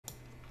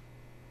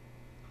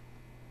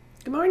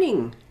Good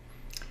morning.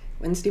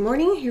 Wednesday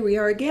morning, here we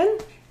are again,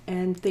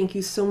 and thank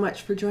you so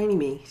much for joining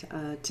me.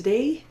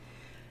 Today,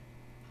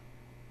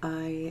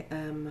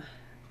 I'm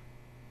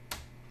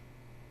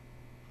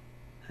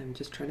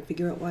just trying to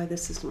figure out why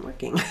this isn't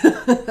working.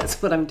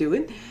 That's what I'm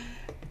doing.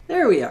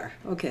 There we are.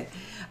 Okay.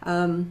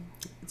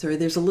 Sorry,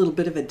 there's a little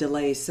bit of a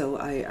delay, so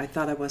I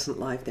thought I wasn't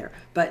live there.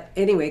 But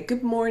anyway,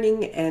 good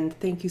morning, and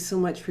thank you so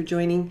much for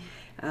joining.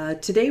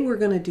 Today we're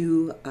going to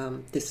do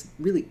this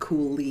really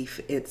cool leaf.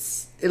 It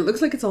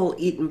looks like it's all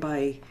eaten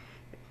by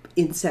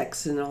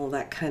insects and all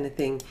that kind of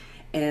thing,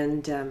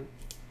 and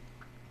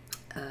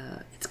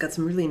it's got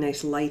some really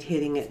nice light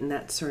hitting it and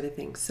that sort of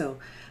thing. So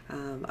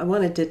I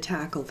wanted to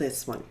tackle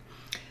this one.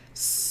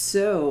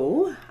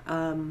 So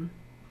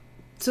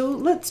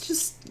let's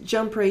just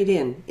jump right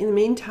in. In the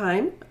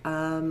meantime,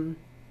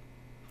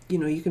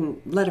 you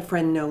can let a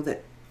friend know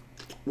that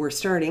we're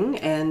starting,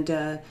 and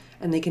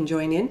they can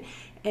join in.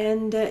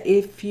 And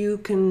if you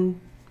can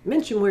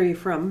mention where you're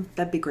from,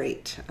 that'd be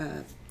great.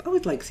 I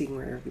always like seeing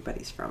where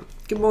everybody's from.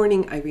 Good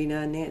morning,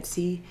 Irina,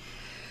 Nancy,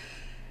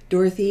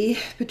 Dorothy,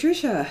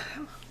 Patricia.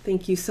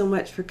 Thank you so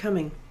much for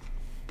coming.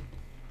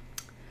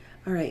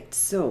 All right,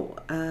 so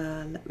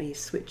let me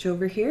switch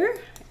over here,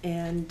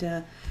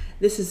 and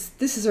this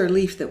is our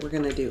leaf that we're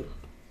going to do.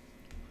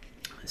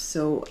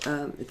 So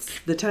it's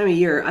the time of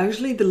year.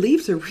 Actually, the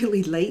leaves are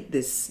really late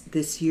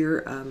this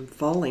year,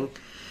 falling.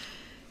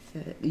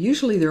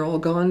 Usually they're all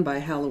gone by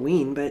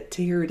Halloween, but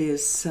here it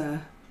is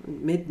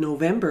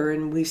mid-November,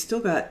 and we've still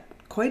got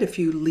quite a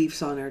few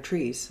leaves on our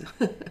trees.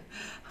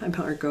 Hi,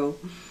 Margot.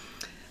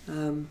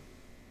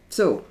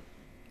 So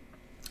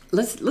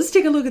let's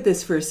take a look at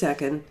this for a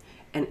second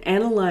and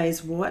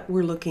analyze what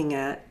we're looking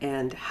at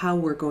and how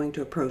we're going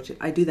to approach it.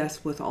 I do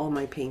this with all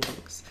my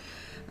paintings,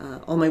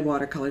 all my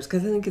watercolors,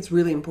 because I think it's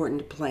really important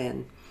to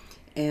plan.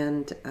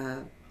 And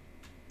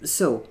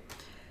so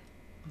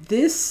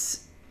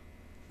this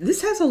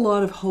has a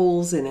lot of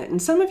holes in it,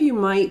 and some of you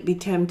might be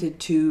tempted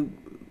to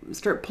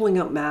start pulling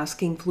out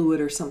masking fluid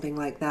or something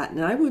like that,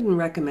 and I wouldn't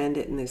recommend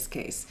it in this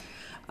case.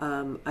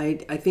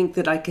 I think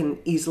that I can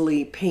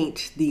easily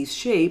paint these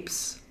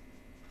shapes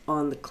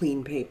on the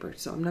clean paper,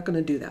 so I'm not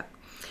going to do that.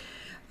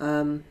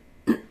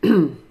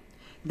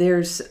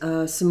 There's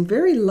some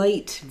very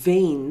light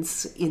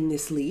veins in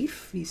this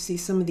leaf. You see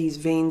some of these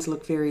veins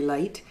look very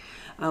light.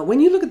 When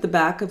you look at the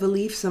back of a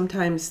leaf,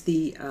 sometimes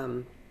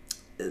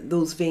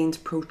those veins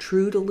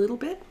protrude a little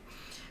bit,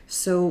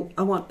 so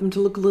I want them to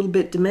look a little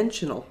bit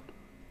dimensional.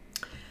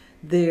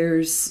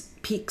 There's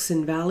peaks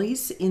and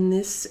valleys in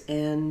this,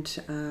 and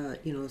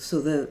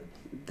so the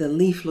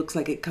leaf looks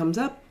like it comes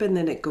up and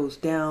then it goes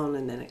down,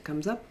 and then it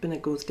comes up and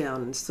it goes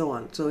down, and so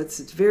on. So it's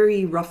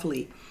very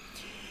roughly,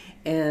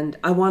 and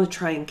I want to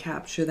try and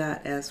capture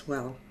that as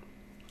well.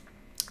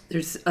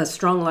 There's a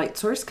strong light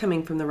source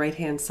coming from the right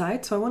hand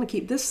side, so I want to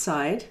keep this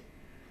side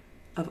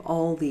of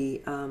all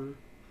the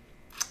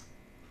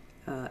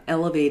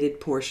elevated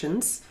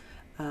portions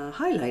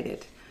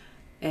highlighted,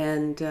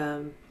 and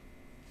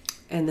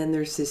then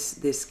there's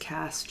this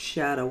cast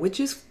shadow, which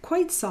is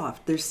quite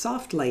soft. There's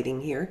soft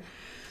lighting here.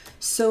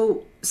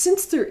 So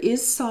since there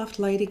is soft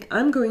lighting,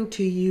 I'm going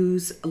to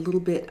use a little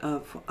bit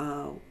of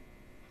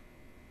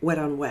wet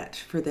on wet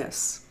for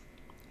this.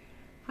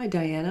 Hi,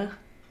 Diana.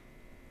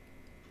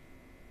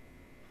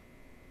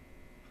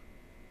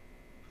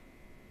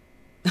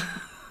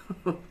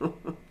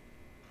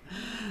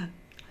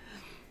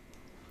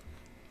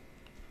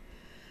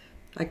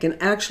 I can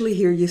actually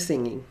hear you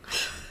singing.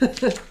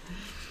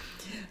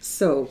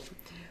 So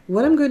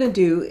what I'm going to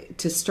do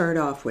to start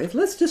off with,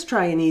 let's just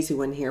try an easy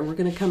one here. We're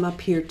going to come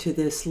up here to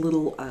this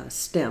little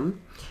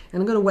stem,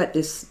 and I'm going to wet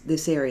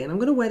this area, and I'm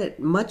going to wet it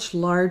much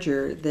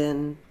larger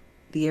than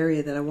the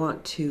area that I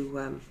want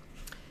to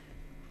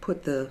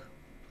put the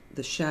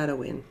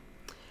shadow in.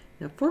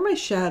 Now for my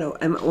shadow,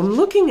 I'm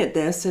looking at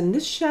this, and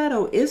this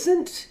shadow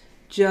isn't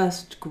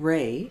just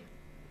gray.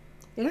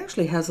 It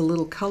actually has a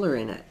little color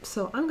in it,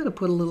 so I'm going to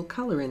put a little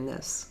color in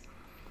this.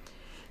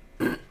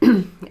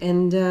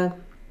 And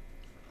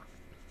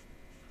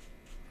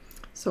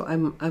so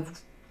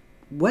I've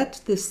wet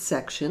this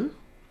section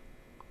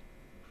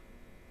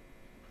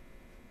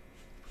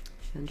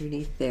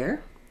underneath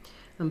there.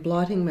 I'm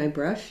blotting my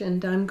brush,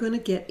 and I'm going to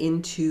get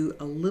into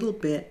a little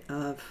bit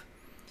of,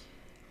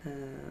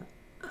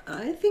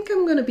 I think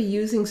I'm going to be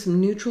using some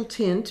neutral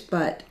tint,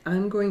 but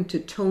I'm going to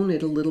tone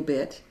it a little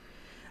bit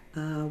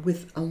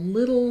with a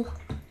little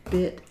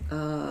bit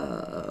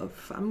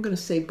of, I'm going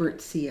to say burnt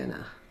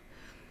sienna,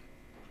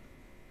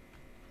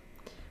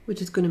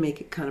 which is going to make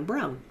it kind of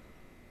brown.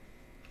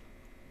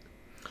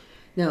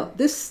 Now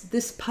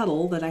this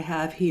puddle that I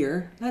have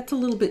here, that's a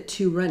little bit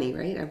too runny,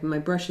 right? My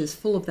brush is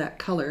full of that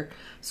color,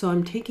 so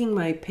I'm taking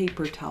my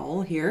paper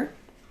towel here,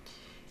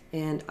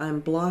 and I'm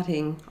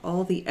blotting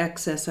all the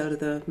excess out of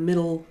the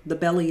middle, the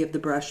belly of the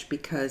brush,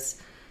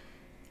 because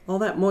all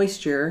that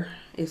moisture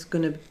is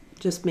going to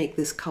just make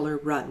this color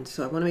run.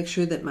 So I want to make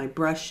sure that my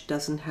brush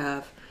doesn't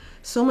have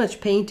so much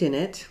paint in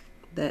it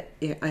that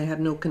I have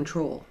no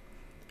control.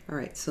 All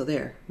right, so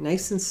there,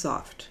 nice and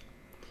soft.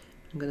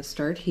 I'm going to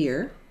start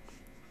here.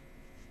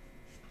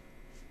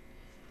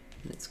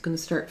 It's going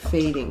to start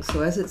fading.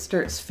 So as it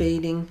starts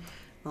fading,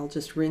 I'll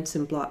just rinse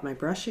and blot my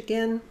brush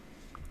again.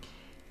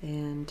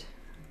 And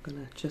I'm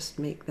going to just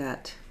make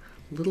that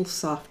a little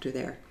softer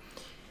there.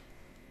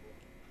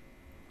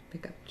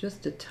 Pick up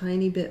just a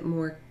tiny bit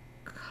more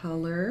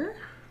color.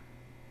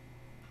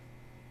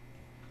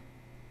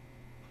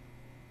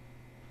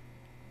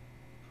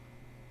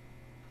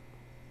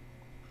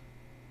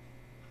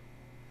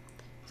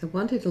 So I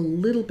want it a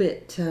little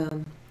bit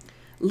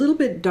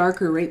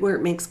darker right where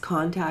it makes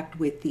contact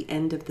with the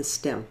end of the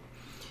stem.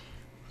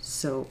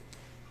 So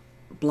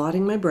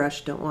blotting my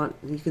brush,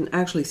 you can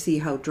actually see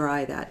how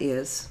dry that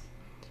is.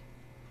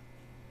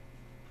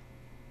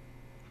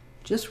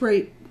 Just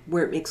right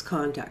where it makes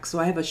contact. So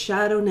I have a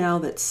shadow now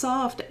that's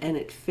soft and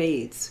it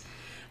fades.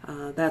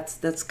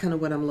 That's kind of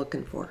what I'm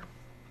looking for.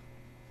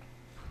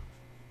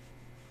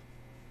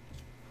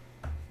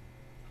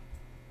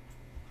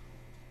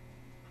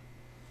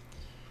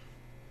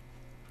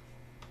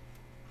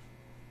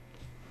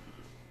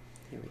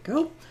 There we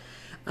go.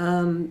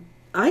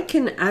 I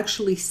can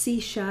actually see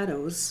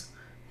shadows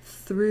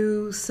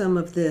through some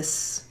of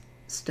this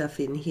stuff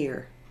in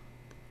here.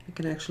 I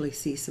can actually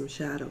see some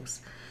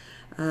shadows.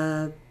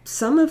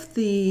 Some of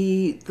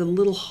the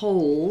little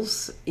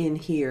holes in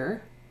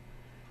here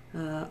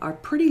are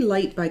pretty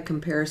light by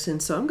comparison,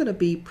 so I'm going to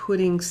be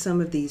putting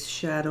some of these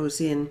shadows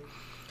in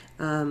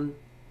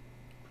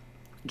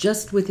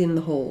just within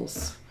the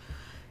holes.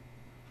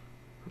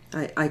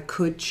 I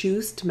could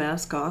choose to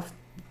mask off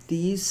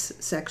these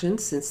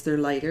sections since they're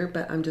lighter,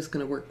 but I'm just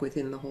going to work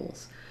within the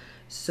holes.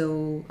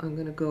 So I'm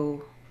going to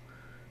go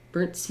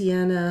burnt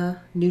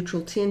sienna,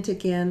 neutral tint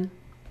again.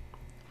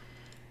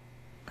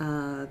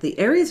 The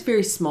area is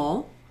very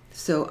small,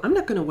 so I'm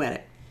not going to wet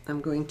it.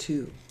 I'm going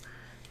to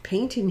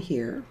paint in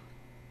here,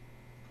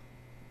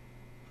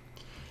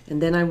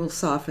 and then I will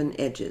soften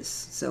edges.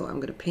 So I'm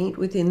going to paint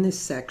within this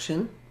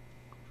section.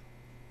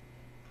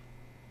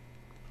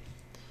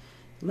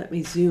 Let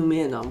me zoom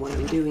in on what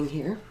I'm doing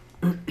here.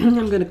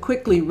 I'm going to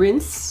quickly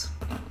rinse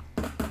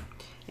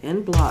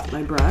and blot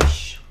my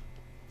brush.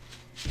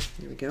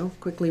 There we go.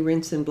 Quickly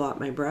rinse and blot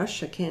my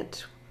brush. I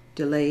can't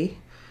delay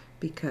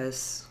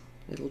because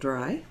it'll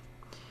dry.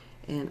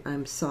 And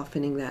I'm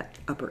softening that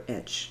upper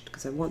edge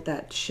because I want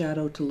that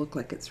shadow to look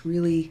like it's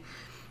really,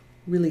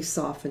 really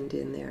softened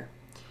in there.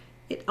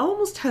 It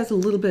almost has a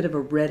little bit of a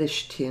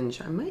reddish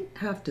tinge. I might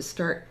have to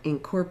start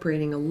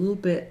incorporating a little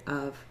bit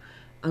of,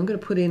 I'm going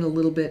to put in a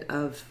little bit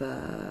of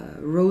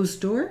rose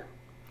d'or.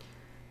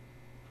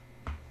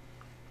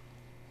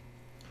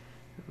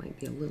 It might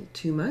be a little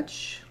too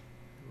much.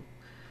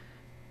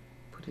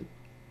 Put it,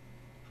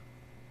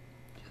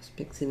 just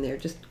mix in there,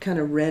 just kind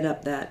of red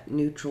up that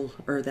neutral,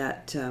 or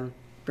that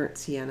burnt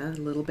sienna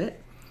a little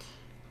bit.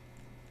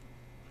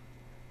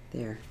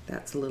 There,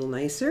 that's a little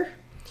nicer.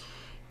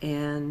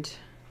 And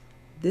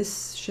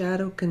this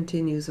shadow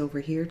continues over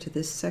here to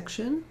this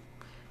section,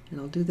 and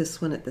I'll do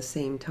this one at the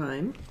same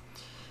time.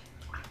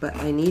 But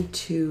I need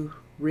to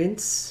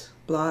rinse,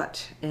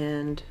 blot,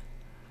 and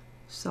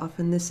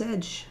soften this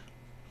edge.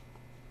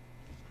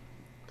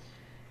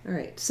 All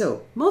right,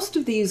 so most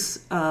of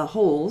these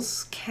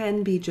holes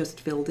can be just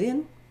filled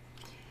in.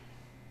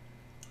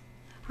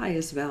 Hi,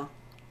 Isabel.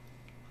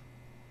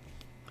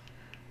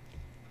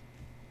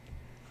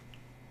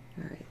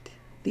 All right,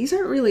 these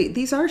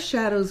are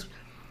shadows,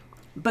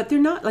 but they're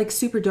not like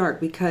super dark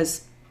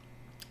because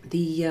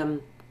the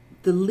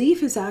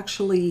leaf is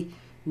actually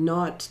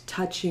not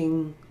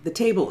touching the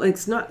table.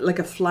 It's not like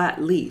a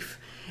flat leaf,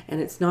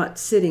 and it's not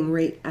sitting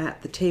right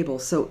at the table.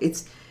 So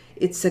it's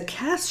a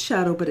cast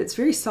shadow, but it's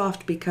very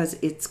soft because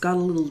it's got a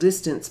little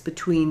distance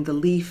between the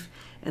leaf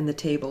and the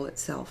table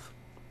itself.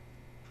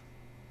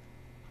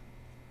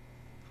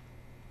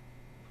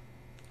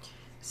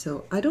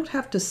 So I don't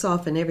have to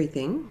soften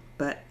everything,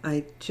 but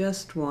I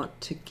just want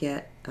to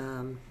get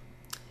the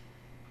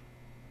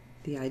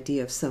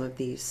idea of some of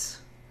these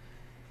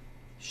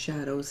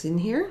shadows in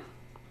here.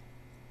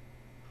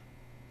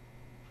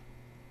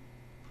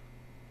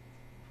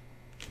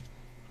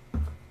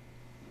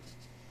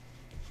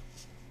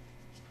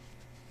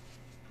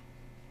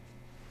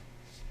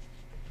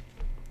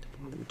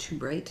 Don't want them too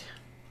bright,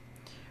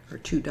 or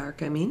too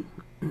dark, I mean.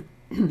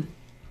 All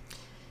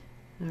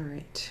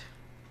right.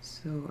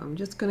 So I'm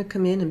just going to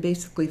come in and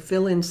basically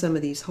fill in some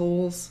of these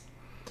holes.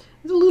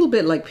 It's a little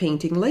bit like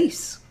painting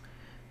lace.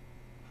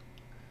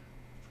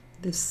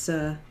 This,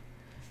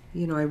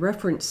 you know, I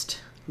referenced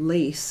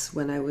lace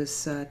when I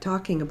was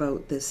talking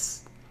about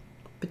this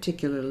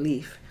particular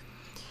leaf.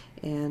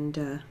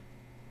 And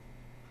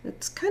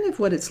it's kind of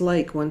what it's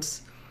like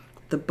once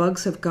the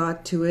bugs have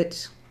got to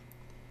it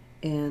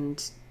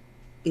and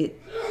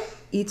it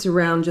eats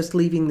around, just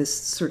leaving this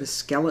sort of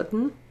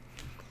skeleton.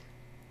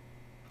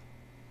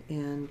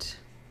 And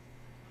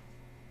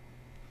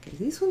okay,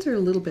 these ones are a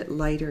little bit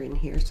lighter in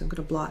here, so I'm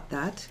going to blot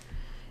that,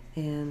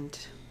 and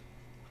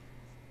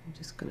I'm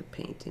just going to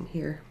paint in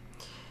here.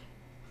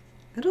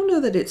 I don't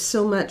know that it's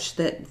so much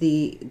that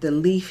the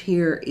leaf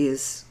here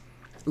is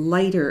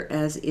lighter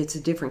as it's a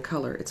different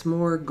color. It's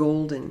more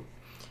golden.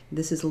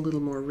 This is a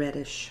little more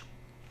reddish.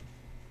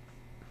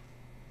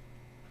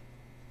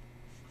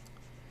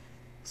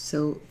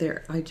 So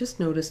there, I just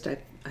noticed I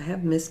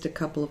have missed a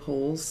couple of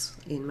holes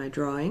in my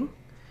drawing.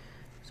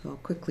 So I'll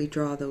quickly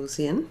draw those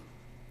in.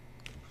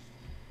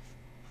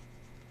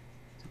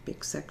 It's a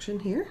big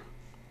section here.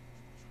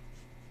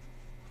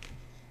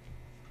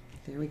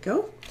 There we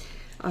go.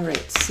 All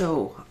right,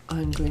 so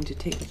I'm going to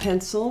take a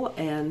pencil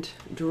and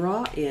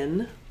draw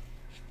in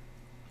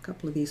a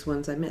couple of these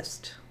ones I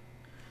missed.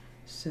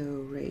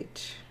 So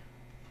right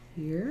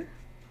here.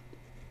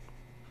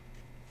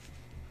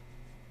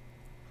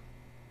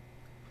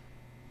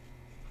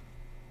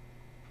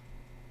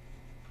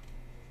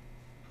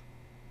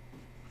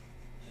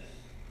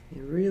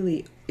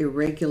 Really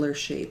irregular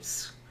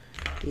shapes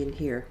in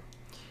here.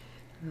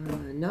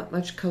 Not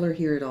much color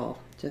here at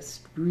all,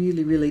 just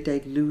really, really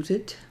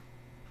diluted.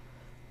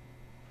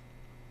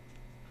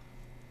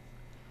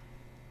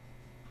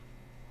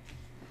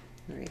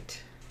 All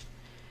right.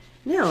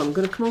 Now I'm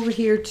going to come over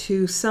here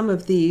to some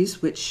of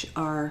these, which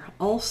are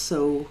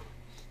also,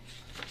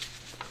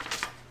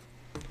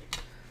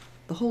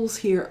 the holes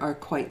here are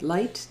quite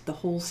light. The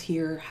holes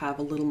here have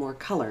a little more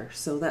color.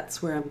 So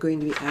that's where I'm going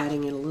to be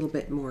adding in a little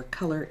bit more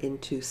color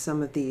into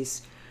some of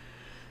these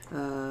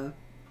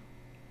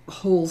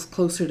holes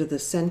closer to the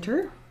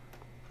center.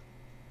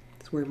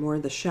 It's where more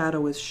of the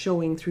shadow is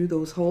showing through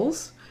those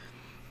holes.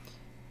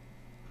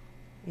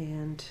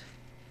 And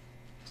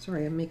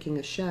sorry, I'm making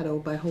a shadow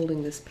by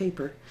holding this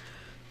paper.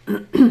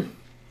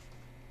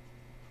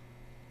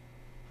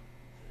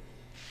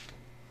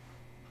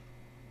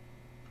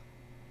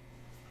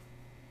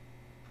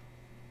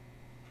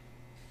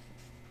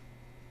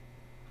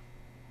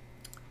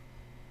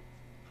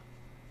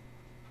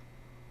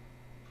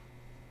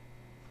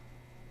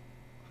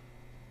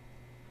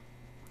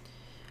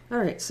 All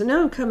right, so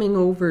now I'm coming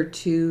over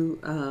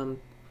to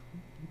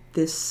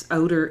this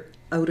outer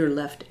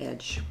left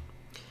edge.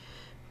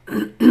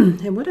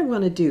 And what I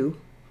want to do,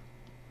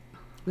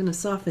 I'm going to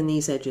soften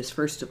these edges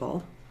first of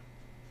all.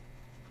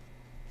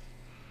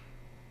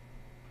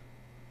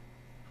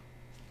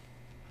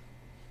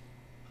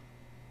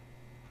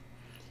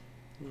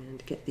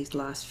 And get these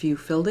last few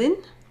filled in.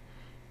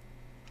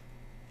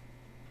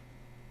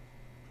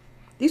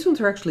 These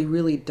ones are actually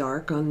really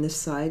dark on this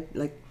side,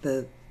 like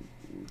the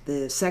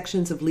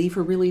sections of leaf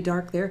are really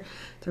dark there.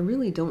 So I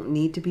really don't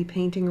need to be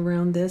painting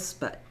around this,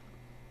 but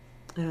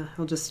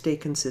I'll just stay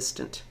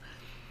consistent.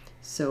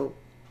 So,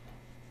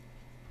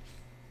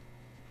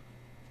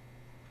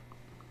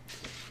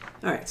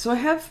 all right, so I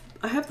have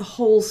the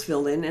holes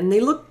filled in, and they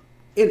look,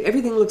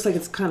 everything looks like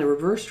it's kind of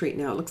reversed right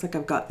now. It looks like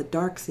I've got the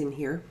darks in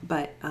here,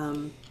 but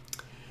hi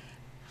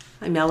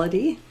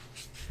Melody.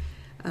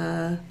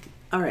 All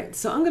right,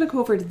 so I'm going to go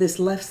over to this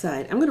left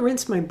side. I'm going to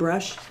rinse my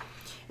brush,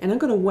 and I'm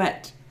going to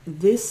wet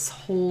this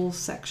whole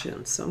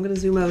section. So I'm going to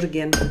zoom out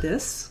again to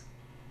this.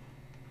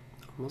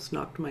 Almost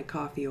knocked my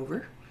coffee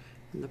over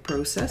in the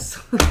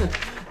process.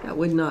 That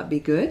would not be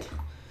good.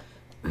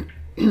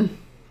 All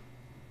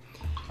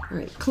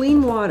right,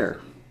 clean water.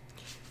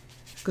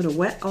 I'm going to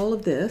wet all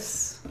of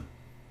this.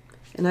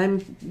 And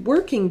I'm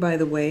working, by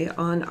the way,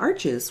 on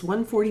Arches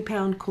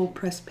 140-pound cold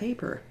pressed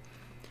paper.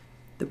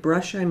 The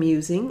brush I'm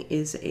using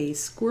is a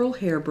squirrel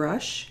hair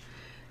brush.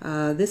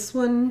 This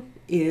one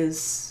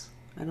is,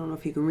 I don't know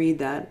if you can read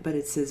that, but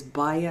it says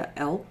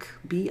Biaelk,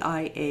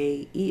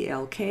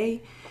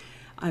 B-I-A-E-L-K.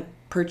 I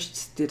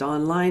purchased it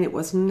online. It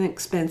wasn't an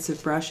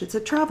expensive brush. It's a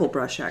travel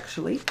brush,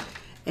 actually,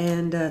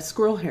 and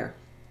squirrel hair.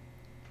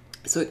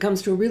 So it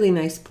comes to a really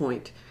nice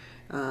point.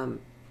 I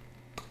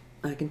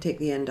can take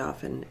the end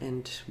off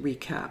and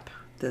recap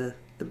the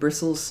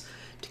bristles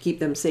to keep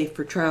them safe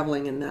for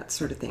traveling and that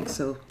sort of thing.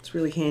 So it's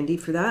really handy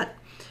for that,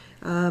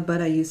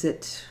 but I use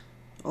it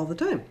all the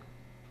time.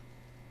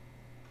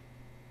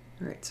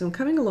 All right, so I'm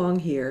coming along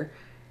here,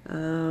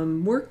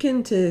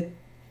 working to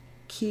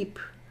keep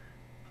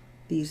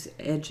these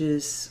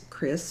edges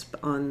crisp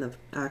on the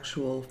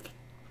actual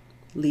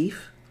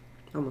leaf.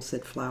 Almost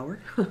said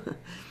flower,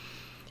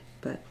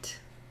 but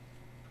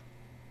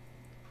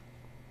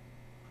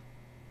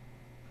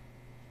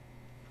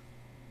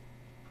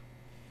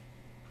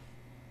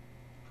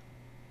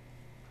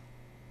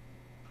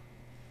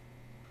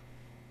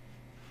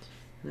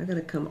and I've got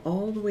to come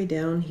all the way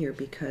down here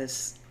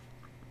because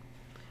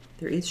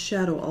there is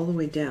shadow all the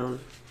way down.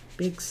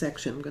 Big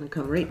section. I'm going to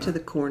come right to the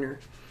corner.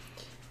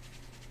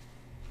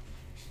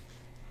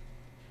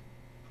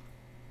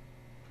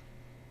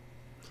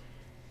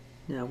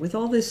 Now with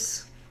all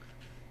this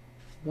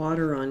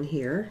water on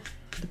here,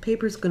 the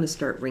paper's going to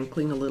start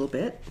wrinkling a little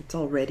bit. It's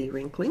already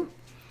wrinkling.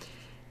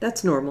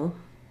 That's normal.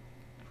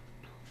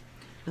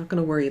 Not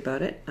going to worry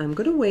about it. I'm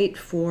going to wait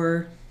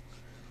for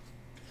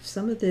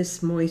some of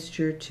this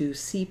moisture to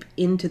seep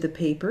into the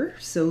paper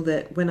so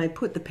that when I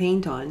put the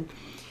paint on,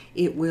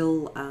 it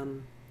will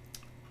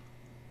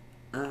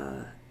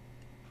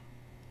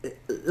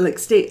like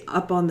stay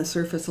up on the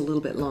surface a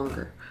little bit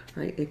longer,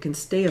 right? It can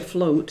stay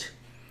afloat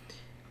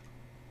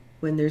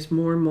when there's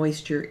more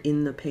moisture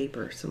in the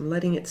paper. So I'm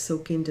letting it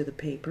soak into the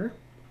paper.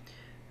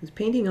 Because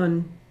painting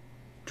on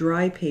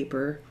dry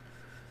paper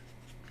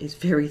is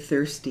very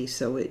thirsty,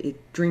 so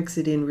it drinks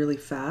it in really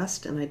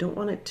fast, and I don't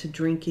want it to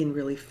drink in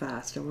really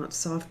fast. I want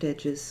soft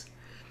edges,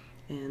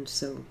 and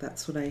so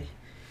that's what I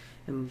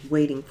am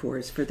waiting for,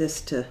 is for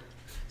this to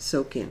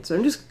soak in. So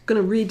I'm just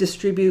going to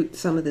redistribute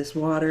some of this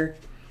water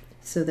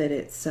so that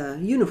it's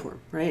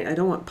uniform, right? I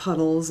don't want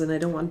puddles and I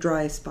don't want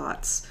dry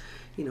spots,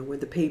 you know, where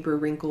the paper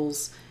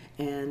wrinkles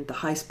and the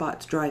high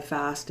spots dry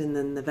fast and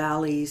then the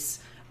valleys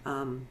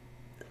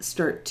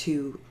start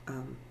to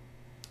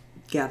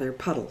gather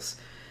puddles.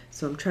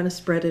 So I'm trying to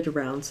spread it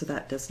around so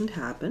that doesn't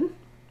happen.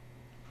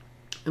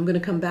 I'm going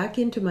to come back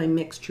into my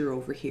mixture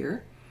over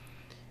here,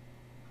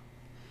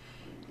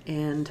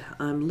 and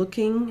I'm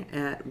looking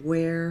at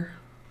where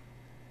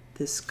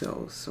this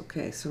goes.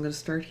 Okay, so I'm going to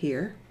start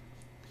here.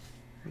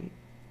 Right.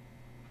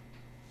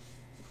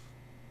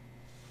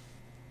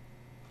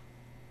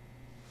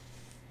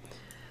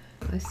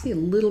 I see a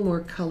little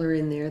more color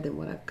in there than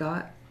what I've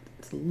got.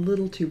 It's a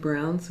little too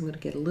brown, so I'm going to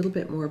get a little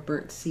bit more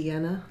burnt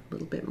sienna, a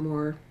little bit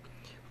more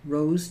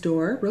rose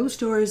d'or. Rose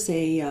d'or is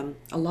a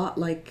lot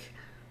like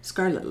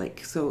Scarlet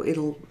Lake, so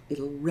it'll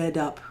red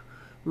up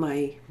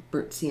my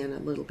burnt sienna a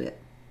little bit.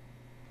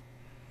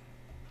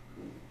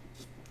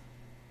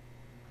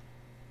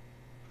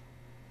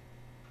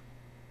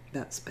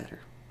 That's better.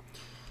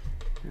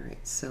 All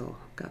right, so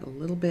got a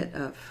little bit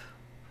of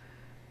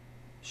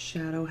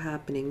shadow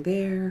happening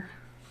there.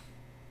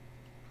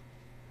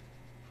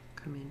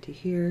 Come into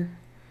here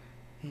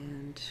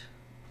and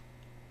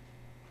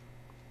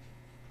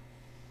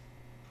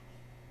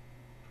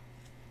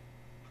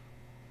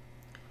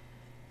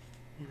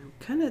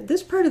kind of,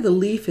 this part of the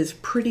leaf is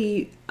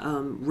pretty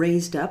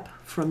raised up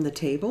from the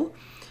table,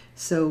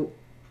 so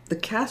the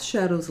cast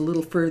shadow is a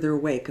little further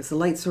away because the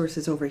light source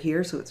is over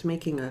here, so it's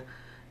making a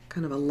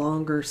kind of a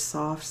longer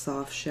soft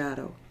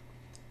shadow.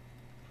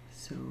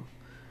 So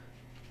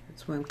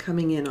that's why I'm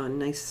coming in on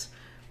nice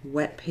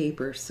wet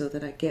paper so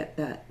that I get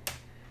that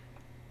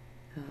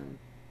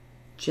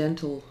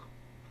gentle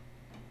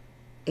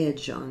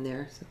edge on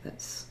there, so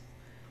that's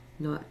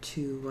not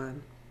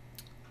too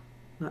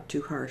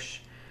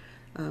harsh.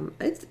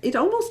 It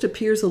almost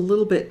appears a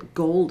little bit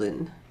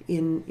golden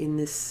in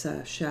this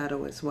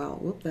shadow as well.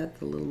 Whoop,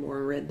 that's a little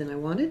more red than I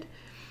wanted.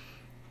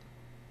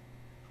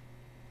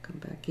 Come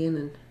back in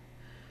and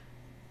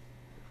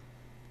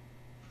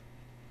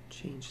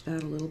change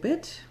that a little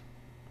bit.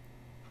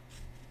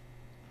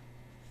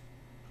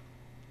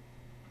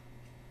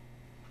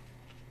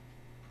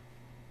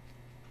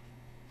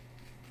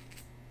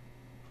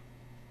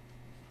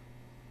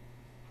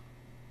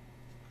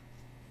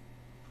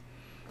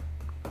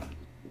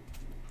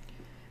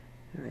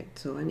 All right,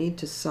 so I need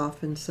to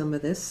soften some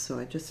of this, so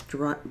I just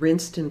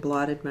rinsed and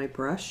blotted my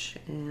brush,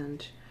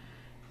 and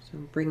so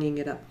I'm bringing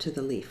it up to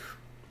the leaf.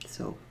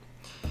 So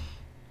all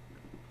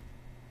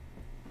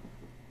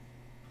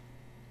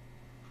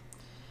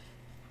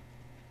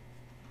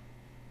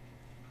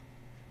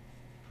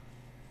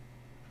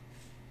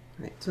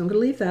right, so I'm going to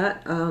leave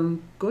that.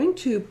 I'm going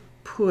to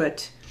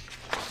put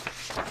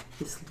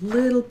this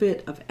little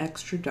bit of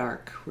extra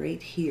dark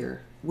right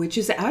here, which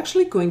is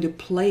actually going to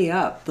play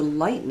up the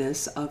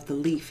lightness of the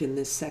leaf in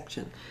this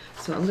section.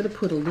 So I'm going to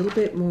put a little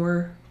bit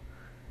more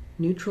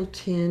neutral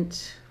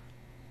tint,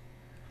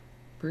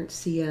 burnt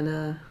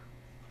sienna,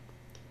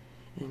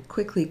 and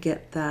quickly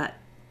get that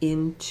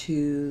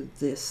into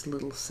this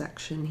little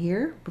section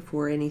here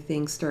before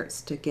anything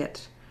starts to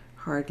get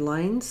hard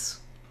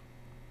lines.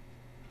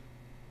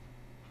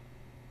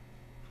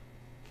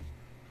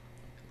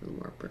 A little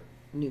more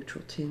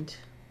neutral tint.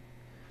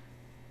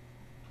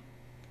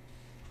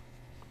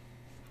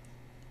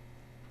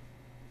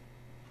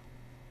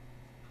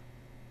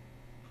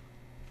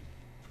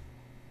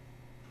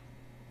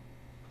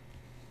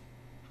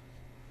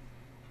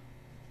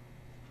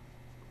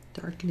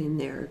 Darken in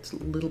there, it's a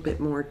little bit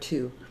more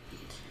too.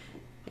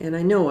 And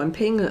I know I'm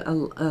paying a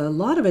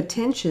lot of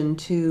attention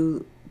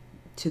to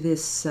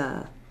this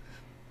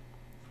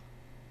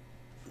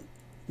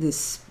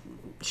this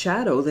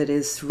shadow that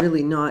is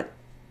really not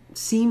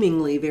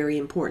seemingly very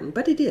important,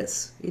 but it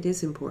is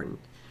important.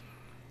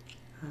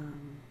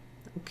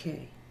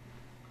 Okay.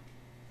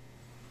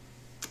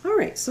 All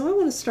right, so I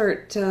want to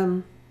start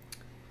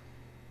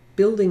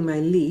building my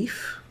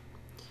leaf.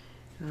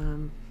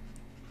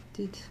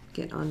 Did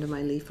get onto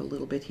my leaf a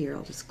little bit here.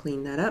 I'll just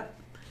clean that up.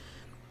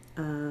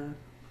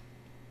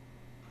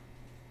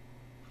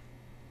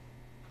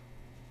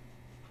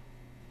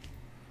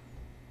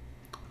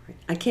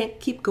 I can't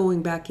keep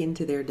going back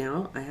into there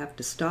now. I have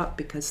to stop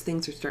because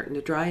things are starting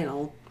to dry and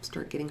I'll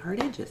start getting hard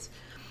edges.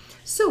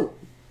 So,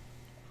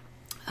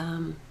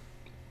 my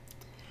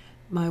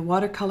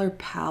watercolor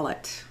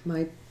palette.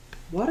 Let's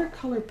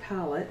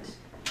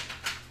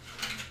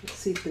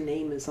see if the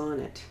name is on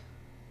it.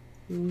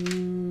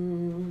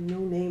 No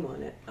name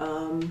on it.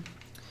 I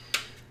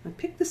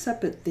picked this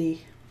up at the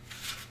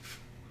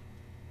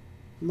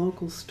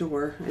local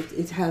store.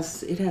 It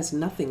has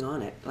nothing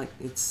on it. Like,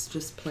 it's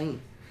just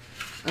plain.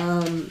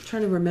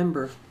 Trying to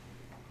remember.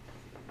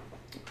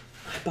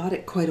 I bought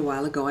it quite a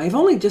while ago. I've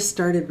only just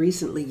started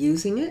recently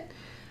using it.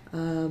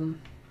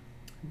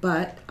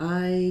 But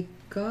I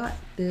got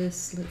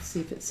this, let's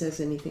see if it says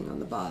anything on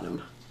the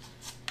bottom.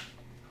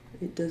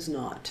 It does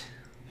not.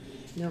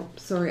 No,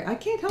 sorry, I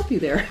can't help you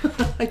there.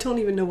 I don't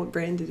even know what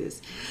brand it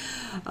is.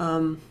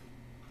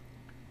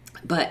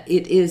 But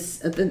it is,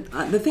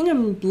 the thing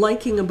I'm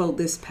liking about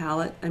this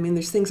palette, I mean,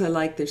 there's things I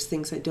like, there's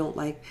things I don't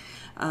like.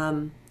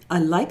 I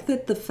like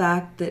that the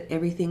fact that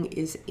everything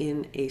is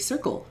in a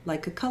circle,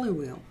 like a color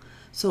wheel.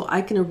 So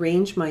I can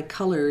arrange my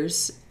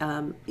colors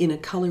in a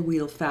color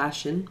wheel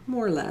fashion,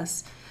 more or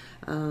less.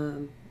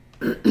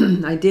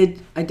 I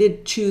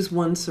did choose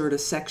one sort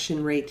of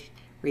section right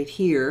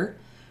here,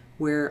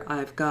 where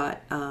I've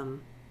got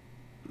kind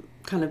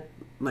of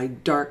my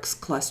darks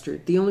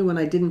clustered. The only one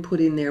I didn't put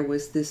in there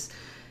was this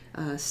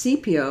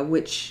sepia,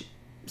 which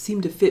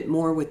seemed to fit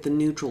more with the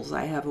neutrals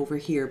I have over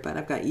here. But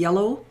I've got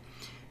yellow,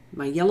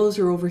 my yellows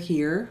are over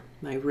here,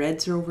 my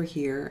reds are over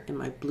here, and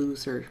my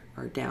blues are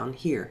down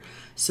here.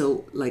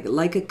 So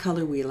like a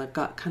color wheel, I've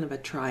got kind of a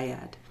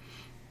triad.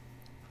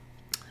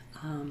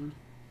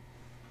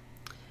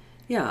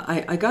 Yeah,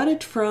 I got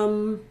it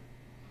from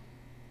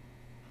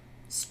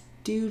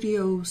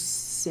Studio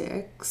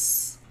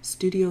 6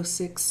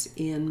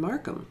 in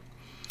Markham.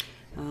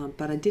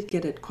 But I did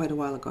get it quite a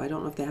while ago. I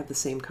don't know if they have the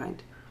same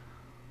kind.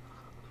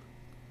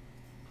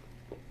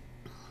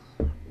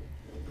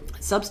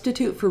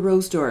 Substitute for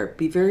Rose D'Or.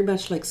 Be very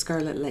much like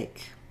Scarlet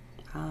Lake.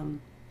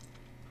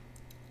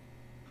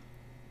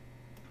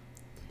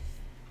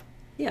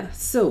 Yeah,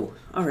 so,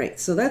 all right.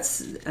 So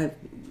that's, I've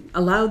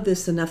allowed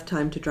this enough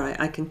time to dry.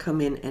 I can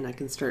come in and I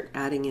can start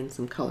adding in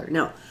some color.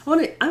 Now,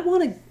 I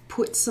want to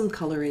put some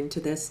color into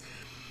this.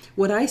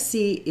 What I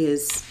see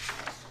is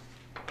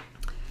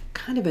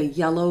kind of a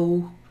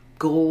yellow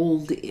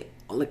gold,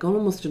 like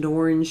almost an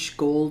orange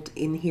gold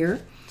in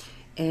here.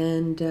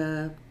 And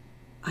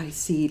I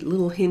see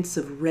little hints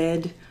of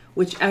red,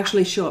 which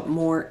actually show up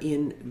more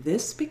in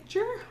this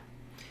picture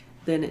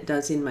than it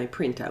does in my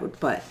printout.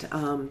 But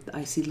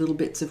I see little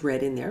bits of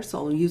red in there, so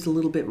I'll use a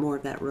little bit more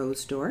of that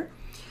Rose D'Or.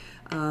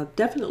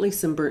 Definitely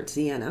some burnt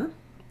sienna.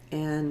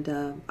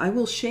 And I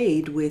will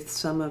shade with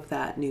some of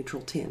that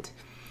neutral tint.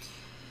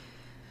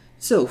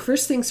 So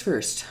first things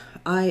first,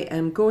 I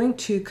am going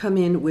to come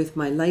in with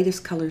my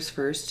lightest colors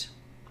first,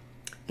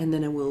 and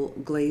then I will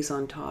glaze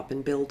on top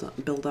and build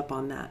up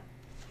on that.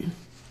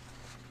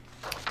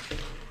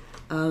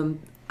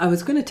 I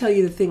was going to tell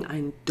you the thing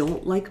I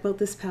don't like about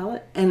this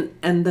palette,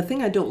 and the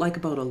thing I don't like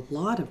about a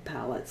lot of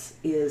palettes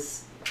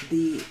is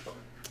the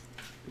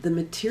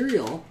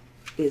material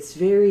is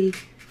very,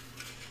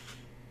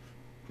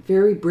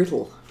 very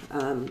brittle.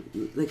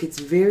 Like it's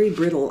very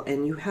brittle,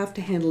 and you have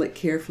to handle it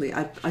carefully.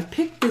 I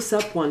picked this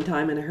up one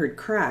time and I heard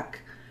crack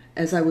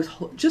as I was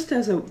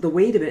the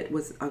weight of it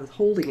was, I was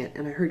holding it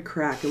and I heard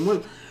crack,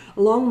 and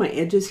along my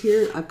edges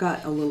here I've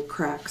got a little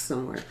crack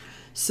somewhere.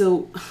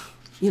 So,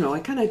 you know, I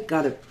kind of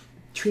got to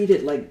treat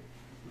it like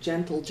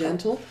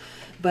gentle.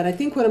 But I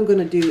think what I'm going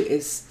to do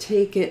is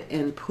take it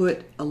and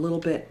put a little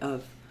bit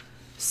of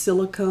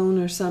silicone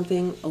or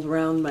something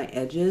around my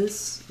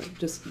edges, like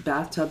just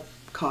bathtub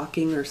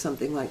caulking or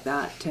something like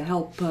that, to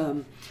help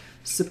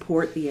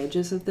support the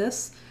edges of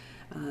this,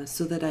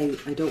 so that I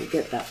don't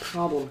get that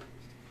problem.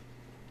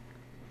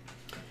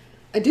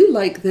 I do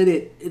like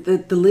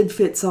that the lid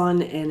fits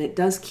on, and it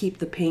does keep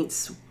the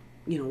paints,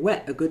 you know,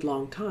 wet a good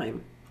long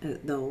time.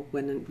 Though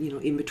when, you know,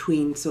 in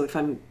between, so if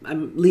I'm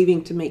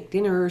leaving to make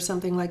dinner or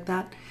something like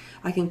that,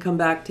 I can come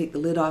back, take the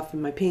lid off,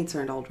 and my paints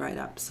aren't all dried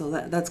up. So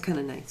that's kind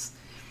of nice.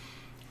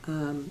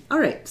 All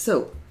right,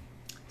 so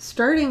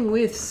starting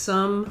with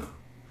some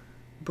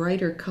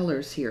brighter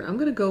colors here, I'm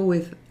going to go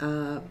with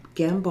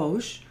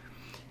Gamboge.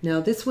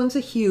 Now this one's a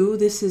hue.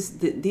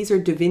 These are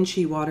Da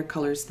Vinci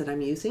watercolors that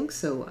I'm using.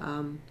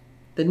 So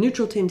the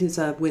neutral tint is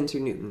Winsor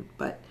Newton,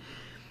 but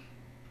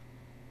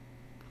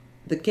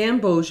the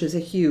Gamboge is a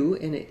hue,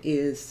 and it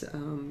is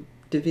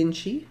Da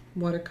Vinci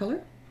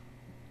watercolor.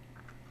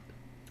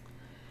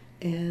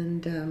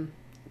 And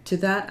to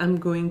that, I'm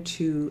going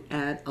to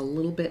add a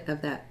little bit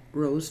of that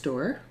Rose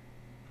D'Or.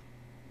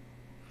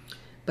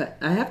 But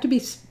I have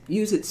to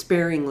use it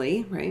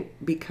sparingly, right?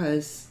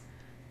 Because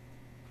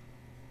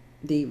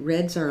the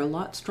reds are a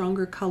lot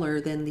stronger color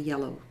than the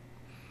yellow.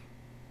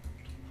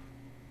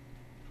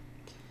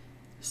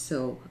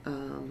 So,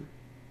 and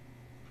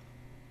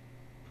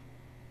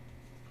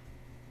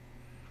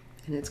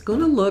it's going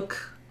to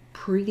look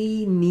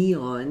pretty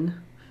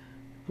neon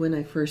when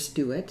I first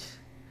do it.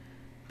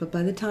 But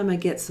by the time I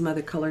get some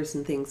other colors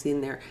and things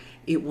in there,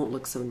 it won't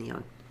look so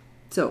neon.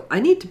 So I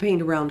need to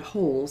paint around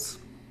holes,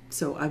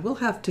 so I will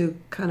have to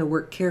kind of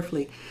work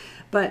carefully.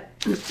 But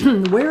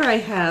where I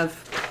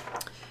have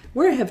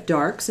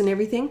darks and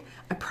everything,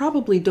 I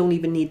probably don't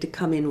even need to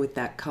come in with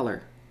that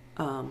color.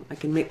 I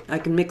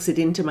can mix it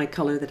into my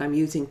color that I'm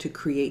using to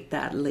create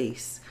that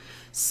lace.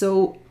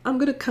 So I'm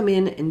going to come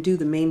in and do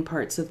the main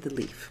parts of the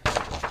leaf.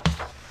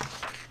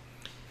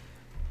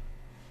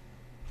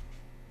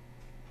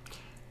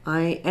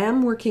 I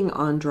am working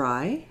on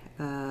dry.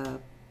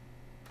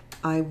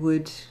 I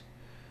would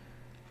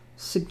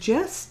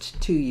suggest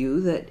to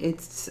you that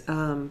it's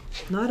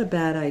not a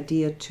bad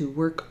idea to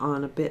work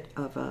on a bit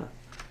of a,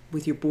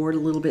 with your board a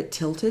little bit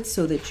tilted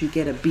so that you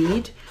get a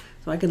bead.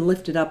 So I can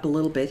lift it up a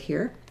little bit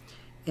here,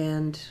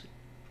 and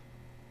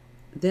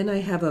then I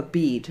have a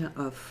bead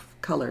of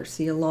color.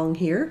 See along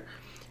here?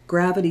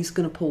 Gravity's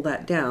going to pull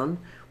that down,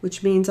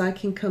 which means I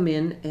can come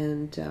in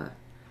and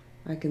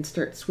I can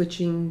start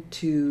switching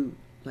to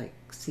like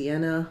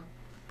sienna,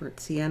 burnt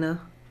sienna,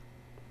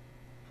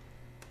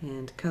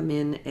 and come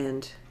in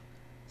and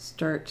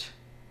start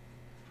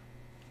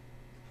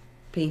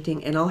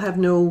painting. And I'll have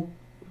no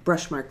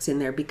brush marks in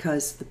there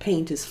because the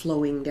paint is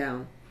flowing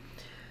down,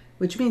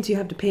 which means you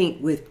have to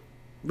paint with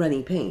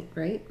runny paint,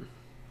 right?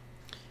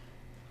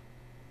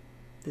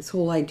 This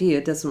whole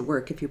idea doesn't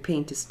work if your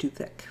paint is too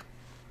thick.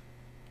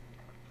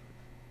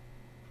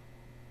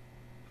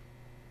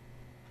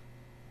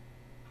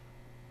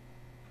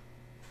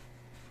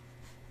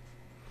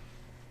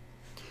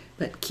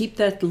 But keep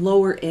that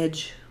lower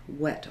edge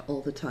wet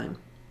all the time.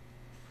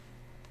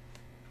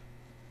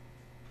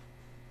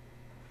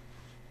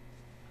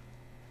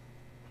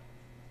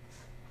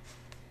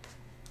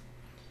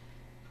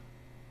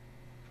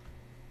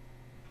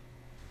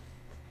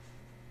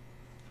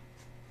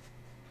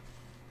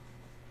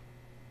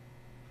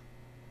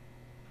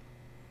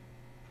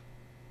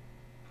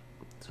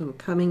 So I'm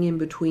coming in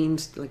between,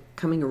 like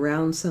coming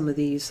around some of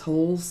these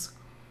holes.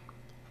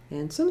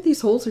 And some of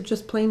these holes are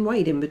just plain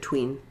white in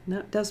between.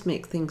 That does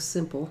make things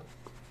simple.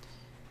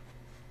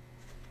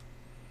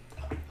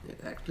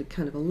 There's actually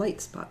kind of a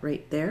light spot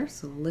right there.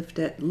 So lift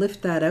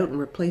that out and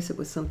replace it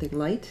with something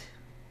light.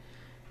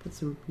 Put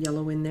some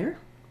yellow in there.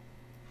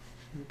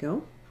 There we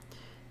go.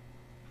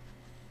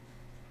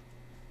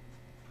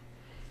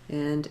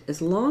 And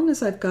as long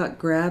as I've got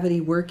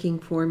gravity working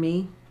for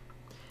me,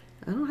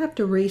 I don't have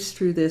to race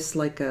through this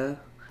like a,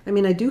 I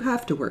mean, I do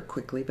have to work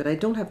quickly, but I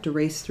don't have to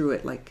race through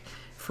it like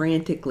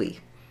frantically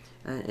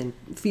and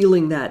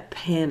feeling that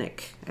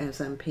panic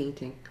as I'm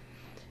painting.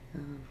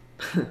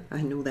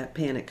 I know that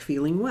panic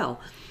feeling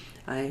well.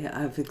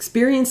 I've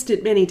experienced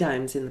it many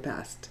times in the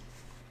past.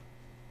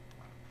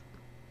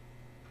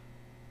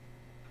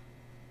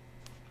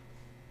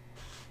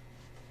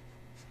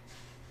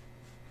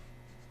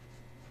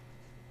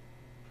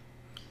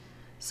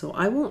 So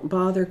I won't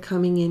bother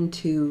coming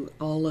into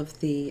all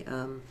of the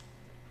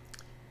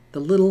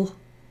little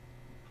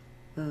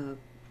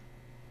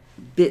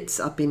bits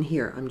up in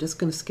here. I'm just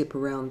going to skip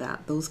around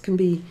that. Those can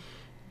be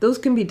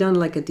done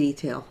like a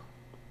detail.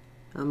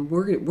 I'm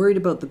worried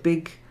about the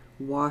big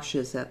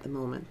washes at the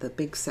moment, the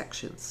big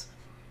sections.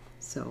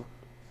 So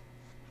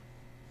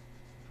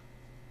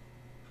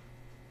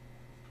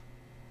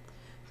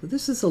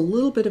this is a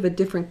little bit of a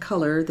different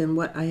color than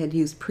what I had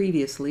used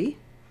previously.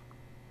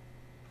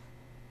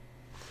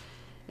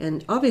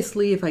 And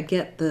obviously if I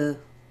get the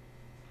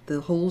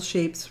hole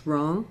shapes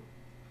wrong,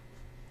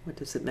 what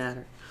does it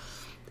matter?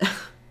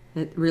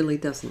 It really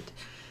doesn't.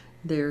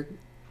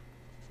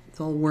 It's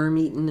all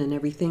worm-eaten and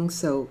everything,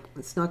 so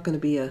it's not going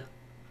to be a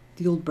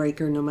deal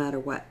breaker no matter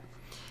what.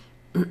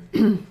 All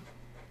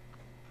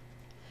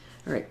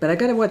right, but I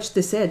got to watch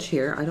this edge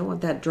here. I don't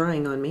want that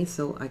drying on me,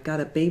 so I got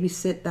to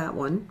babysit that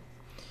one.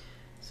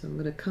 So I'm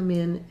going to come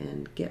in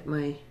and get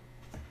my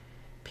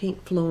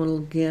paint flowing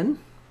again.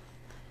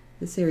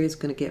 This area is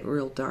going to get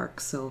real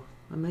dark, so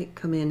I might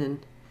come in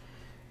and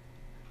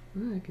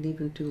I can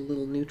even do a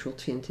little neutral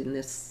tint in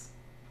this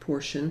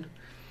portion.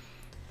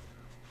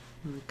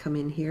 I'm going to come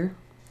in here.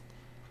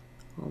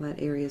 All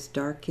that area is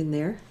dark in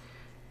there.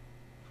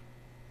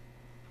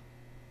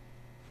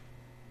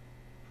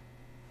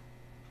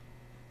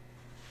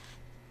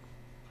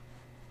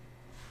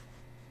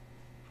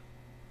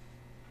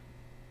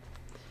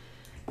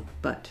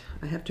 But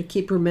I have to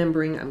keep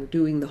remembering I'm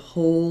doing the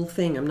whole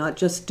thing. I'm not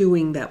just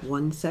doing that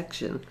one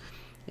section.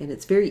 And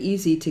it's very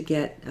easy to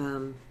get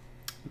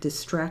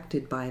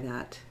distracted by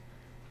that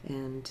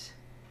and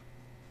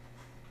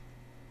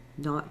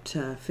not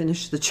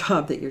finish the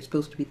job that you're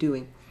supposed to be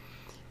doing.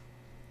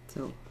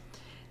 So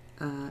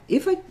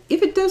if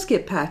it does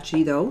get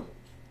patchy though,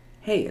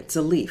 hey, it's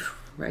a leaf,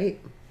 right?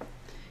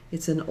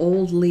 It's an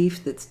old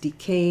leaf that's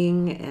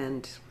decaying,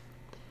 and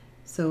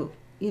so,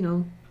 you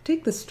know,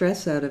 take the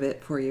stress out of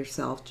it for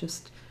yourself.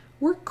 Just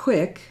work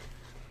quick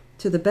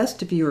to the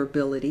best of your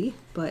ability,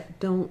 but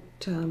don't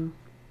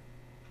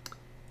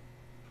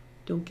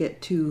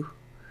get too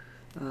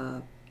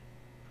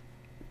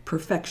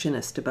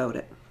perfectionist about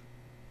it.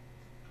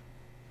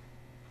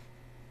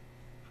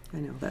 I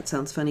know that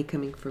sounds funny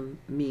coming from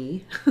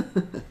me.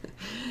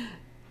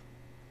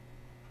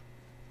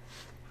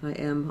 I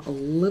am a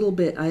little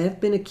bit, I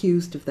have been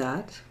accused of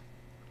that.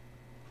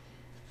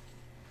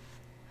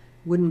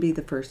 Wouldn't be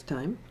the first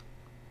time.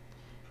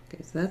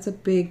 Okay, so that's a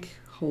big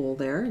hole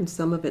there, and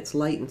some of it's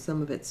light and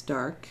some of it's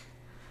dark.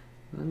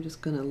 I'm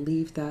just going to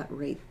leave that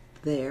right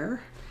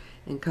there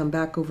and come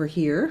back over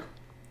here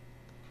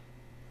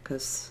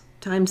because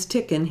time's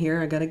ticking here.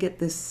 I got to get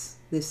this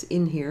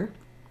in here.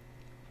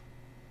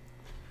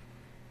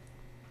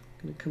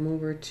 I'm going to come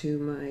over to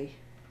my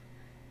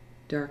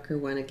darker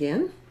one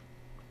again.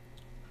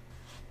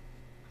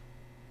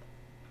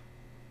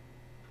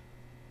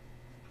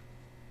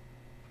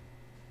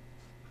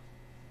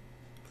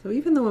 So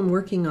even though I'm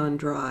working on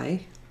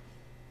dry,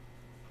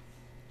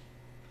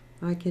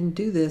 I can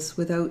do this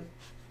without,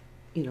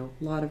 you know,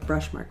 a lot of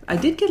brush marks. I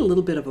did get a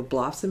little bit of a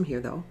blossom here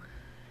though.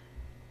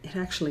 It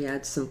actually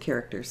adds some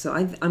character. So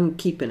I'm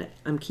keeping it.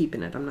 I'm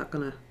keeping it. I'm not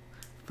going to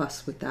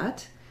fuss with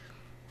that.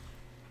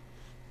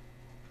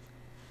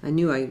 I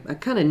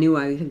kind of knew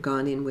I had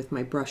gone in with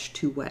my brush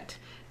too wet.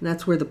 And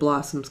that's where the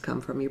blossoms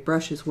come from. Your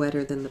brush is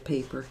wetter than the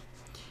paper.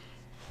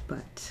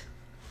 But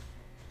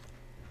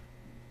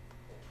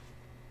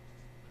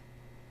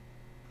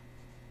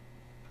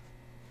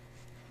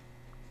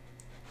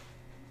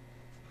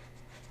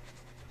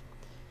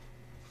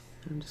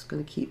I'm just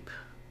going to keep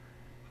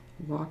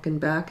walking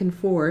back and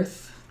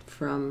forth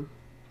from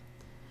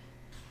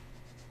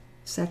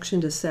section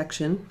to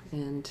section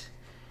and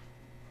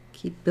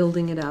keep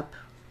building it up.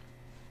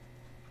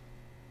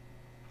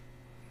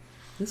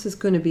 This is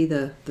going to be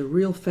the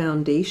real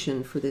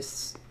foundation for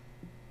this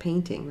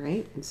painting,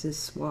 right? It's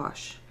this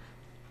wash.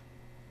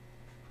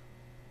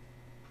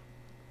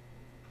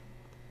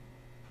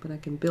 But I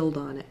can build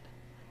on it.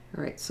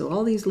 All right, so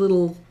all these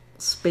little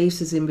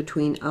spaces in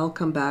between, I'll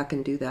come back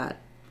and do that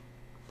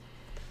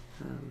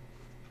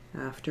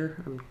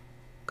after. I'm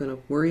going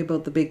to worry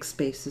about the big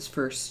spaces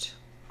first.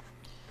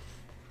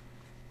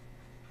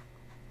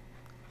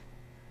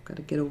 Got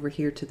to get over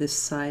here to this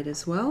side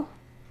as well.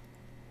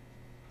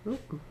 Oh,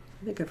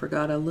 I think I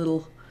forgot a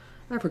little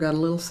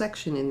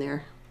section in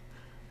there.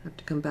 I have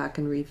to come back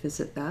and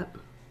revisit that.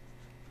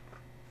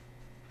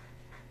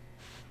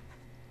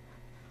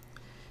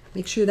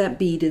 Make sure that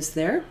bead is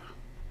there.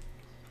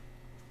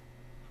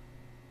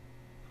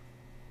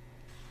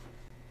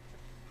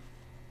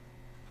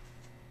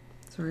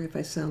 Sorry if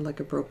I sound like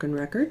a broken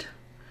record,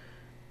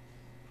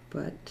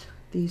 but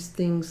these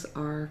things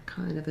are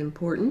kind of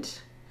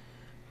important.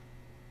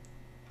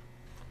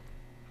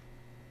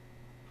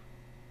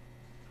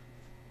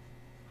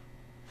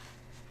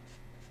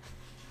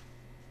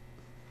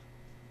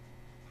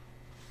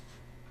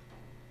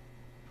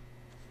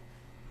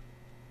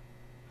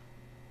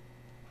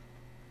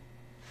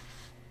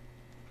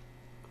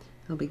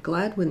 I'll be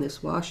glad when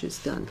this wash is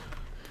done.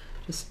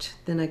 Just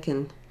then I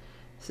can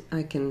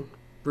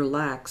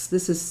relax.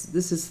 This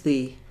is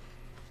the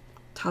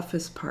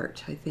toughest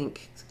part, I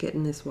think, is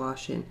getting this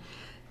wash in.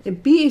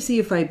 It'd be easy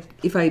if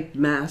I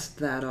masked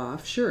that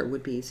off. Sure, it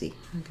would be easy.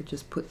 I could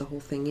just put the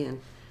whole thing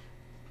in.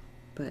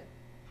 But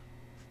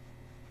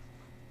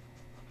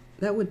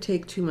that would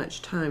take too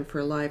much time for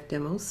a live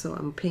demo, so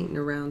I'm painting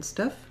around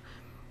stuff.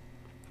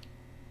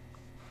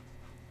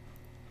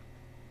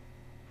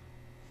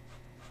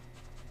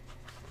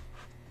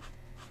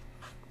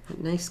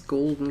 A nice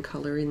golden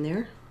color in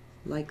there,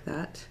 like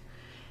that.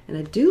 And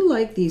I do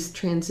like these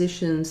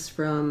transitions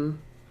from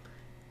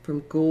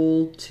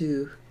gold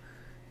to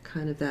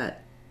kind of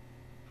that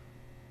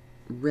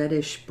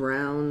reddish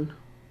brown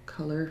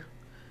color,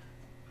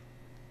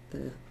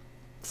 the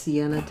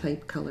sienna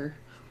type color.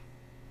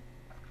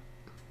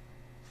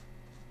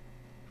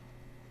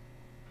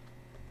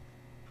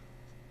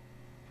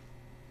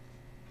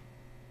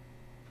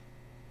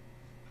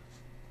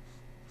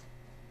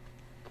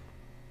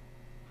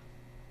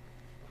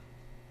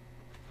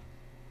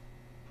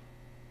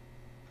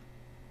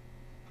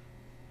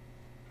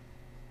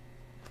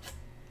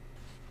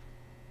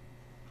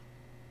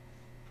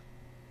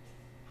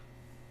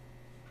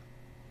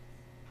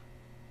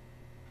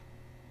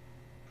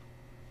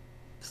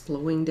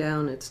 Slowing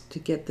down, it's to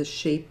get the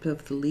shape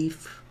of the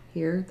leaf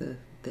here,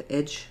 the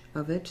edge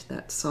of it,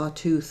 that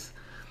sawtooth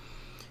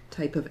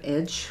type of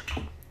edge.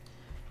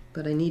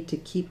 But I need to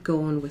keep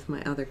going with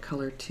my other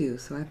color too,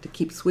 so I have to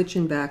keep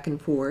switching back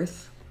and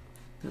forth.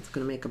 That's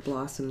going to make a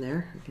blossom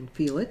there, I can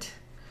feel it.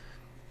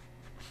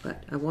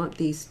 But I want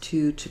these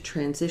two to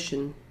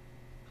transition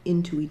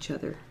into each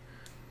other.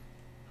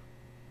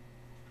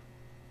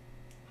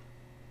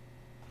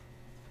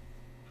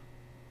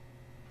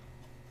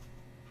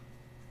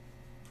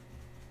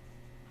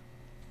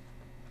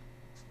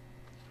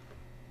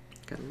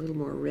 Got a little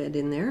more red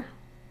in there.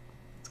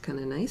 It's kind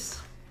of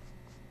nice.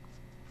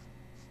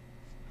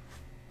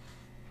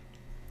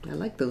 I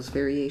like those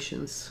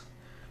variations.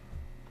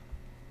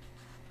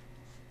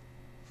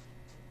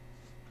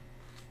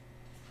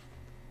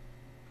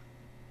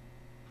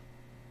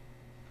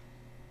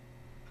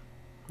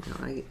 Now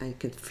I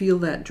could feel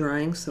that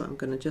drying, so I'm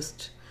going to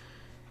just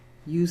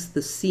use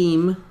the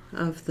seam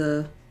of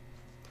the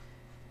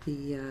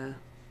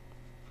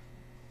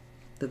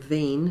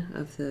vein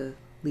of the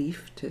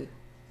leaf to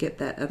get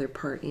that other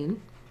part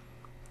in.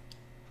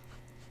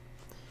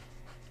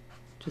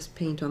 Just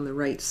paint on the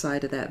right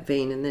side of that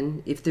vein, and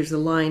then if there's a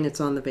line, it's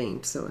on the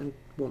vein, so it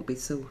won't be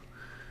so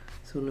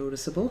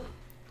noticeable.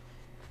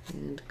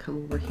 And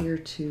come over here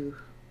to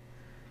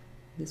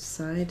this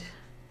side.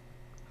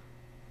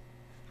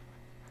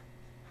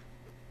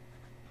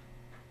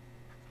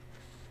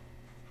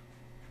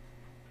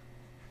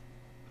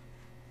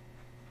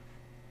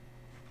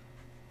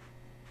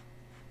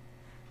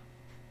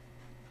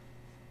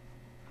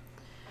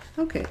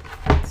 Okay,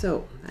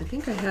 so I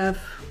think I have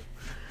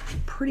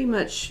pretty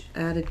much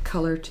added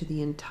color to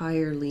the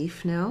entire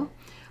leaf now.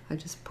 I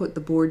just put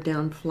the board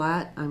down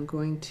flat. I'm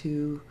going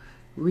to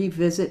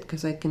revisit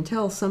because I can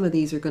tell some of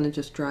these are going to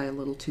just dry a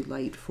little too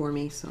light for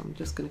me, so I'm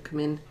just going to come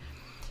in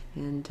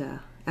and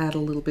add a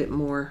little bit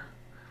more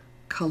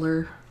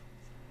color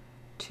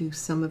to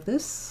some of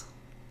this.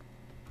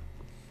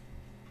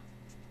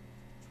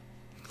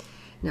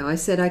 Now I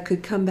said I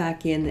could come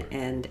back in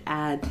and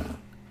add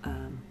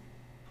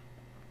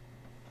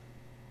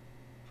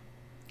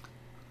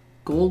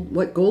gold.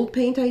 What gold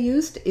paint I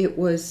used? It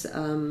was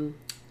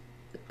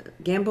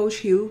Gamboge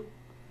Hue,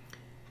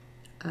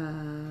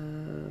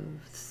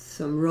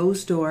 some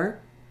Rose d'Or,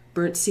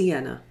 Burnt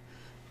Sienna,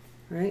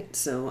 right?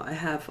 So I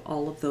have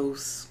all of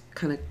those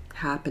kind of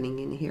happening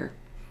in here.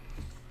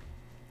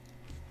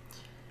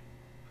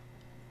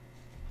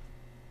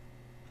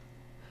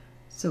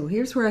 So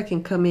here's where I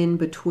can come in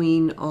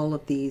between all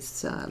of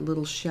these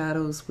little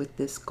shadows with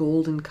this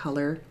golden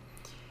color.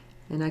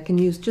 And I can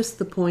use just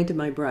the point of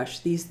my brush.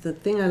 The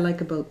thing I like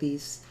about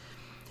these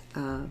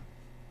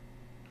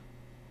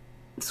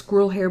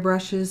squirrel hair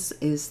brushes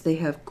is they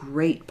have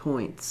great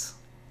points.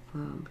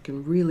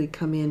 Can really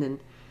come in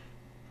and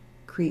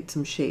create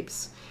some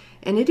shapes.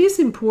 And it is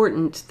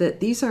important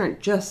that these aren't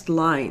just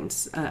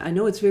lines. I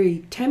know it's very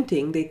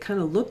tempting. They kind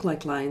of look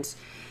like lines,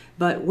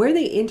 but where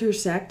they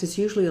intersect is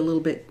usually a little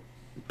bit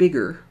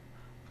bigger.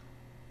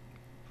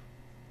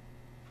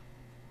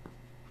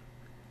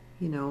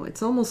 You know,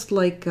 it's almost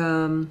like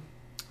when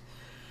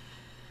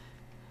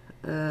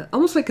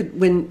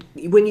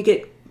you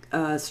get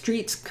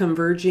streets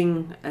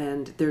converging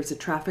and there's a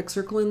traffic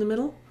circle in the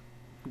middle,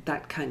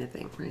 that kind of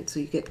thing, right? So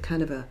you get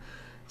kind of a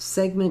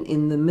segment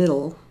in the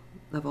middle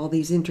of all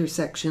these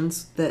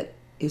intersections that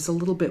is a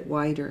little bit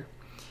wider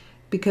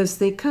because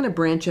they kind of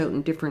branch out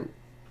in different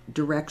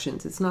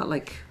directions. It's not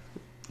like,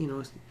 you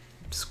know,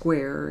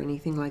 square or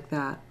anything like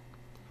that.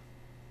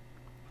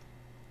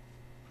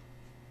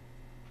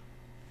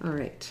 All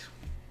right,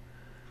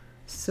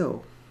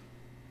 so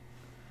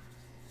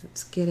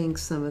that's getting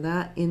some of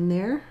that in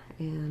there,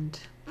 and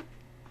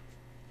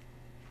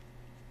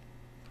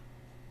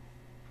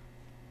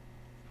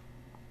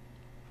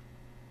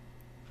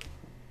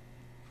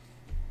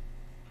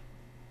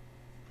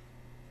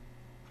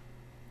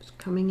just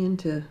coming in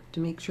to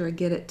make sure I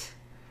get it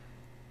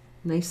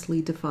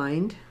nicely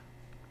defined.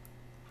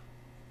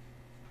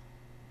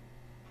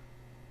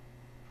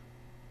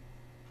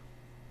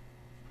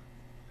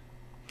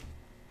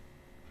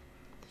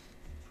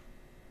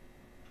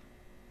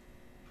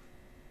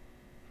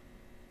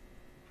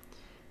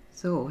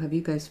 So, have you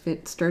guys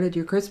started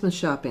your Christmas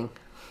shopping?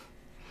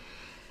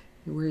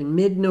 We're in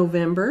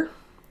mid-November.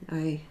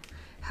 I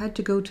had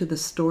to go to the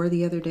store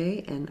the other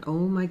day, and oh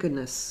my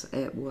goodness,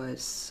 it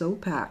was so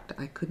packed.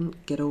 I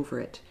couldn't get over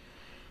it.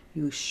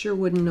 You sure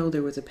wouldn't know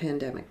there was a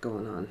pandemic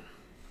going on.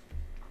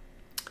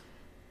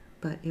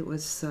 But it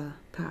was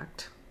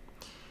packed.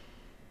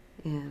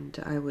 And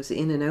I was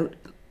in and out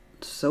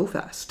so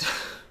fast.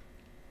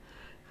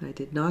 I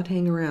did not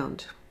hang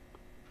around.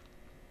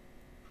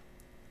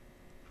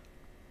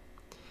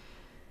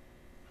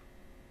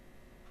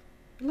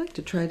 I like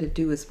to try to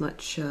do as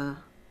much, you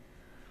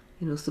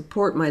know,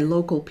 support my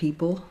local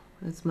people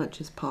as much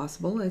as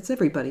possible, as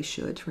everybody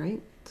should,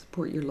 right?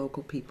 Support your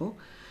local people,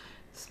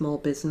 small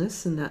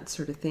business and that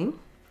sort of thing,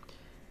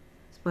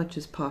 as much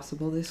as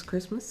possible this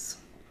Christmas.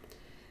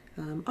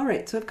 All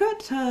right, so I've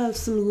got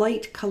some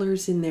light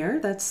colors in there.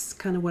 That's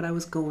kind of what I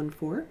was going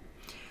for.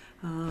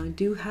 I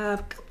do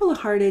have a couple of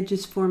hard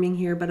edges forming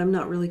here, but I'm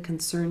not really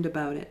concerned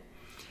about it.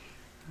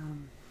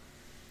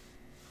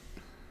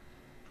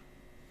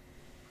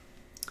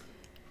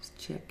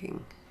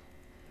 Checking.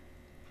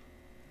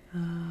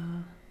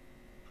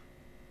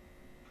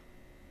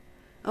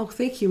 Oh,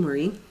 thank you,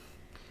 Marie.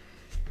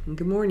 And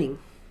good morning.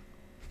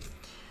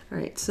 All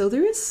right, so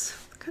there is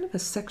kind of a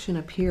section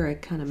up here I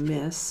kind of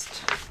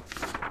missed.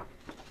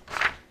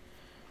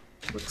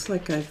 Looks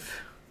like I've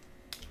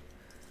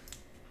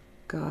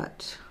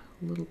got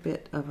a little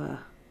bit of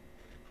a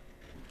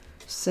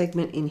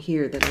segment in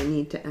here that I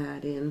need to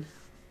add in.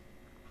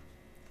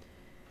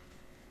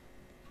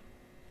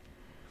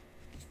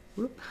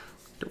 Whoop.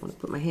 Don't want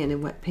to put my hand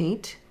in wet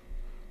paint.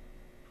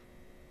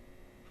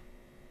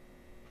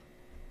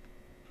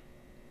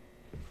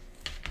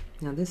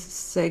 Now this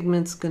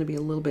segment's going to be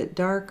a little bit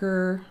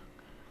darker,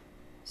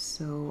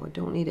 so I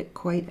don't need it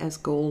quite as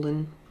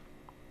golden.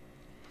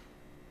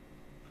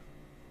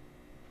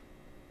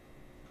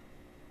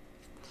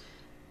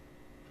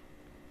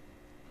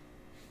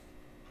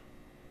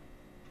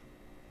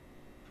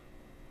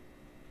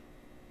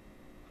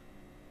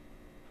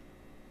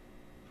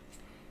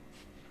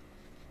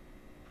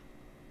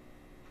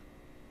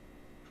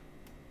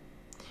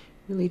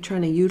 Really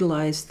trying to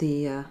utilize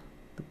the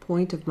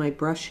point of my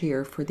brush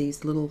here for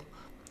these little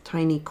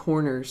tiny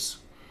corners.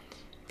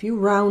 If you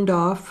round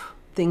off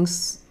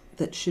things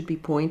that should be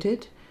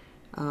pointed,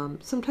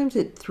 sometimes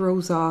it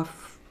throws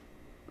off,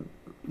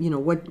 you know,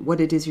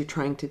 what it is you're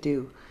trying to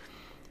do.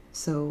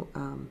 So,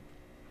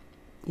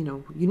 you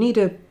know, you need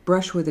a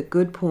brush with a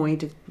good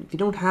point. If you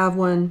don't have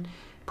one,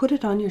 put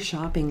it on your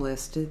shopping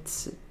list.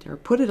 Or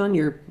put it on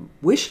your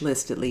wish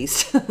list at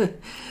least.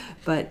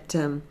 But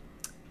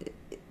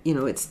you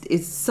know,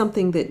 it's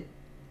something that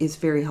is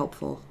very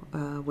helpful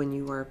when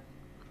you are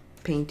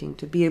painting,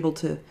 to be able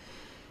to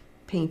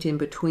paint in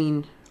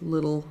between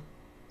little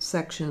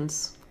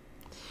sections.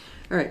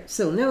 All right,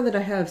 so now that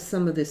I have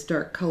some of this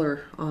dark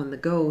color on the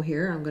go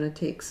here, I'm going to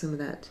take some of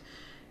that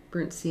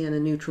burnt sienna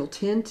neutral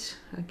tint,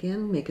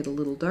 again, make it a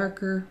little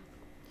darker,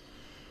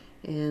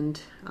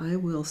 and I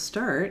will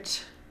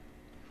start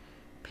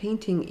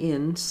painting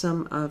in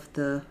some of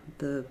the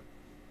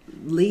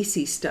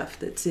lacy stuff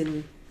that's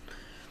in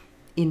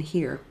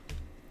here.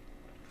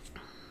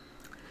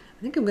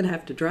 I think I'm going to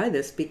have to dry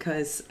this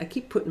because I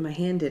keep putting my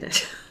hand in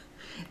it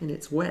and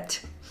it's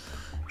wet.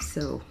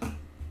 So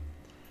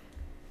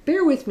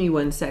bear with me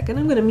 1 second.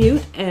 I'm going to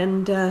mute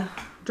and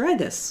dry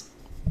this.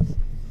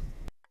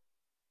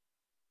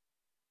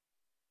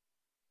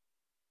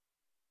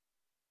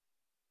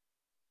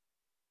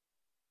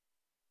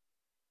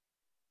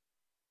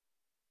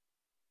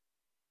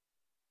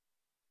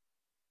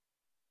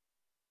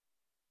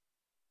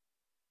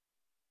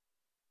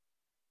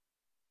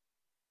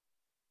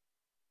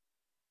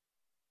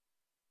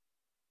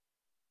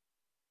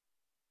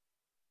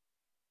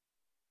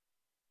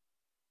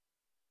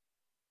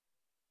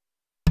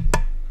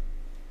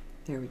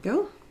 There we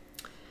go.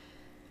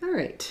 All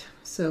right,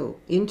 so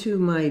into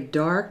my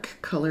dark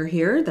color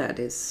here, that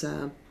is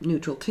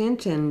neutral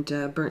tint and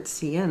burnt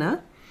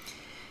sienna.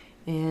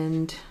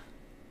 And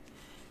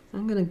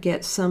I'm going to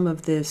get some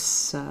of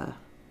this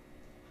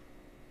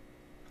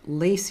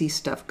lacy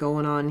stuff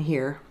going on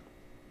here.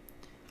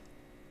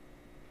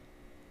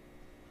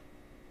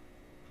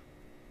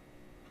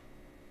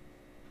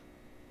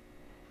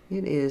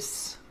 It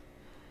is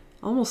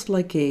almost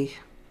like a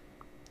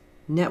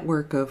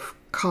network of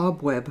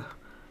cobweb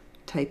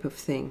type of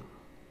thing.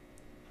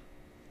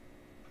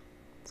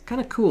 It's kind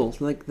of cool.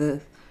 Like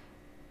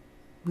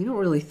we don't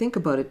really think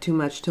about it too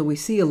much till we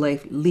see a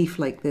leaf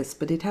like this,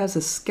 but it has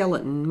a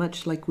skeleton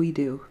much like we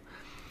do.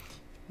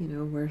 You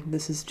know, where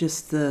this is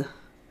just the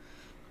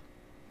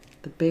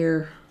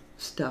bare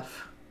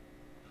stuff.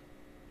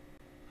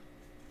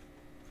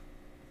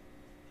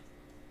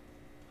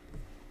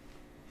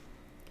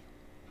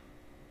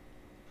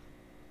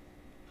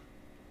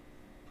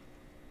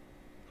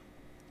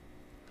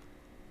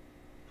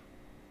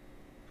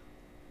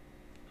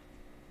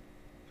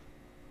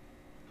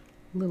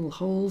 Little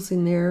holes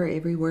in there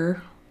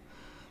everywhere.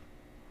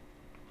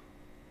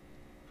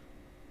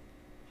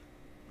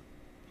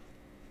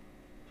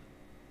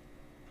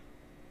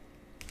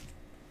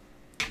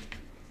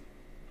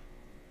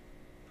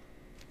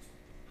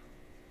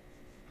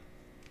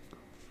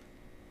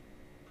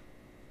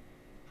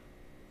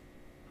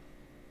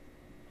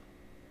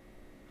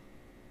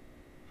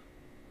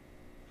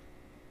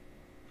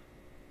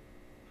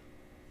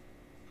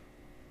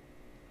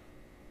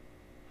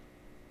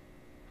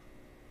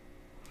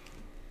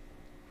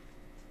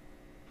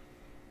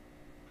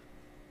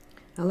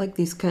 I like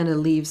these kind of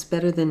leaves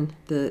better than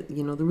the,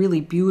 you know, the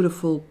really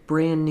beautiful,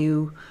 brand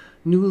new,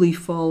 newly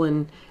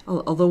fallen,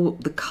 although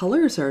the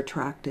colors are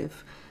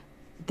attractive,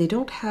 they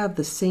don't have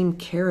the same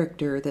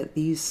character that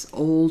these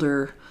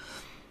older,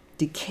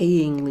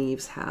 decaying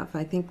leaves have.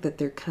 I think that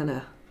they're kind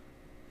of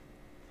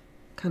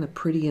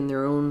pretty in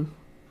their own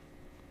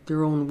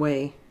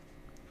way.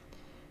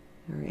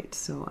 All right,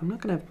 so I'm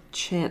not going to have a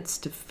chance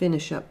to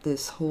finish up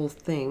this whole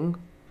thing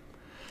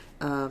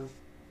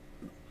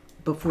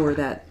before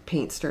that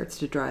paint starts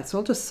to dry. So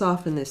I'll just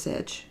soften this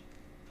edge.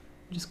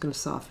 I'm just going to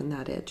soften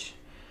that edge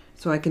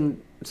so I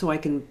can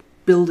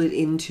build it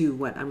into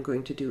what I'm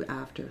going to do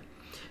after.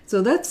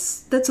 So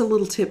that's a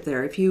little tip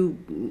there. If you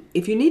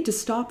need to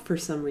stop for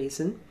some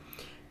reason,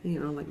 you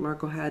know, like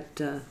Marco had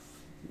to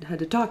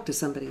talk to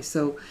somebody.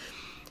 So,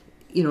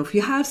 you know, if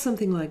you have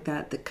something like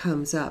that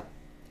comes up,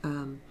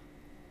 and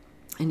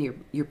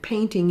you're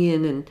painting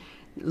in, and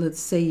let's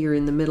say you're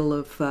in the middle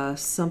of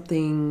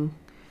something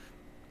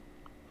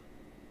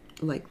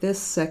like this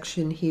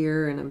section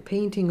here, and I'm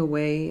painting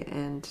away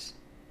and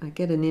I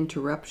get an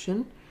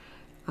interruption,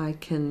 I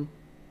can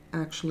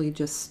actually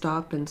just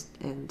stop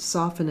and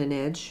soften an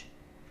edge,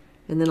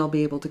 and then I'll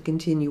be able to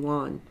continue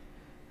on.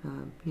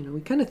 You know,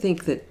 we kind of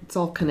think that it's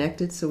all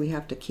connected, so we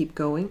have to keep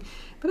going,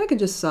 but I can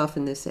just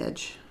soften this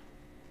edge.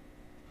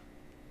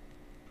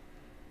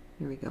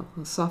 There we go.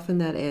 I'll soften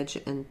that edge,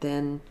 and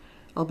then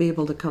I'll be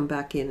able to come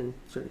back in and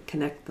sort of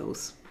connect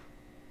those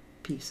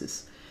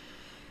pieces.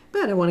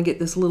 But I want to get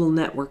this little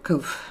network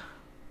of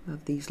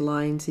these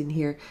lines in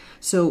here.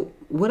 So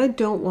what I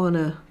don't want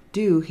to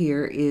do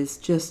here is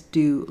just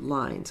do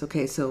lines.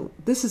 Okay, so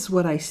this is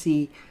what I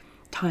see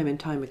time and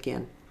time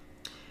again.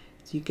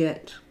 So you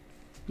get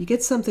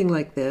something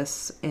like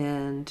this,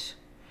 and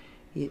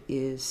it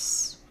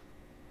is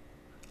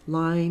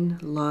line,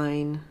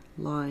 line,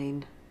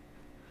 line,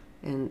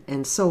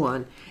 and so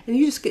on. And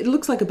you just get, it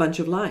looks like a bunch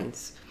of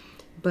lines,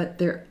 but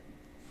they're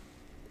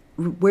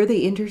where they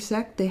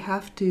intersect, they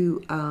have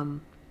to,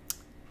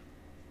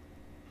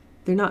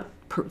 they're not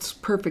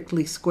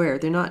perfectly square.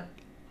 They're not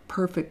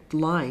perfect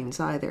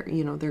lines either.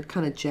 You know, they're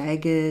kind of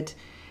jagged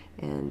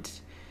and,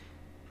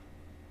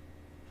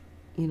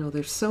 you know,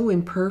 they're so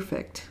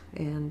imperfect,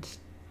 and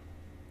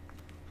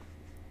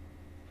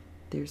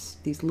there's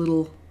these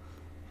little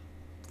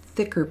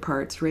thicker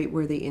parts right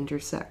where they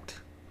intersect.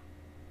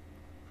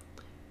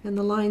 And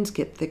the lines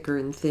get thicker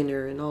and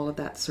thinner and all of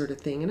that sort of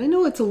thing. And I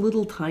know it's a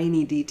little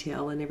tiny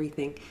detail and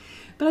everything,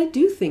 but I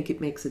do think it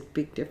makes a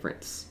big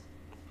difference.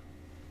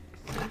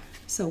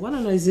 So why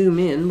don't I zoom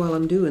in while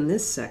I'm doing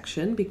this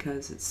section,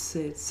 because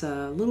it's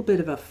a little bit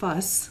of a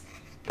fuss,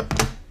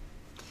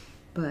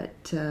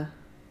 but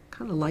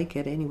kind of like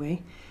it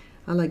anyway.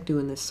 I like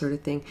doing this sort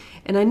of thing.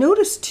 And I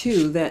noticed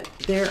too that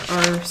there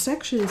are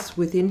sections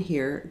within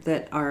here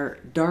that are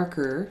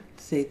darker.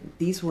 Say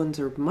these ones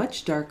are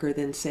much darker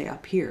than say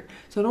up here.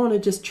 So I don't want to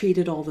just treat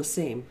it all the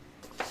same.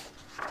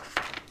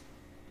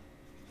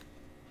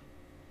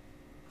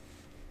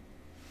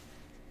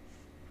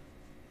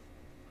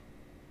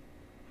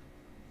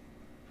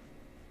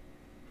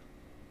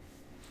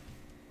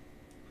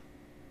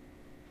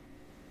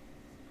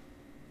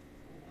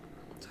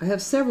 So I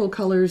have several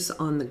colors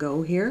on the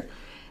go here,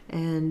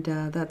 and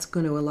that's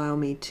going to allow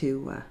me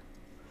to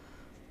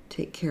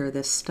take care of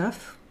this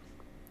stuff.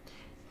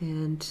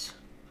 And,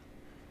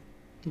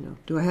 you know,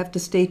 do I have to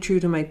stay true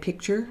to my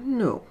picture?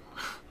 No.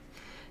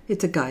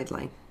 It's a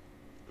guideline.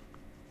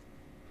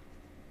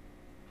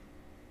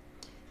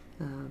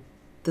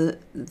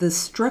 The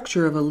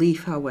structure of a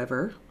leaf,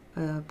 however,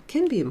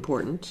 can be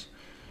important.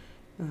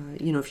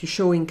 You know, if you're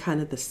showing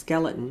kind of the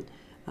skeleton,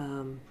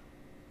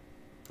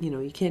 you know,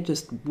 you can't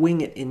just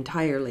wing it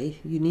entirely.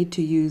 You need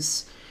to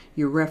use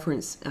your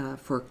reference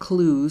for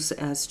clues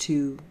as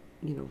to,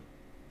 you know,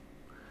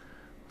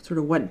 sort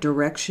of what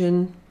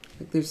direction.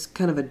 Like there's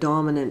kind of a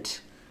dominant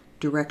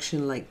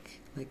direction like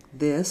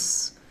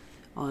this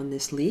on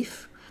this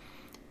leaf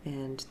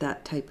and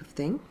that type of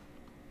thing.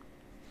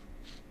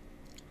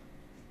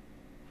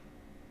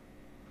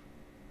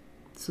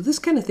 So this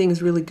kind of thing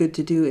is really good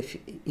to do if,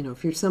 you know,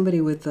 if you're somebody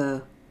with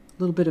a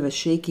little bit of a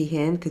shaky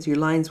hand, because your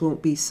lines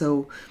won't be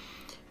so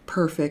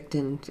perfect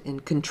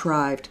and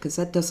contrived, because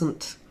that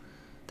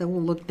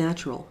won't look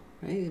natural,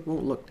 right? It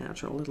won't look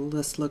natural. It'll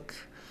just look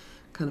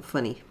kind of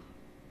funny.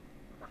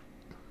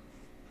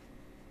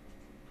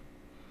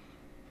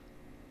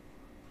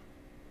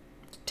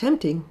 It's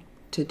tempting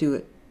to do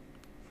it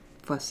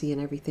fussy and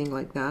everything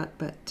like that,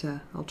 but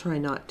I'll try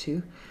not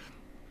to.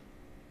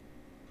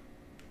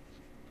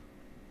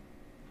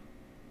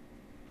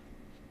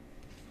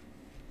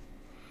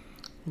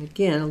 And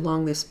again,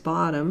 along this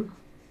bottom,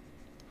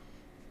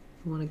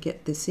 I want to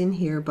get this in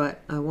here,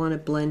 but I want to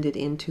blend it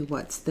into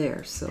what's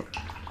there. So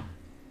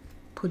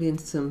put in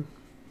some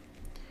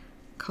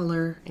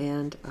color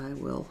and I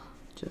will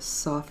just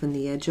soften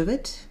the edge of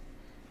it.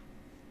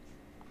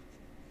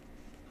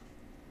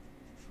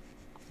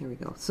 There we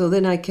go. So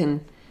then I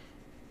can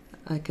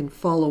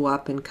follow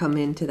up and come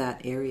into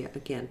that area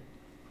again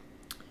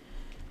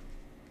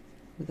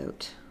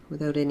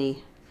without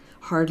any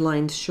hard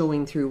lines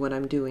showing through what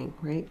I'm doing,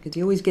 right? Because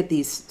you always get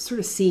these sort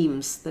of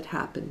seams that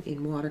happen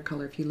in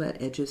watercolor if you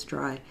let edges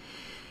dry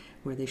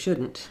where they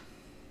shouldn't.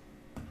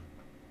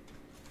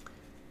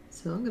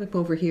 So I'm going to go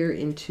over here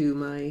into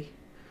my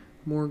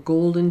more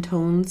golden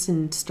tones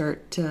and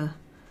start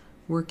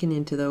working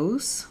into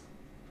those.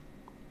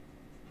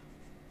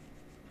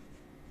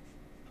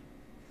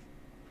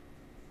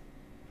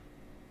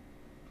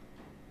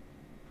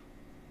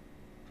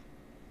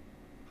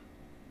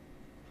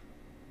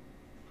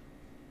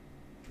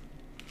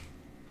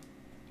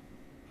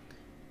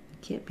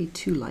 Can't be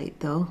too light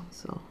though,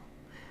 so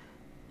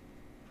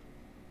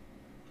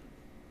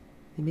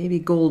they may be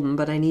golden,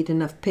 but I need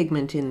enough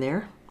pigment in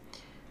there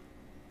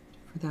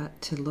for that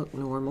to look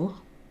normal.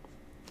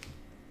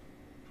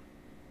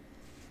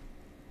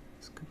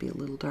 This could be a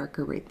little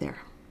darker right there.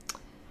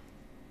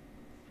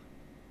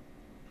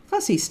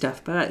 Fussy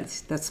stuff,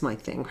 but that's my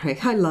thing,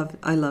 right? I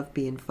love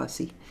being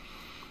fussy.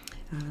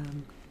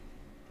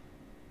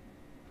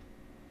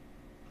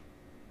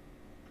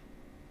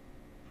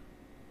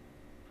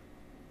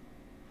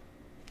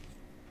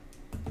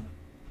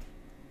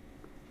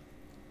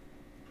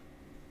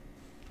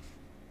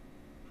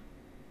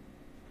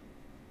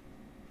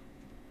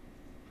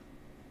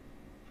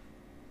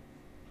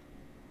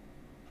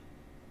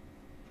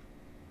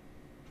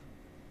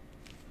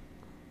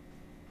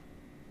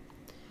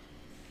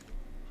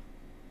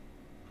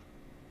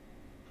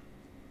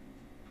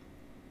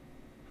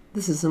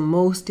 This is the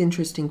most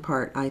interesting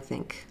part, I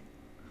think.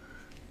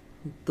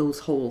 Those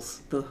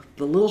holes. The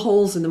little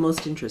holes are the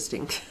most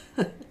interesting.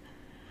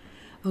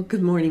 Oh,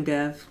 good morning,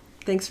 Bev.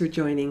 Thanks for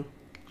joining.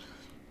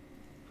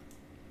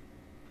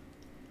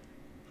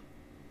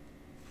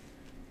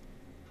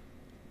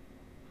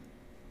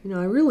 You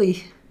know, I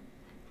really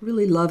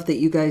love that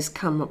you guys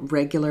come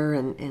regular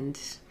and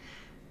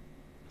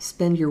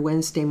spend your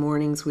Wednesday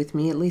mornings with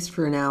me, at least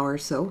for an hour or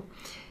so.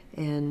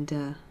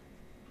 And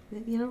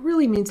you know, it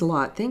really means a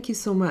lot. Thank you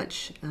so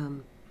much.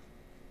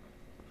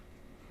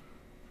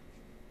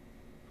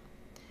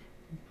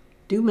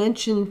 Do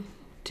mention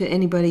to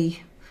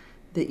anybody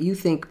that you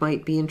think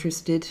might be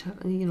interested,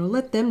 you know,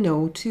 let them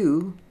know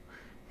too.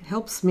 It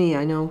helps me.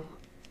 I know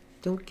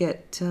don't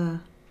get a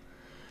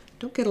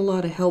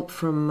lot of help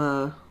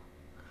from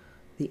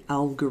the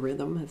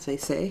algorithm, as they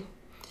say.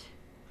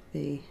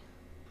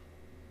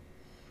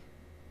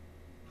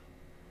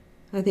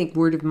 I think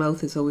word of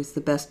mouth is always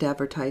the best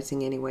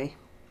advertising anyway.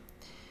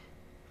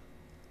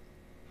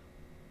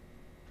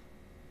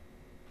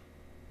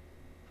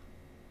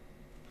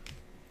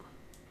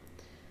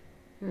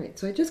 All right,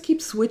 so I just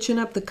keep switching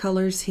up the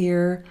colors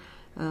here,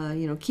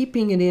 you know,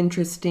 keeping it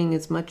interesting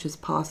as much as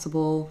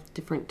possible,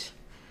 different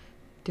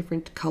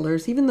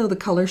colors. Even though the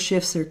color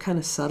shifts are kind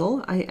of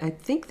subtle, I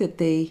think that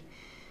they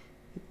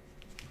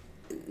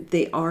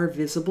are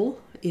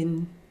visible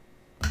in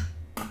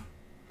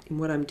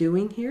what I'm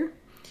doing here.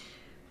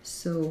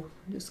 So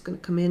I'm just going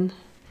to come in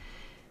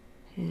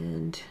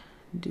and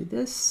do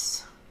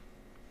this.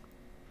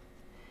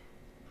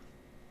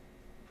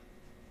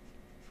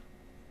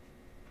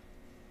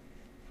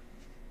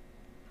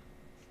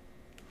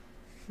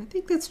 I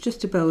think that's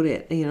just about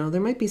it. You know,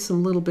 there might be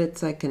some little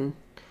bits I can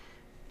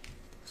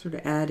sort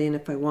of add in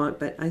if I want,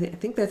 but I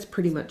think that's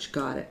pretty much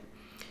got it.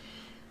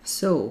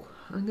 So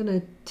I'm going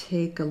to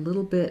take a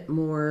little bit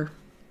more,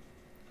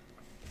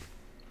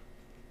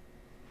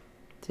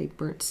 say,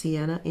 burnt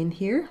sienna in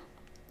here.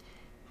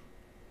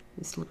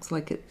 This looks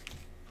like it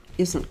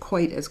isn't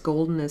quite as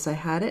golden as I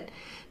had it.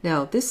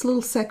 Now this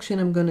little section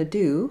I'm going to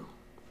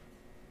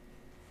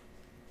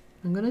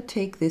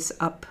take this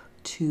up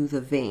to the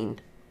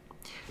vein.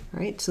 All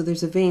right, so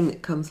there's a vein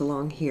that comes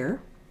along here.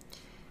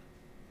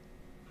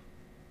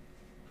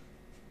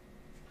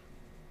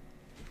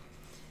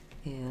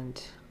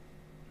 And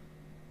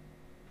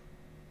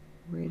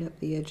right up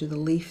the edge of the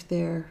leaf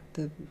there,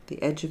 the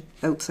edge of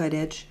outside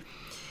edge.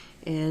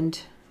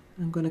 And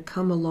I'm going to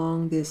come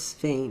along this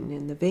vein,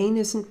 and the vein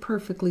isn't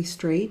perfectly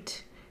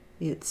straight.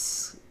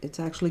 It's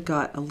actually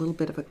got a little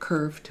bit of a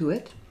curve to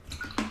it.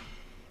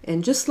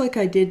 And just like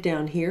I did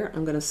down here,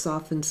 I'm going to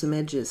soften some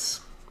edges.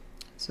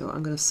 So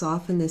I'm going to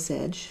soften this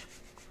edge,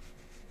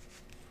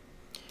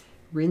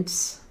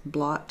 rinse,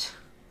 blot,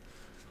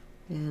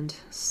 and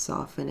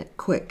soften it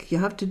quick.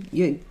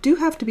 You do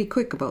have to be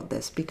quick about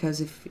this,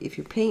 because if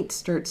your paint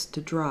starts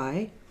to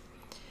dry,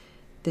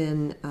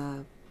 then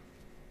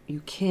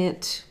you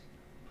can't,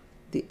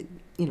 you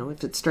know,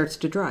 if it starts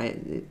to dry,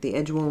 the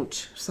edge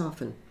won't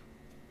soften.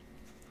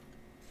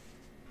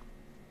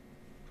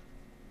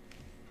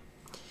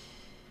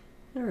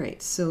 All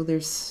right, so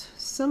there's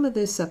some of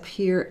this up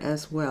here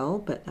as well,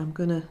 but I'm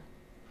gonna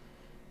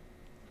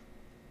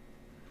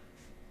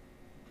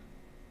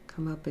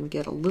come up and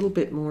get a little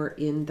bit more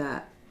in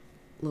that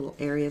little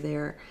area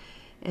there,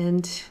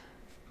 and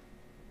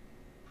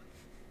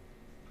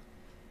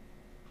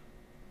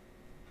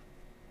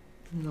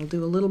I'll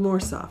do a little more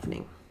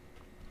softening.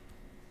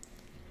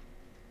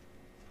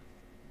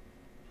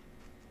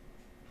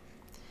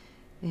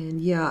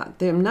 And yeah,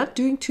 I'm not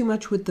doing too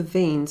much with the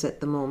veins at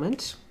the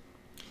moment,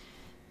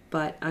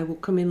 but I will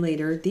come in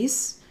later.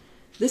 This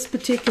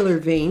particular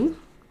vein,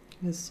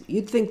 because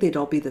you'd think they'd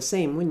all be the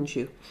same, wouldn't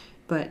you?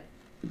 But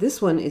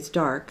this one is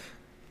dark,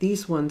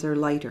 these ones are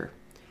lighter.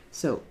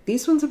 So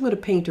these ones I'm going to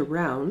paint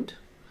around,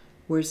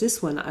 whereas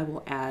this one I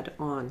will add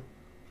on.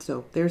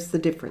 So there's the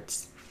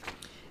difference.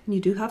 And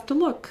you do have to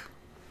look.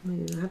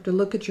 You have to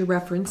look at your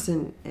reference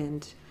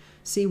and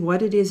see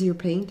what it is you're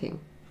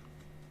painting.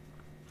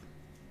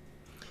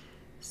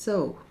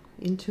 So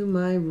into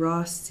my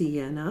raw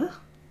sienna,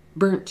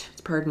 burnt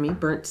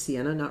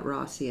sienna, not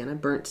raw sienna,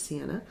 burnt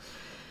sienna.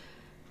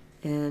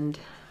 And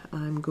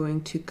I'm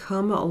going to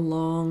come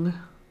along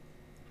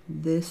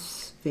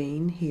this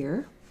vein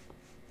here.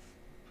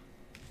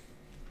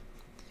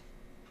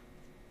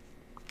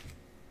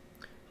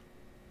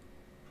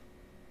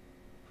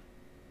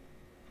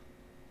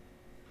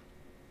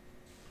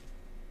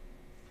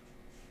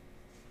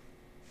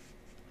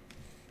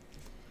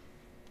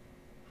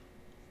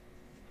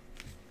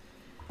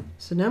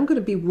 So now I'm going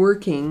to be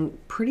working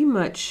pretty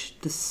much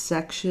the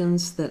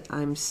sections that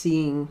I'm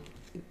seeing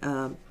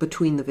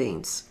between the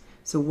veins.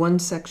 So one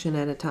section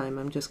at a time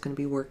I'm just going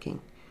to be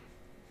working.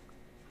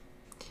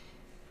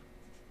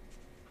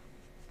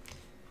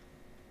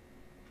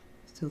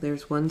 So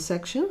there's one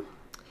section,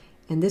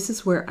 and this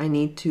is where I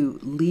need to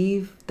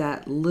leave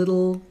that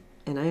little,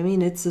 and I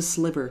mean it's a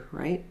sliver,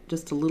 right?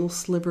 Just a little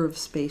sliver of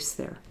space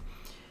there.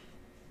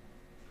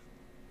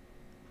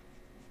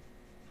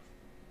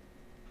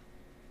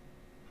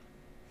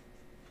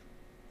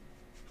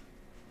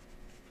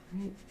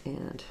 Right,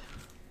 and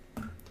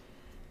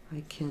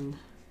I can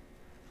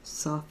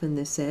soften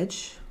this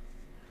edge.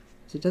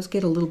 So it does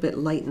get a little bit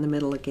light in the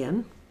middle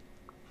again.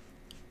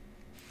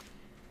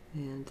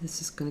 And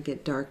this is going to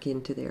get dark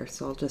into there,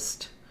 so I'll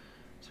just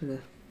sort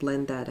of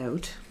blend that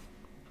out.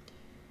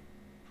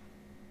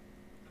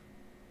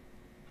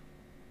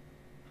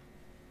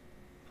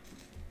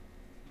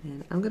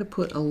 And I'm going to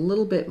put a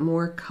little bit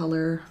more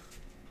color,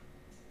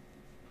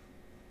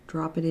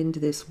 drop it into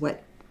this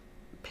wet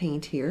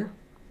paint here.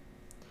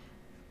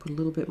 Put a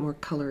little bit more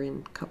color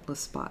in a couple of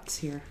spots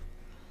here.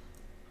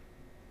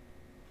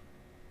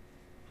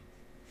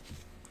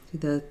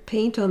 The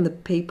paint on the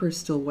paper is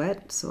still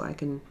wet, so I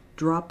can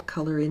drop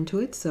color into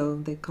it. So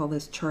they call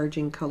this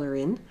charging color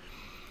in.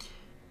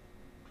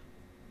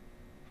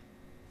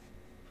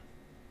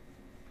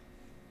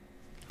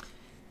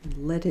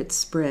 And let it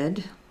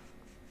spread.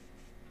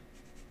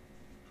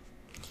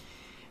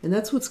 And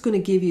that's what's going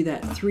to give you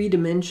that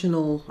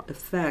three-dimensional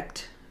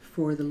effect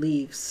for the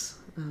leaves.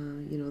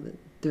 You know, that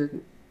they're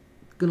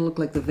going to look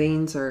like the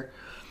veins are,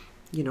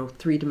 you know,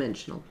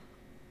 three-dimensional.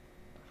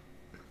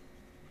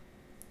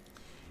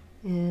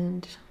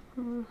 And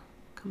come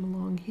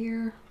along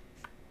here.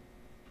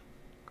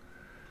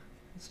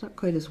 It's not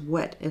quite as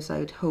wet as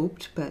I'd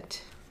hoped,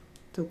 but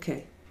it's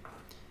okay.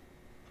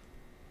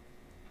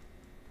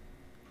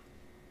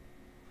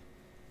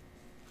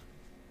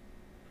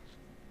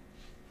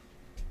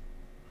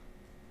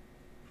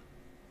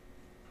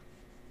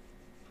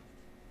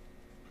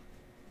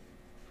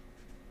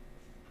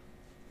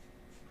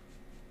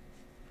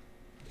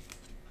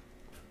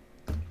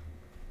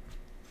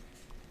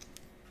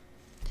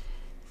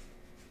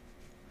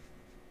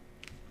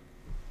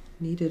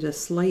 Needed a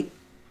slight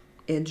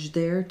edge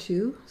there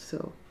too,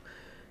 so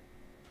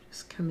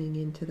just coming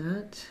into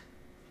that.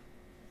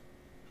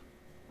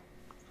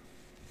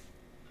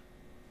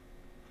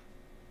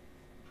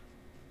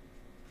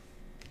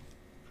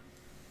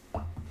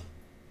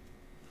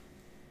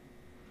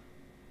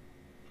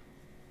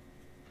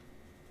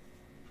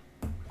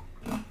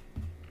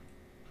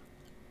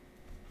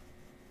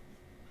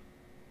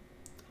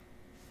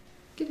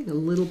 Getting a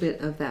little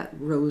bit of that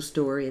rose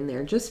door in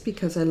there just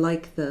because I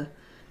like the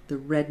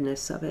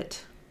redness of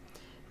it,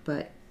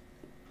 but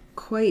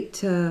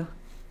quite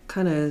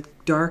kind of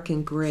dark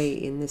and gray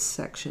in this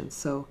section.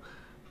 So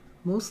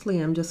mostly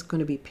I'm just going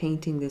to be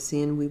painting this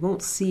in. We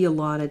won't see a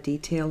lot of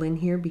detail in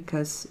here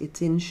because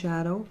it's in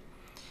shadow,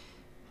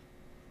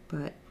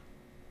 but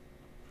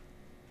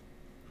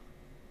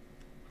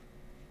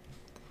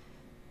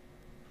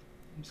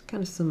there's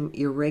kind of some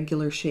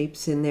irregular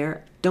shapes in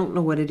there. Don't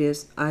know what it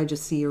is. I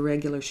just see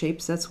irregular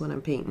shapes. That's what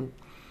I'm painting.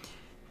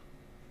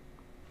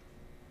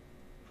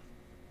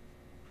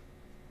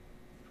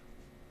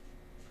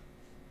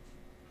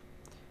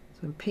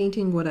 So I'm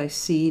painting what I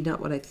see,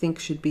 not what I think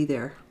should be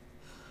there.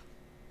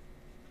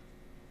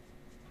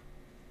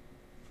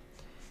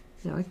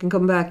 Now I can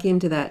come back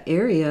into that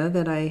area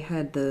that I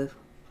had the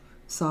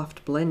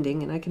soft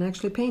blending and I can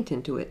actually paint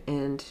into it,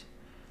 and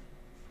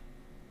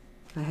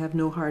I have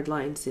no hard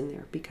lines in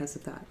there because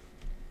of that.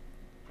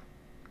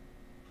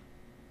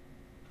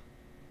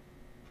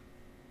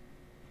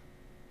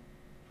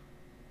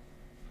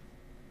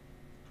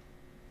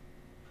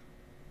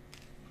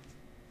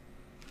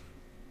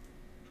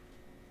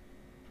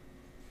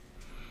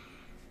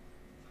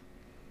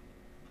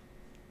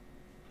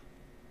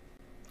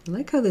 I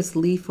like how this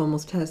leaf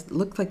almost has,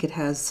 looks like it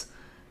has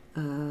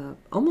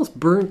almost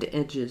burnt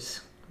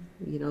edges.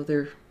 You know,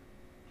 they're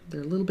a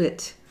little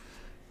bit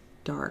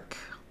dark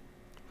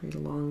right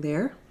along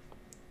there.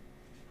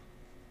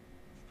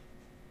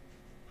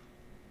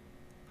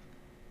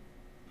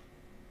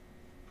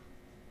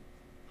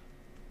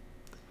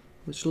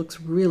 Which looks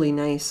really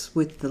nice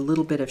with the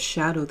little bit of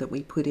shadow that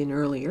we put in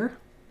earlier.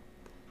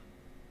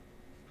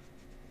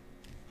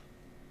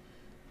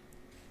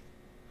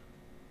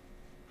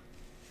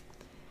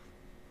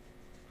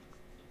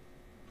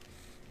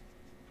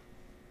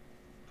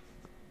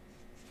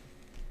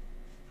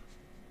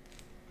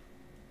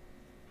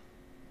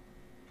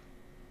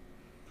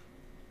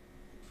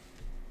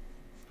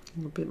 A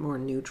little bit more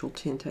neutral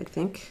tint, I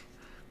think.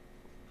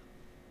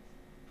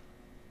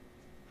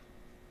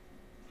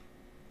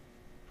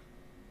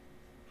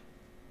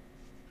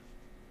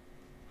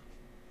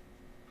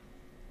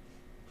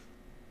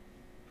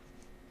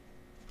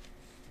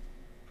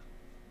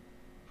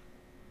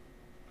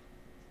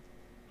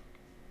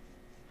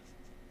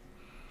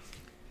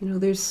 You know,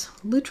 there's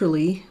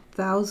literally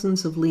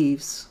thousands of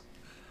leaves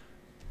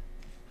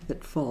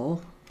that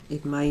fall in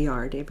my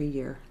yard every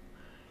year.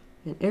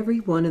 And every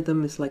one of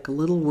them is like a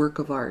little work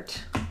of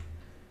art.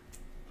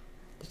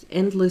 There's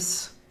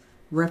endless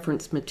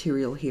reference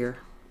material here.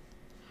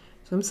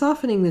 So I'm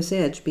softening this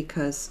edge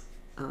because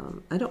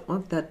I don't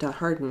want that to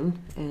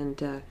harden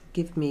and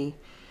give me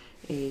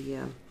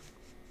a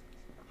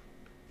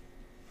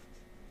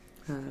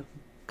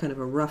kind of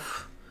a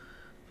rough,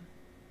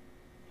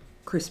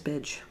 crisp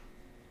edge.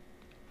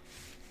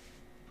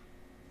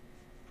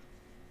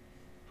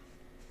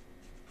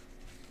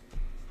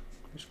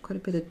 There's quite a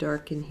bit of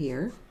dark in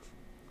here.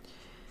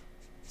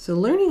 So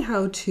learning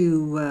how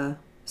to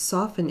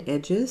soften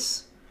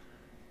edges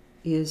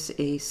is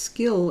a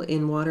skill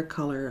in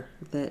watercolor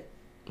that,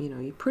 you know,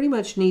 you pretty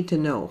much need to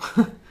know.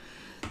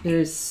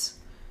 There's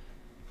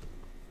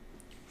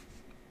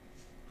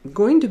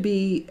going to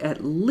be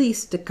at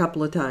least a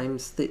couple of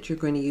times that you're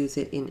going to use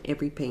it in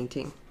every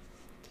painting.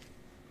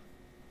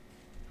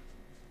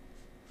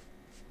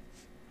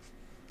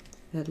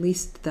 At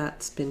least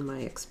that's been my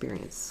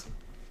experience.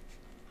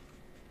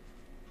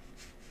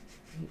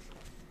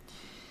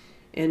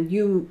 And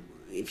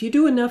if you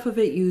do enough of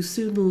it, you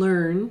soon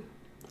learn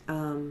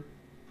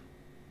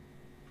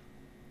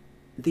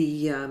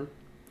the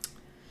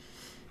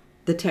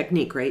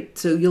technique, right?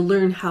 So you'll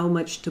learn how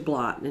much to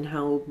blot and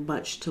how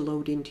much to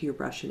load into your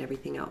brush and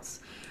everything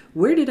else.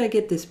 Where did I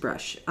get this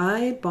brush?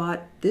 I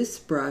bought this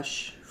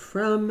brush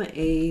from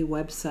a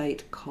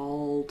website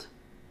called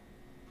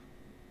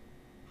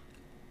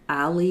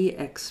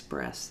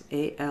AliExpress,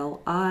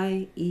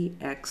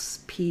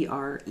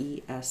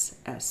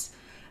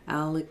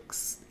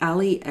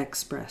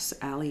 AliExpress,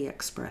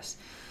 AliExpress,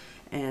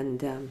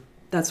 and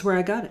that's where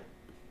I got it.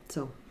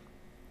 So,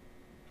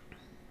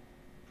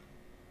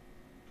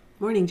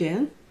 morning,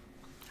 Jan.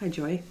 Hi,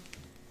 Joy.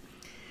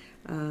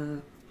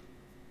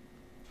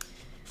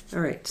 All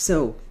right,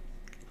 so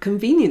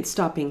convenient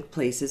stopping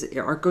places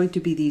are going to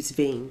be these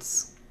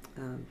veins.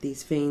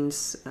 These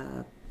veins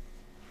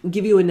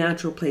give you a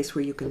natural place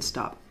where you can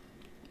stop.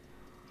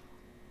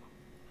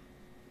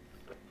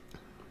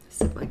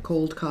 Sip my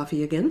cold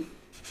coffee again.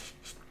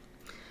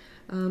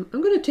 I'm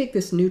going to take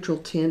this neutral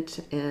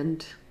tint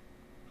and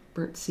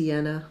burnt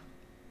sienna.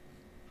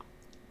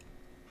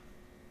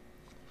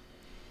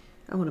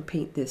 I want to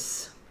paint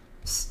this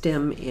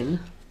stem in.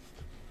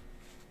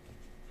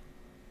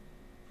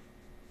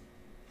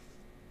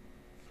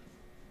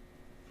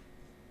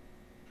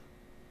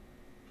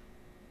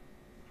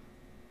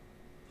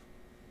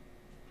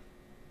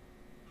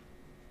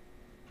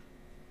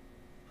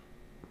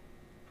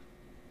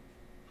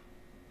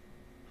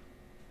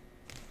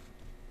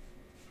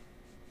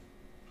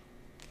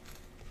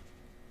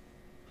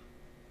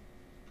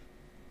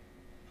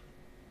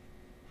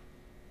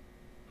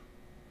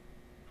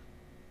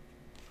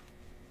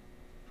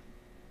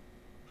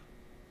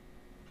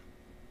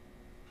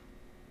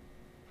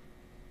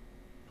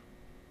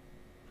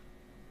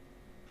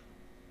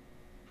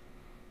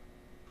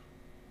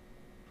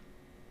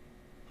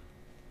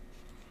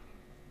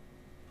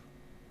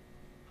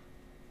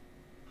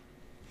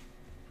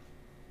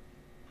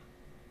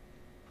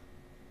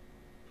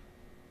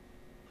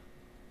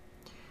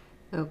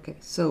 Okay,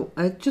 so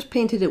I just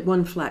painted it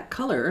one flat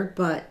color,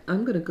 but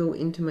I'm going to go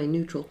into my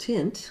neutral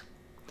tint,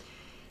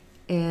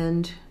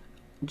 and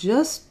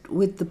just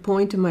with the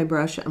point of my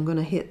brush, I'm going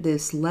to hit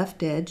this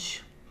left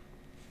edge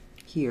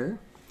here.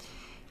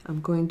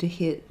 I'm going to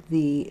hit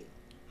the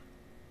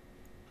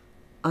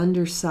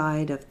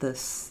underside of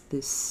this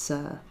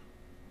I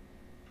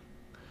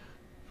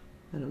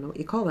don't know what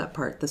you call that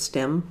part, the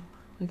stem,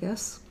 I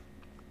guess.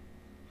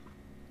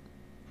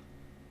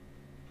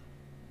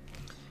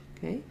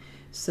 Okay.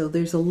 So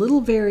there's a little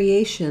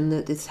variation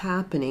that is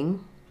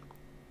happening.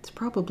 It's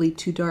probably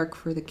too dark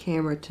for the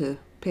camera to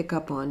pick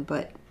up on,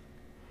 but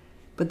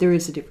there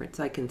is a difference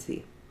I can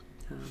see.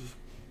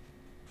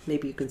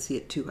 Maybe you can see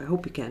it too. I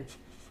hope you can.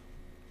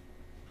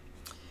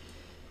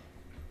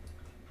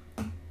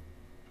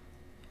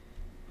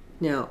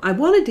 Now, I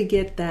wanted to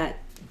get that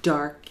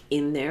dark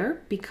in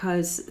there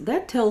because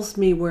that tells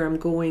me where I'm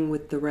going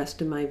with the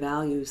rest of my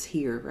values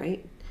here,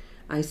 right?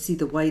 I see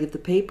the white of the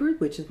paper,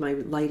 which is my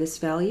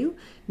lightest value.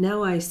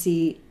 Now I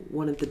see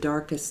one of the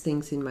darkest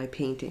things in my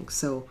painting.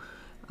 So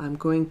I'm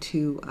going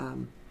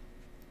to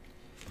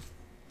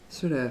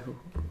sort of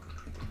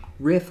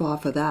riff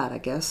off of that, I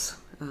guess,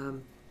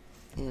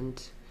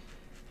 and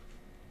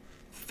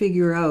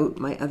figure out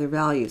my other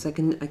values. I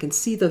can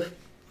see the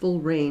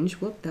full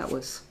range. Whoop, that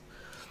was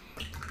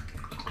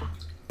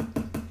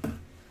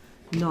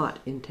not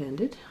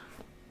intended.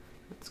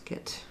 Let's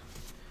get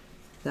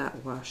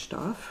that washed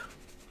off.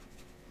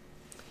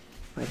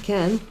 If I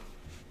can.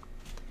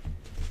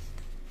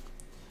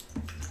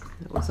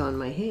 That was on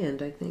my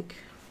hand, I think.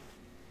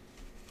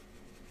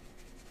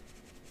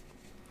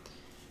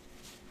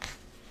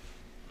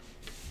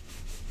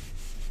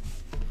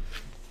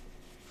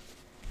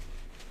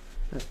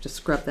 I have to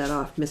scrub that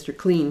off, Mr.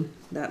 Clean,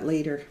 that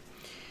later.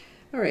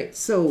 All right,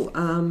 so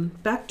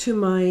back to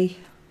my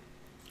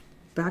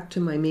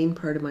main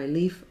part of my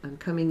leaf. I'm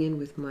coming in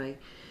with my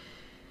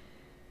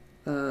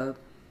burnt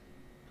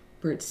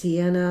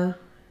sienna,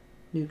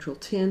 neutral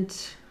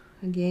tint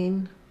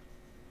again,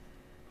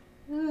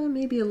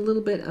 maybe a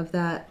little bit of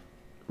that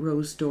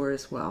rose d'or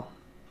as well.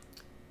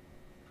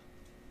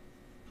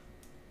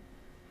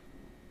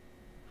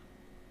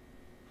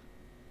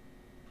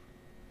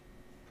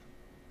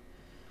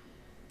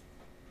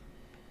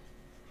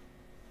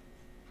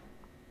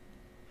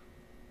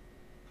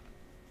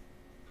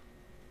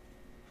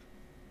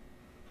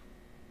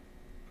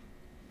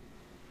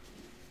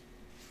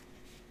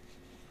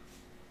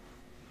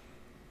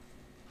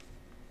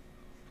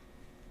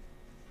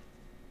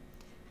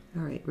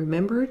 All right,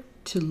 remember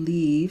to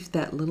leave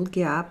that little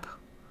gap,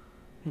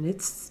 and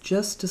it's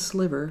just a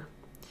sliver.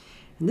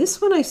 And this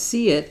one I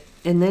see it,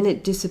 and then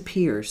it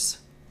disappears,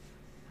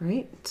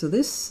 right? So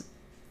this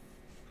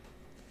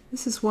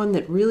is one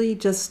that really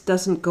just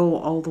doesn't go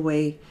all the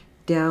way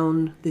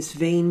down. This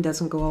vein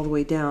doesn't go all the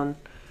way down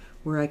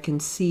where I can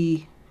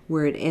see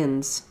where it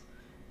ends.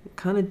 It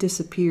kind of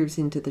disappears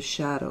into the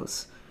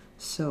shadows.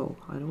 So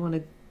I don't want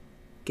to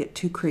get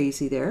too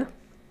crazy there.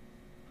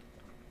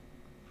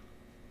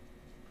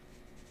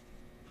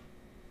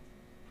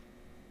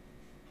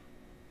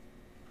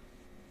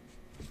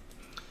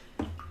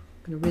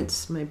 I'm going to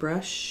rinse my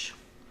brush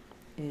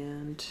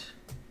and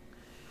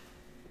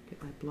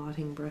get my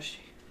blotting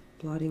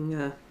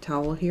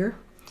towel here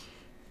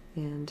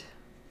and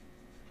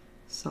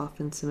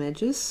soften some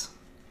edges.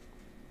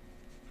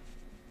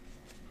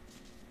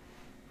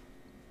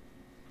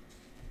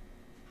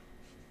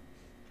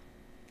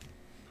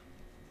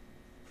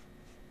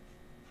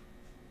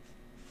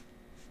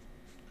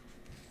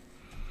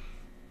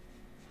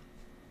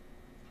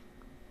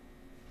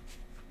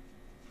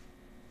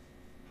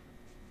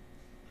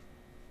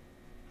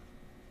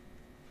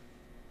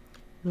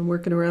 I'm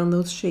working around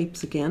those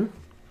shapes again.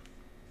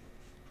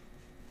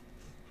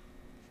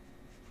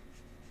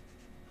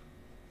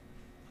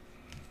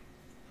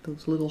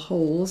 Those little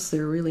holes,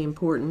 they're really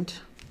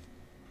important.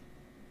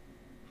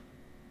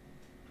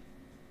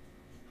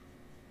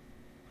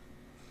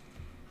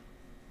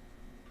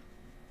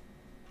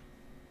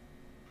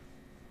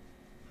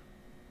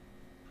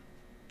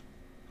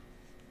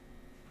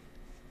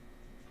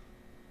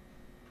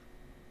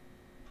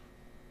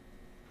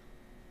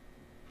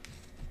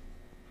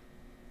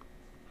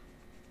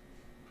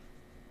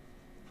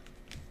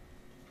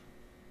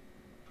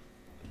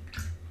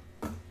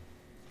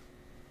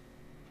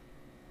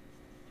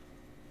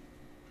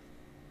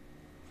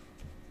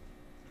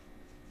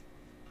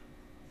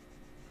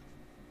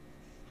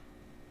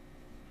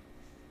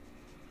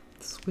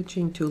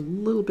 Switching to a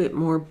little bit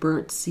more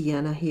burnt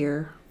sienna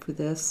here for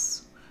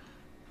this,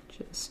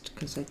 just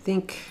because I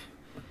think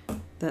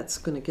that's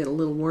going to get a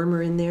little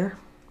warmer in there.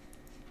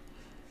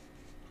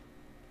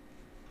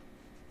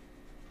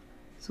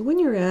 So when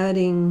you're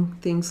adding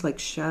things like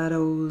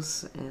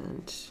shadows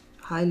and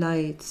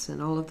highlights and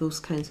all of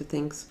those kinds of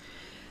things,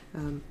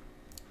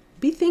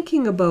 be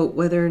thinking about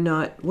whether or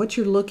not what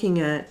you're looking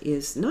at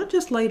is not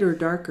just lighter or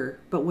darker,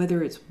 but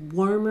whether it's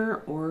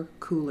warmer or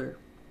cooler.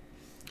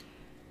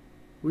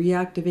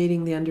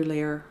 Reactivating the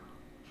underlayer,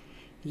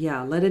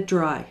 yeah, let it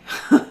dry.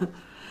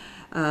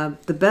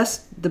 The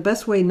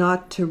best way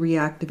not to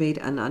reactivate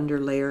an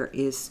underlayer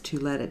is to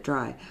let it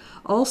dry.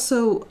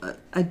 Also,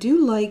 I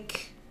do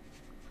like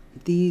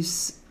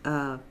these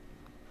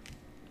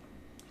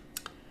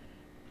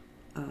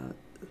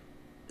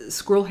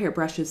squirrel hair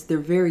brushes. They're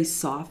very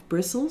soft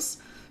bristles,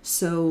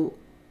 so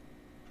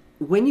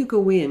when you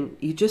go in,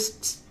 you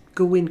just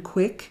go in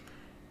quick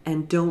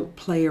and don't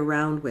play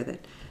around with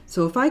it.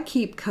 So if I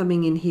keep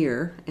coming in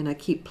here and I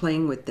keep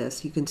playing with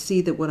this, you can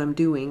see that what I'm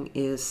doing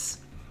is,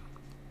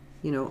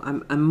 you know,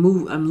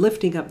 I'm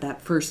lifting up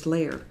that first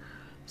layer.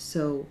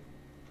 So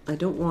I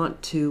don't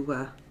want to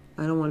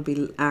be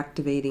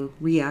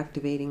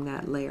reactivating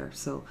that layer.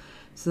 So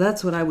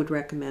that's what I would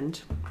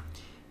recommend,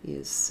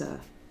 is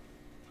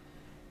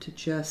to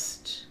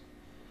just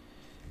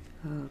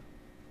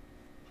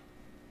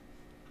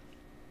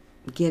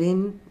get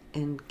in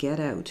and get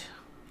out.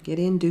 Get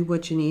in, do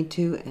what you need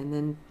to, and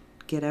then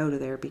get out of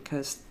there,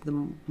 because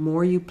the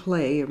more you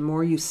play or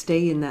more you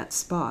stay in that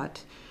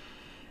spot,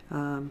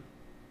 the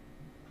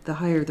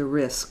higher the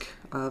risk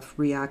of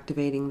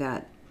reactivating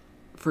that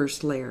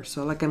first layer.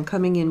 So like I'm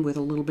coming in with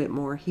a little bit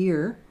more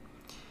here,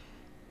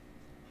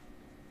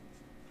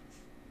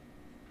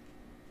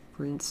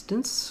 for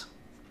instance,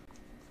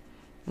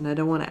 and I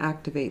don't want to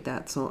activate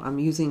that, so I'm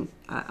using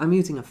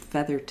a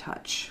feather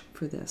touch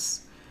for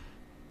this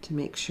to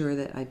make sure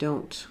that I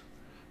don't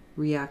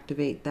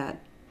reactivate that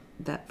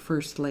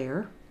first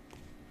layer.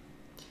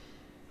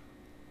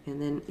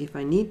 And then if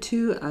I need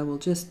to, I will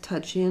just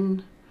touch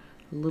in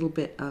a little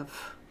bit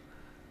of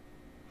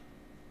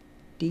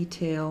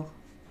detail.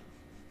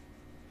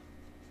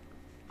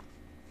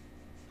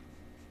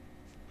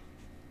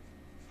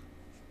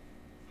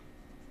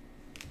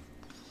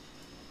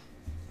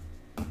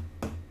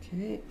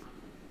 Okay.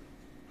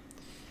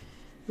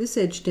 This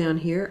edge down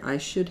here, I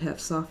should have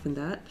softened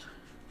that.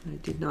 I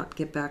did not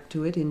get back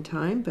to it in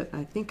time, but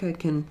I think I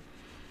can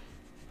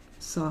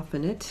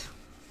soften it.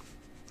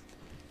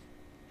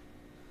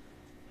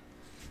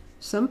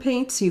 Some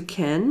paints you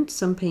can,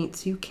 some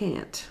paints you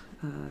can't.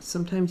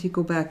 Sometimes you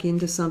go back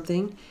into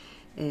something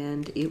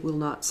and it will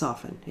not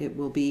soften. It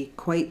will be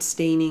quite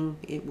staining.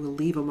 It will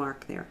leave a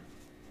mark there.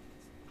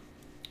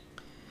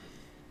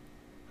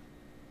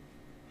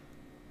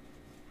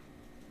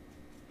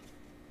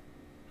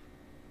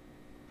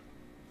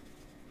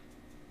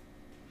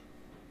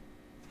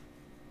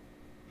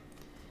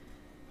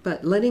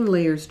 But letting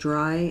layers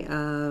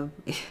dry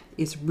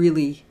is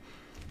really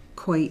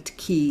quite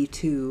key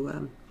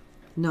to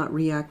not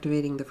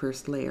reactivating the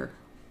first layer.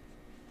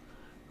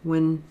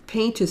 When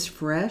paint is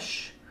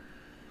fresh,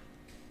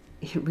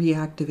 it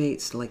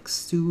reactivates like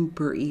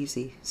super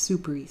easy.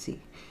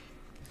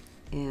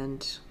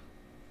 And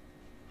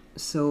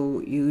so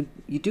you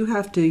do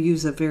have to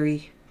use a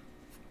very,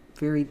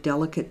 very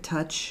delicate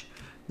touch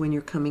when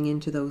you're coming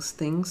into those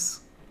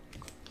things.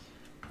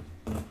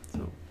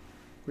 So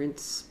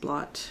rinse,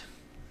 blot,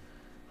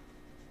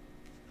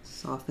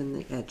 soften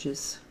the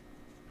edges.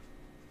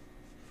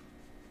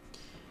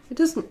 It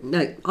doesn't,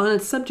 like, on a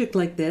subject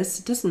like this,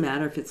 it doesn't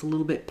matter if it's a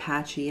little bit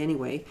patchy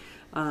anyway.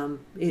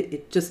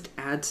 It just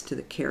adds to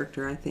the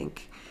character, I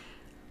think.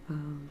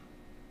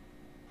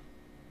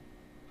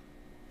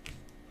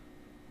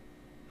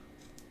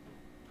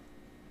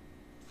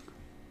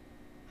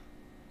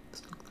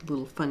 a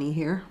little funny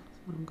here.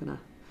 I'm gonna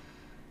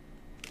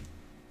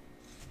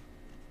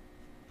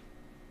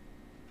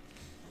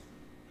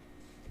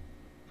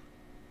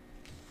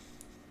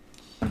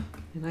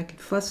and I could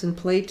fuss and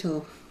play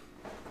till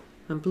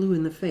I'm blue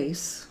in the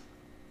face,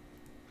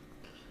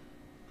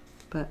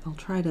 but I'll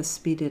try to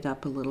speed it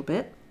up a little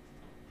bit.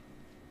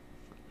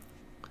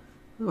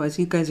 Otherwise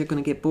you guys are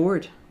going to get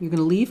bored. You're going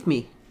to leave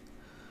me.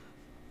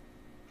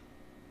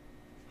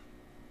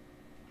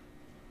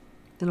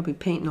 Then I'll be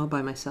painting all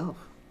by myself.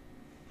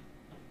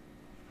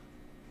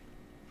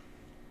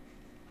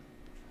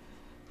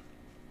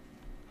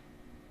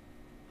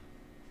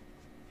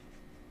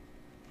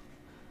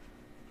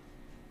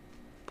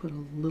 Put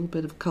a little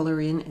bit of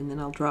color in, and then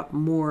I'll drop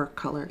more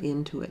color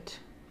into it.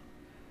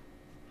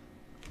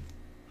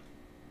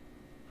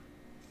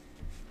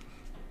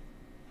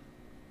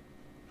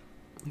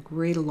 Like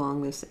right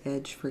along this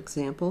edge, for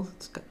example,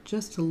 it's got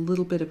just a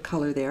little bit of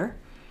color there.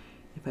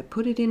 If I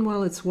put it in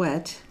while it's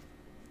wet,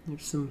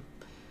 there's some,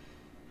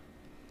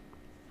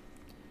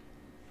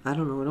 I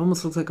don't know, it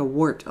almost looks like a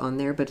wart on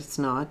there, but it's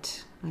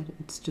not.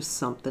 It's just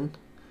something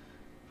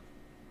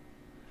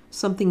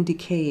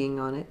decaying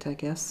on it, I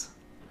guess.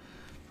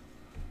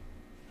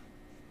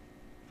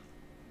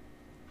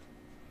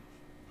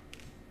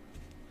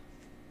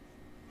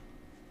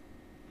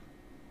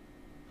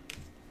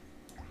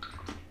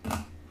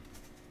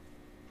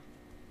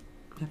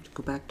 I have to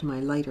go back to my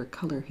lighter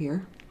color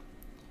here.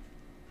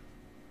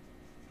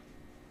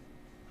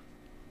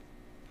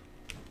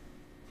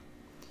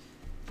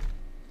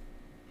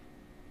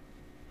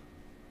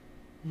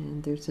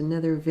 And there's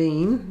another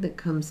vein that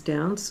comes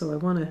down, so I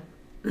want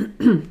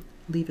to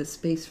leave a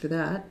space for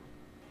that.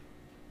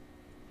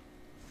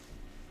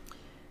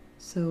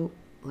 So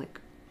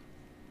like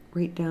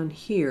right down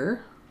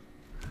here,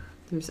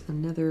 there's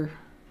another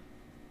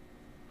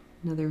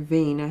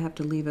vein. I have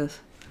to leave a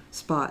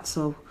spot.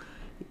 So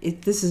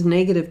this is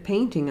negative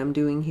painting I'm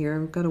doing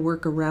here. I've got to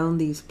work around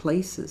these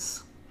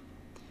places,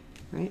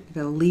 right? I've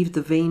got to leave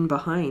the vein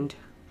behind.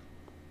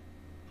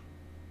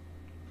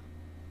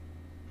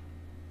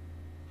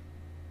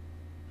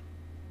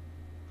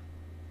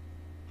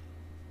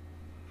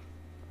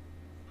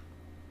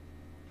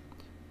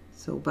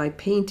 So by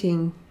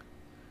painting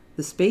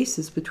the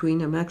spaces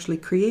between, I'm actually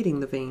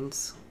creating the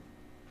veins.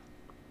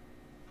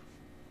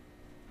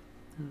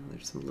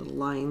 There's some little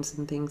lines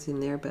and things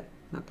in there, but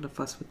I'm not going to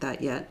fuss with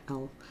that yet.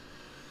 I'll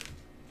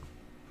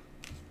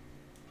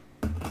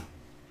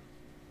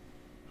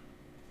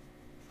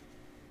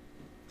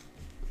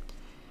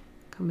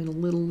come in a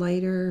little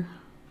lighter.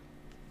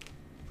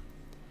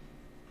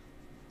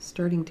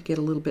 Starting to get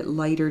a little bit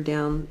lighter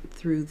down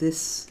through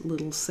this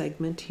little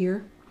segment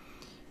here.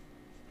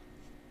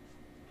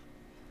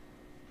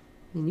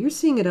 And you're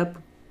seeing it up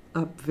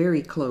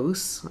very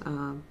close.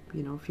 You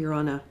know, if you're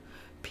on a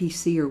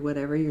PC or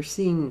whatever, you're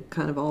seeing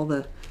kind of all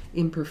the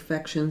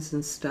imperfections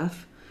and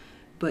stuff.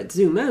 But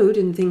zoom out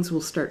and things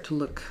will start to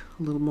look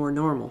a little more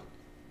normal.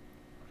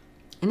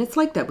 And it's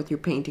like that with your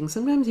painting.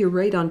 Sometimes you're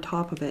right on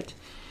top of it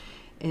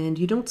and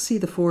you don't see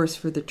the forest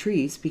for the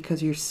trees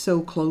because you're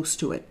so close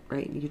to it,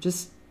 right? You're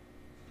just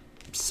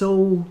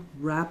so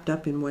wrapped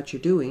up in what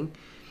you're doing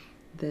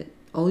that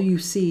all you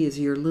see is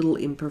your little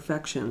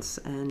imperfections,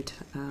 and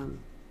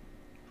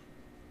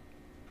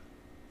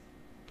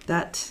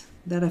that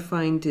I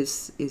find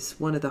is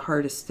one of the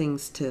hardest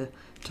things to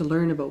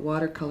learn about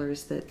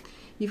watercolors. That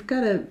you've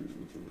got to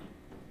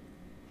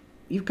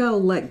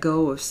let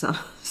go of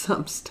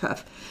some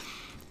stuff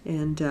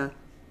and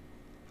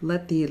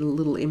let the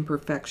little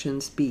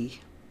imperfections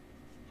be.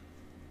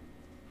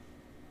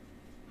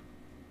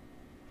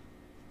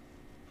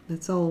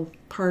 That's all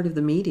part of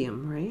the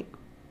medium, right?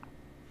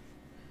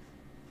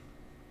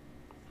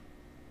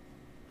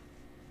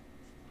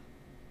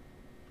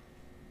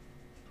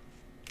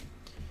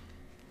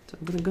 So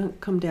I'm going to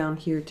come down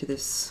here to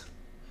this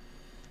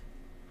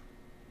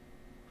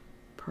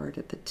part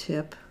at the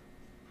tip.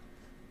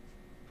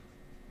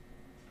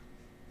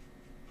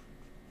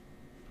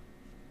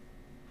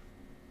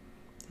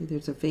 See,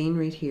 there's a vein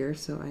right here,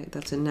 so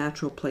that's a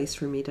natural place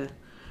for me to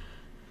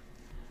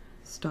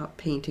stop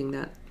painting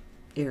that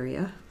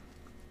area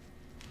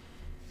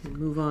and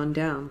move on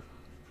down.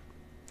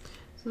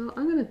 So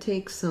I'm going to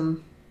take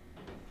some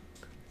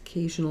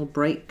occasional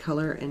bright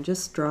color and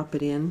just drop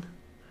it in.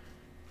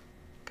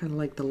 Kind of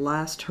like the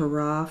last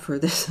hurrah for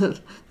this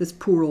this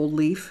poor old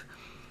leaf.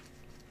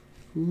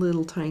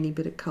 Little tiny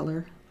bit of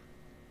color.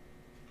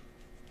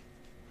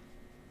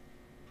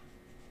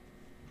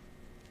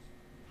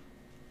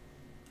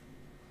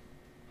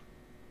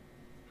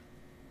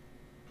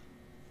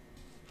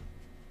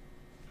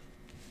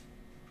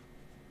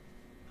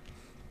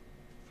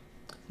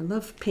 I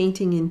love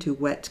painting into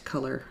wet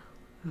color.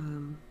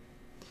 You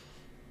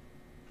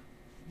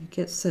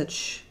get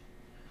such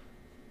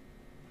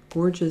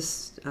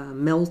gorgeous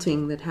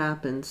melting that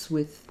happens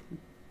with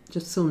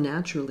just so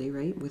naturally,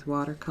 right, with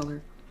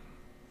watercolor.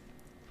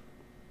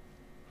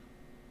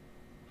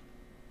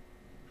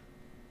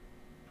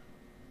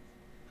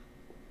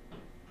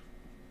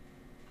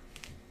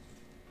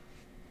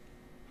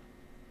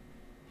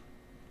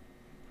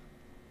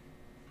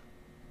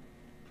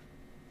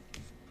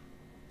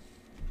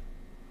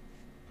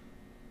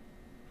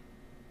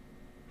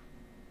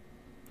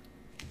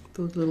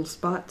 Those little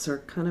spots are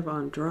kind of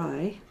on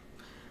dry,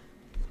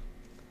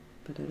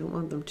 but I don't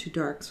want them too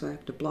dark, so I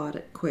have to blot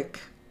it quick.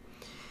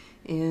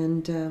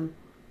 And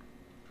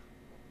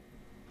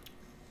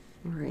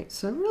all right,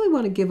 so I really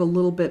want to give a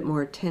little bit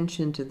more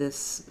attention to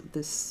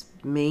this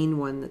main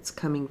one that's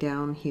coming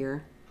down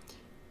here,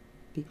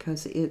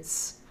 because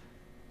it's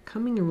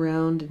coming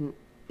around and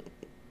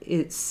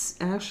it's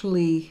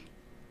actually,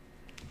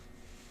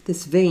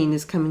 this vein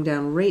is coming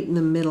down right in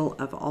the middle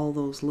of all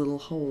those little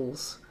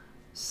holes.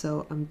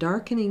 So I'm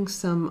darkening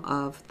some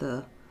of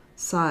the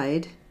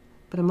side,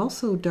 but I'm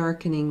also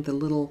darkening the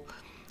little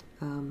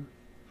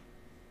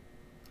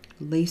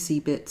lacy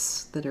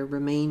bits that are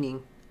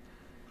remaining,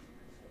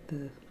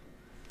 the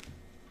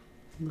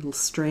little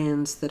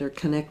strands that are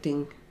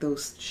connecting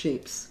those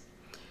shapes.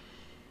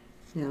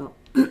 Now,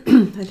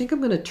 I think I'm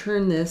going to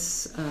turn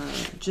this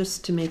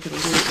just to make it a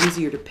little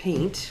easier to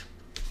paint.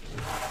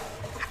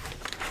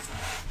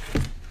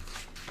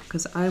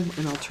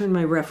 And I'll turn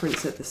my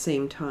reference at the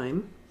same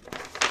time.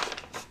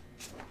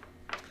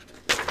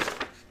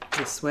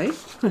 This way.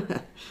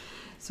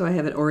 So I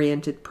have it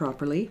oriented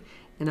properly.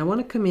 And I want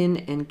to come in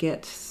and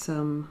get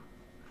some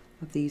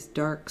of these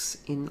darks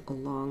in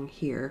along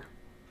here.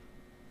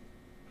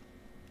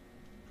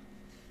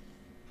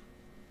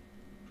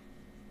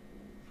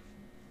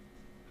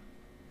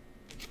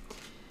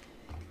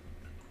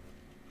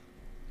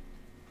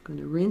 I'm going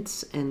to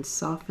rinse and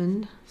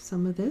soften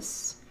some of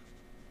this.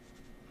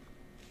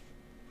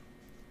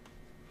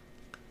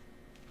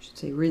 I should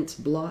say rinse,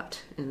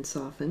 blot, and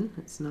soften.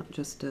 It's not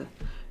just a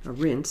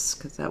rinse,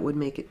 because that would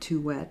make it too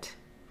wet.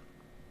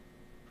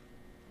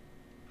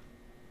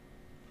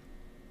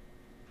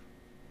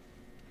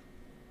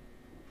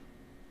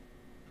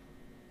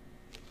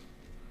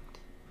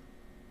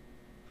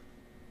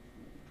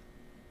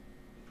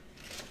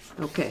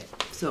 Okay,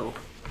 so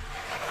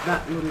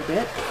that little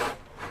bit.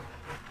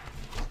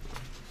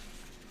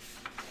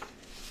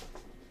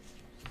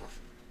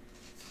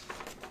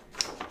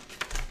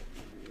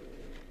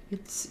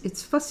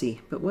 It's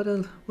fussy, but what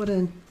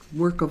a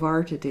work of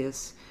art it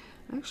is.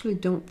 I actually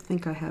don't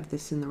think I have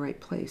this in the right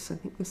place. I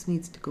think this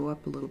needs to go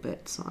up a little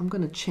bit. So I'm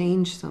going to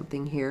change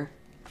something here.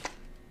 I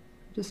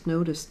just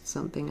noticed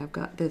something. I've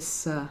got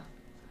this a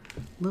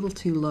little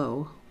too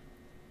low.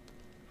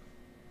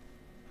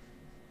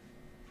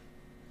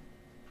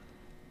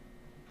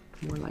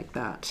 More like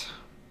that.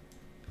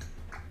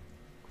 All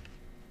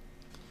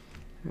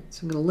right,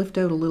 so I'm going to lift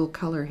out a little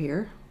color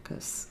here,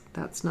 because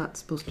that's not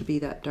supposed to be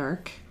that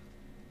dark.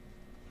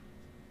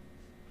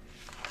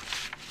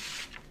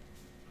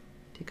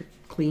 Take a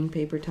clean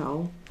paper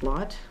towel,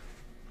 blot.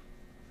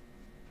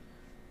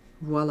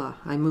 Voila,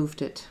 I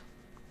moved it.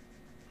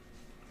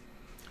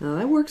 Now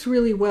that works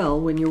really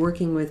well when you're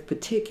working with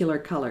particular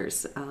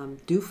colors.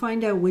 Do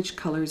find out which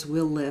colors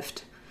will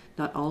lift.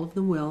 Not all of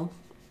them will.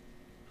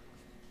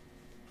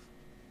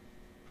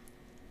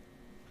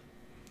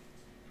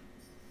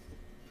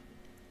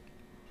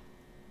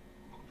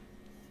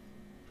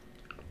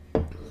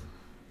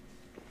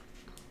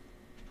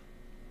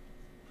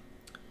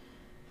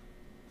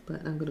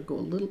 But I'm going to go a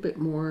little bit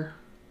more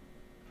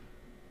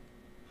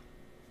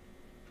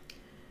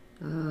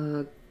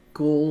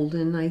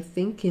golden, I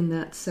think, in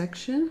that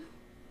section.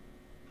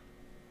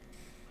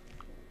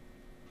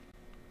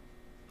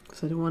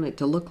 So I don't want it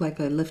to look like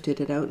I lifted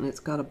it out and it's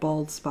got a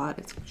bald spot.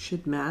 It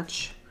should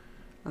match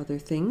other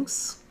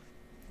things.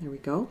 There we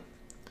go.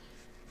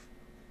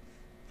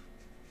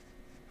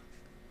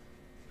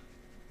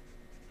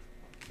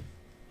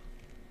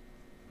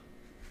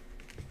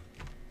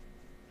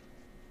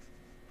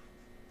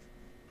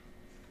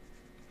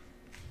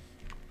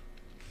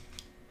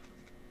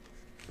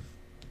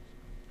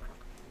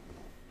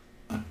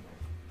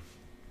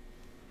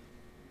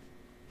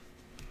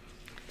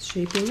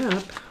 Shaping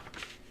up,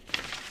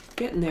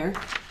 getting there.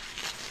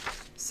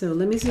 So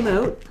let me zoom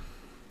out.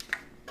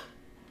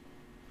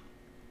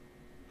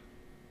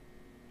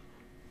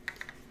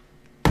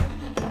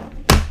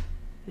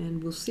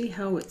 And we'll see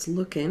how it's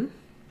looking.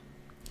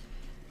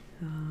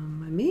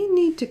 I may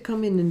need to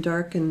come in and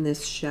darken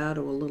this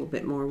shadow a little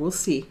bit more. We'll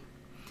see.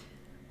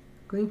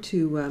 I'm going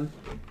to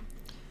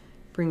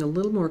bring a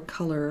little more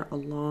color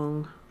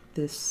along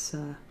this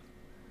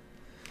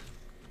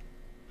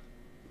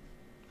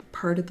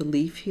part of the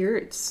leaf here.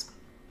 It's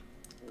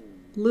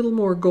a little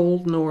more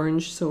golden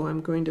orange, so I'm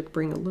going to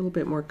bring a little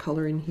bit more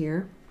color in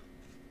here.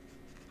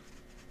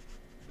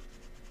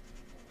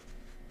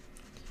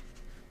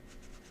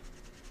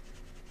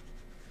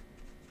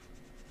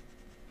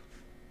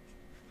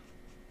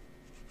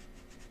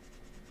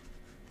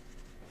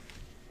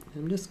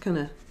 I'm just kind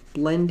of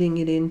blending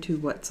it into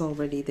what's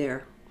already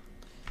there.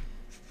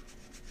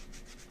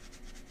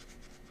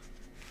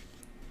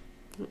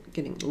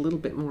 Getting a little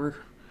bit more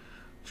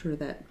sort of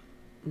that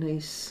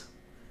nice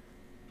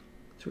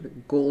sort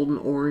of golden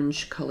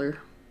orange color.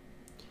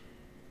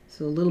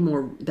 So a little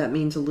more, that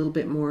means a little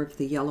bit more of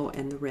the yellow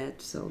and the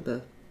red. So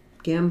the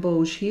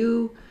gamboge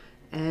hue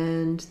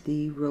and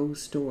the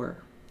rose d'or,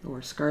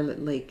 or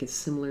Scarlet Lake, is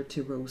similar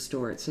to rose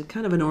d'or. It's a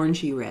kind of an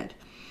orangey red.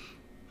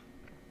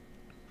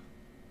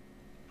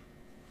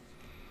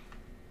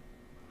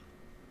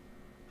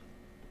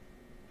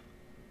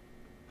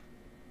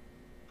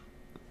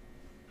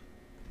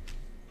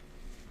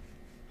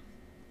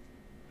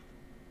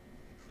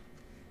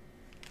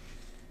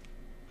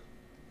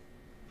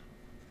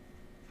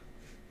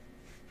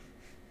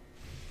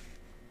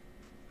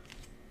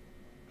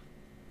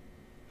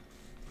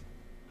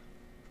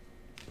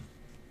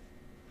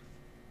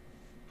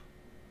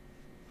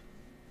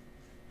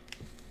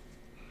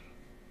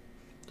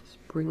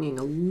 bringing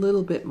a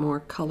little bit more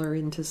color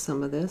into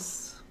some of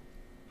this.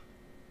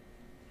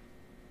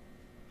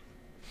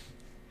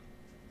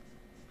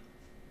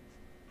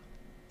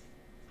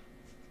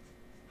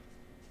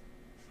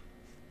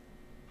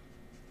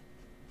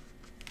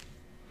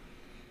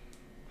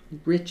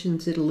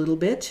 Richens it a little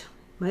bit.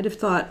 Might have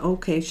thought,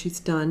 okay, she's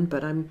done,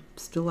 but I'm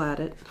still at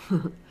it.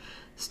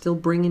 Still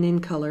bringing in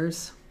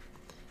colors.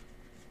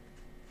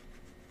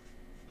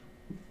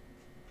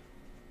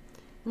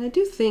 And I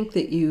do think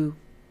that you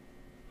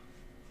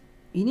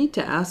need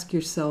to ask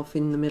yourself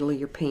in the middle of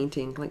your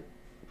painting, like,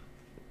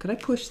 could I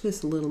push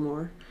this a little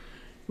more?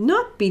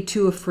 Not be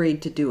too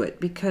afraid to do it,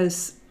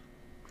 because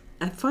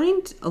I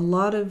find a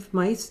lot of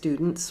my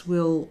students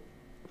will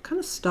kind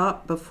of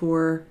stop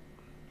before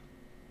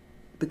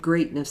the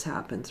greatness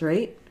happens,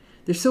 right?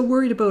 They're so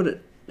worried about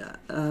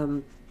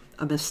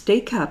a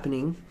mistake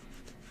happening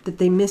that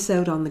they miss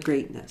out on the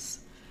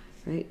greatness,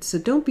 right? So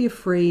don't be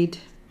afraid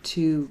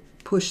to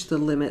push the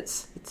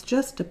limits. It's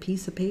just a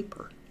piece of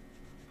paper,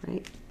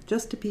 right?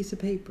 Just a piece of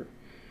paper.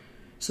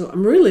 So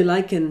I'm really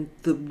liking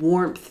the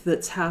warmth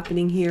that's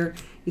happening here.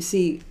 You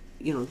see,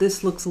 you know,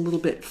 this looks a little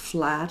bit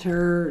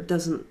flatter.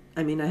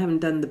 I mean, I haven't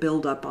done the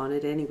build up on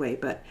it anyway,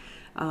 but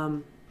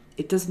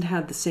it doesn't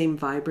have the same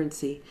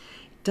vibrancy.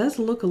 It does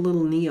look a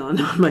little neon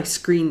on my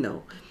screen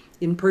though.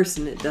 In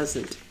person it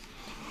doesn't.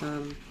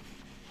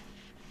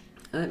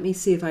 Let me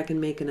see if I can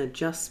make an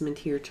adjustment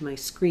here to my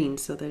screen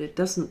so that it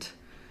doesn't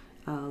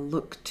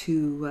look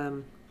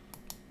too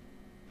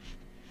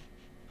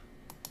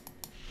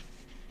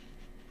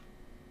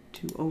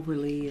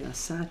overly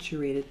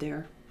saturated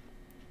there.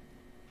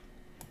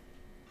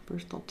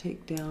 First I'll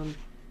take down,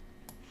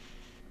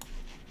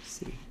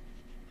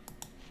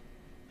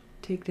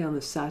 take down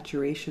the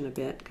saturation a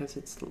bit because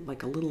it's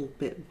like a little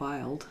bit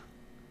wild.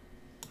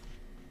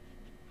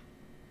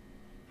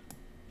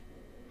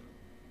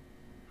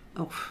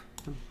 Oh,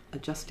 I'm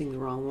adjusting the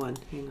wrong one.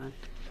 Hang on.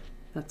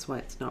 That's why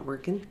it's not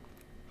working.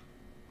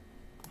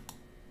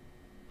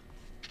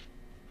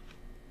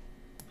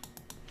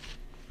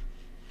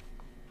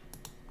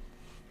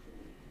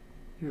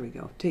 Here we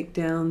go. Take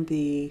down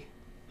the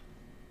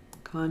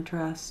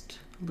contrast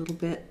a little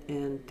bit,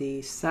 and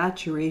the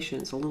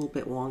saturation is a little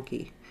bit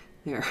wonky.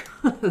 There,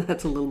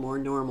 that's a little more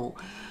normal.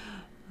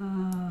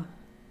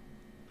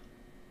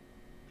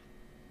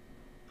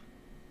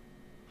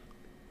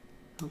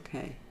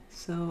 Okay,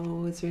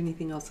 so is there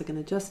anything else I can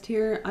adjust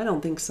here? I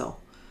don't think so.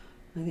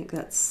 I think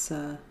that's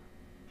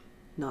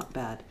not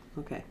bad.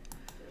 Okay,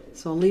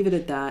 so I'll leave it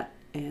at that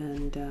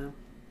and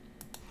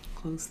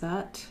close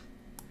that.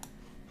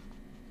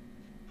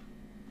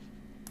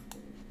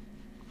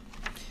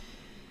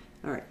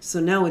 All right, so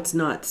now it's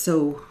not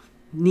so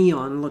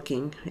neon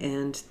looking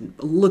and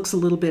looks a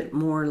little bit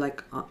more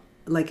like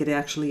it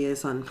actually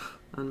is on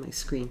my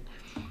screen.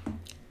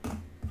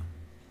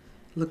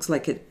 Looks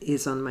like it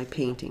is on my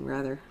painting,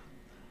 rather.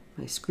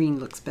 My screen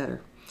looks better.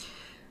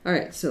 All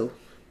right, so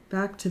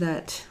back to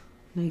that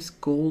nice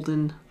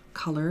golden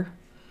color.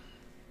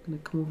 I'm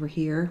gonna come over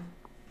here.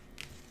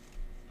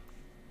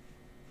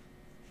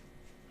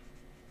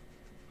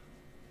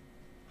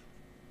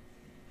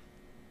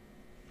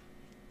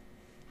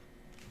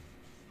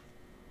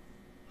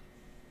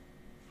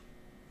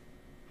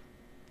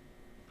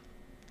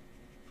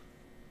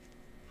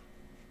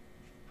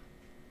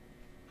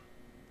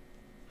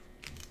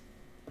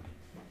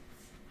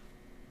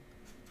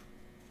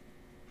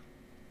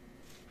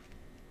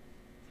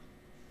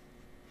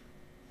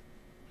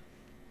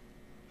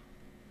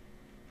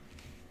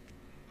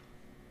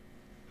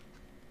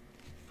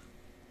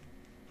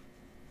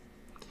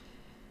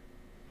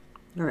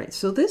 All right,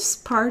 so this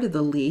part of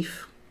the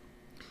leaf,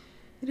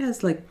 it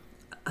has like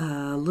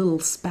little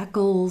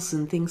speckles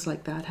and things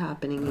like that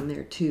happening in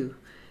there too.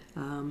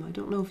 I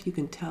don't know if you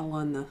can tell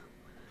on the,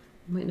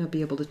 you might not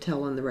be able to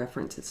tell on the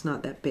reference, it's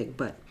not that big,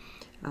 but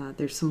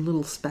there's some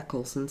little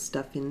speckles and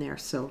stuff in there,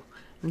 so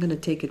I'm going to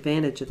take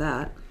advantage of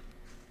that.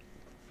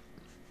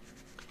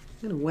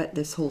 I'm going to wet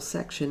this whole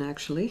section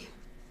actually.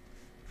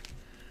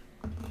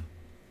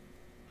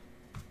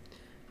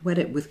 Wet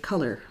it with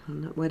color.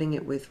 I'm not wetting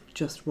it with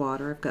just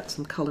water. I've got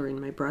some color in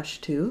my brush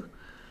too,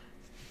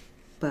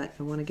 but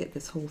I want to get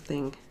this whole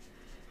thing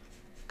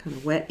kind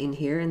of wet in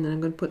here, and then I'm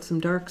going to put some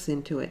darks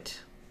into it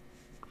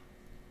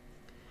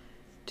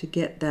to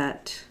get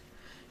that,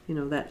 you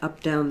know, that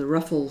up down, the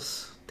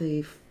ruffles,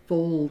 the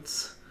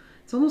folds.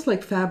 It's almost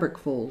like fabric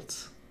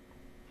folds.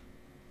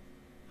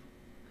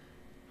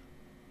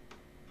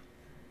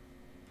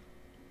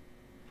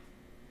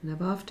 And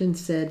I've often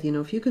said, you know,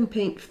 if you can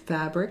paint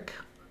fabric,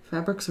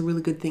 fabric's a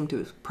really good thing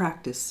to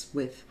practice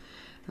with,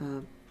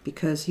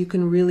 because you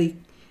can really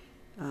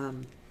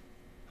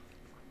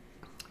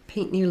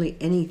paint nearly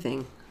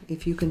anything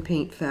if you can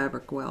paint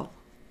fabric well.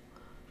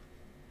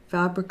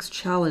 Fabric's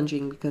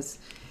challenging because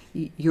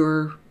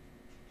you're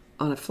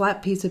on a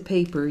flat piece of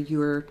paper,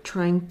 you're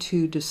trying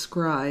to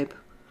describe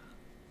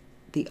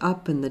the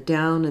up and the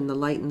down and the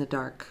light and the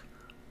dark,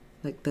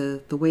 like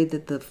the way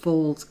that the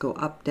folds go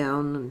up,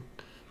 down, and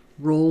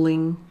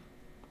rolling,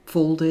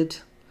 folded.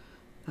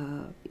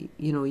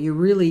 you know, you're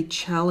really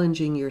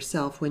challenging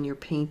yourself when you're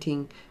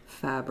painting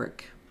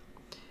fabric.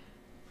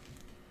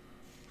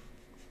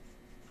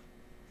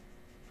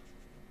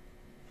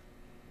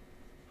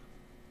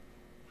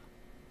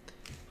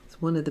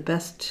 It's one of the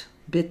best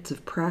bits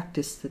of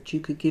practice that you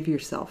could give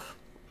yourself.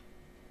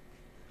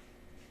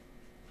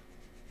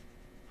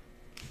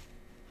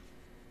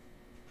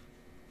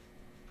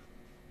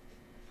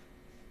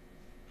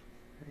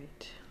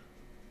 Right.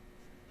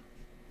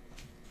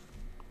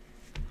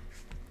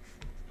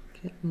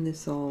 Getting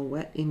this all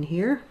wet in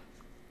here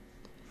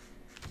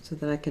so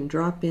that I can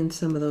drop in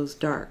some of those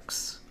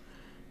darks.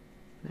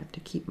 I have to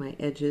keep my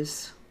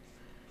edges.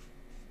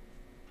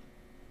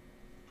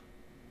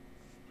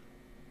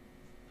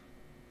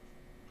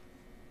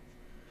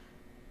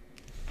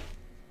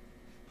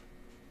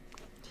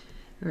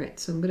 All right,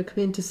 so I'm going to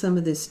come into some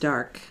of this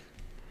dark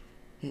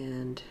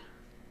and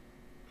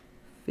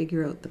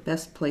figure out the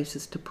best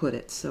places to put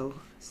it. So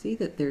see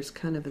that there's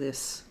kind of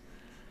this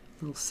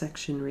little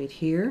section right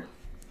here.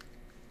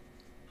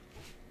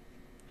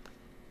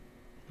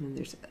 And then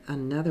there's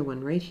another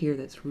one right here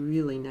that's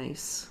really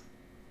nice.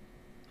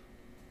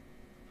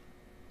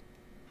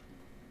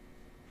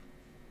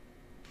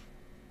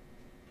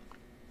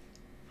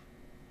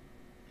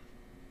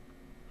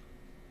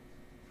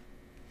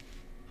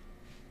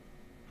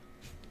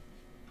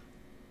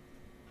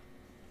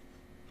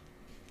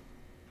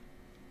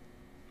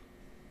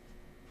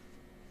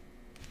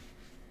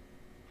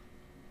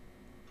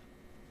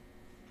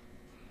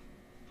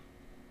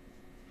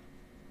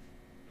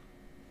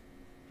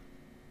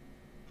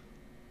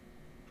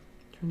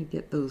 Trying to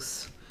get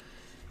those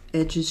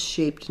edges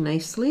shaped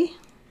nicely.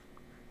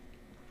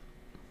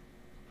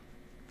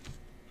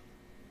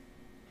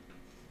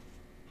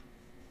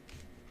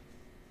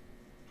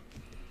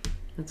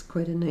 That's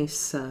quite a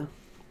nice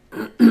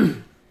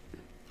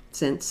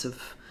sense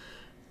of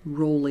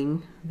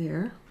rolling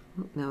there.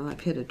 Now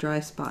I've hit a dry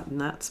spot in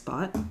that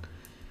spot,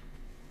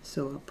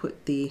 so I'll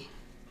put the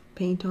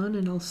paint on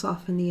and I'll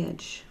soften the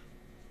edge.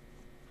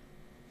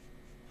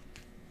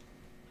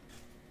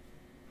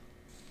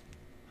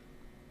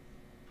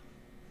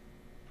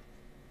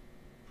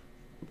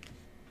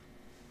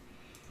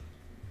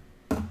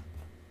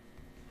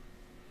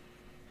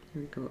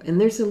 There we go. And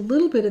there's a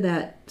little bit of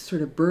that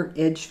sort of burnt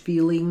edge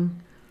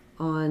feeling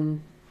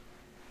on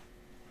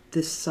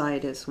this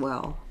side as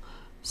well.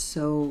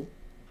 So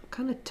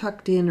kind of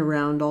tucked in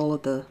around all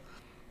of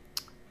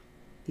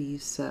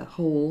these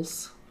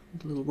holes,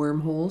 little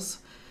wormholes.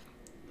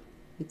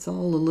 It's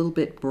all a little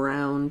bit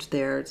browned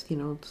there. It's, you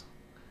know, it's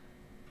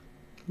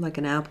like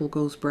an apple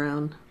goes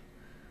brown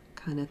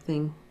kind of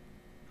thing.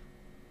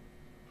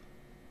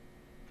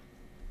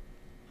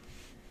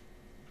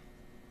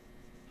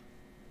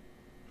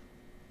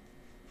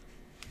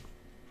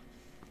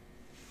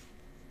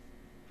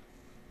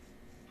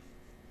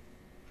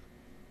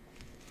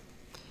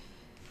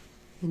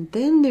 And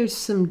then there's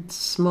some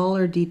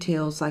smaller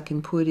details I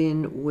can put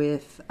in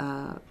with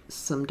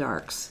some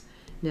darks.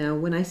 Now,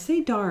 when I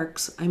say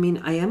darks, I mean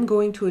I am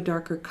going to a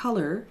darker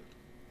color,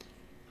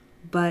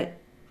 but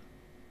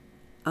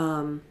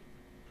I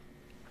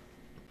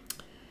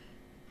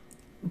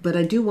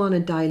do want to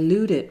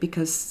dilute it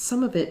because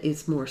some of it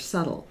is more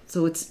subtle.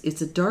 So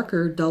it's a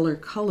darker, duller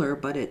color,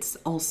 but it's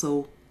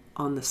also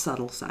on the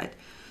subtle side.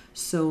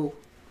 So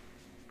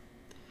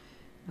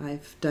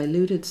I've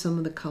diluted some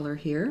of the color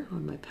here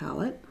on my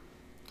palette,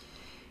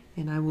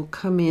 and I will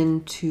come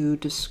in to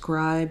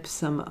describe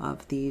some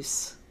of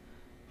these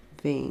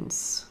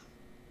veins.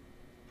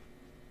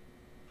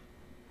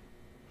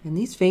 And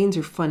these veins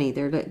are funny.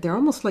 They're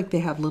almost like they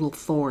have little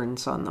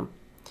thorns on them.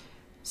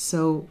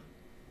 So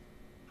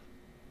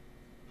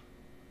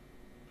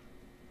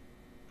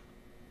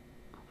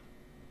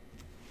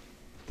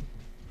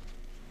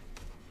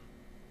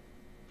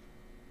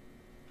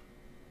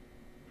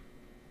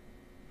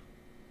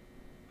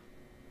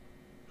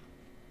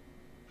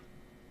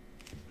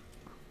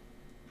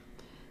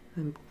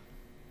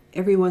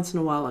every once in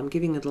a while I'm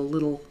giving it a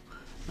little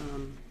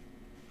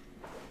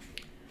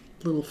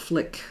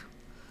flick.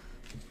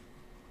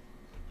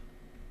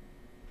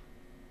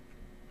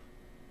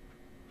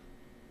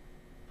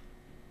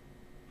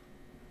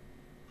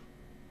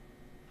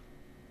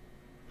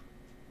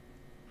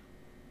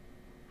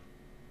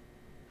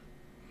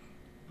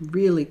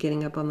 Really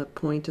getting up on the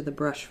point of the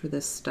brush for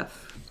this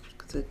stuff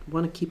because I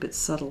want to keep it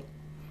subtle.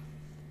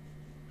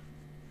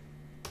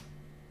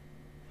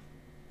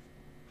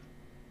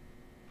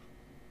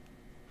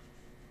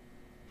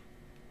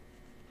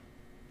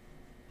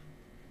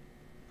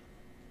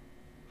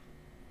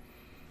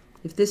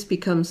 If this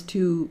becomes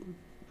too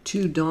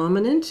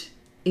dominant,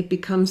 it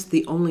becomes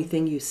the only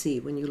thing you see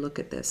when you look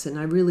at this. And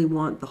I really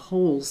want the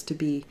holes to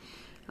be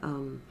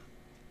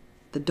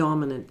the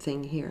dominant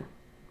thing here.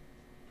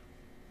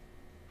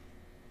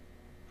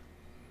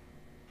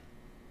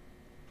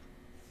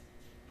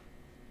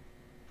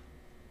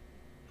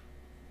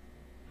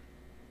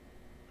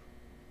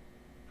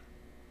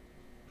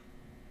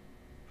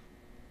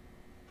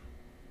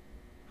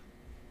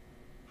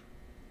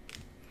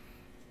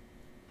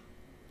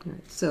 All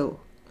right, so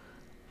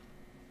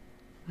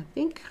I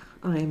think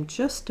I'm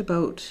just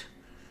about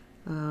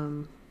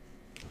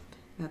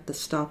at the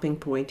stopping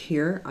point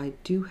here. I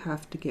do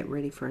have to get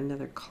ready for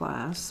another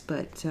class,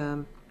 but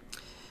I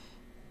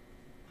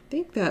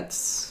think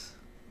that's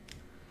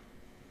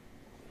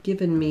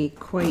given me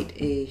quite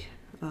a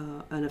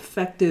an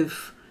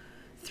effective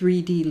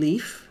 3D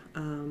leaf.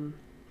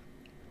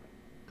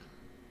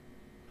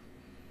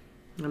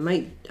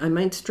 I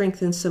might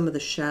strengthen some of the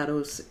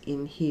shadows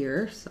in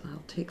here, so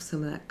I'll take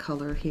some of that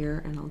color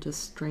here and I'll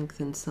just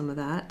strengthen some of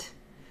that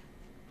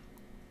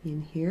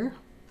in here.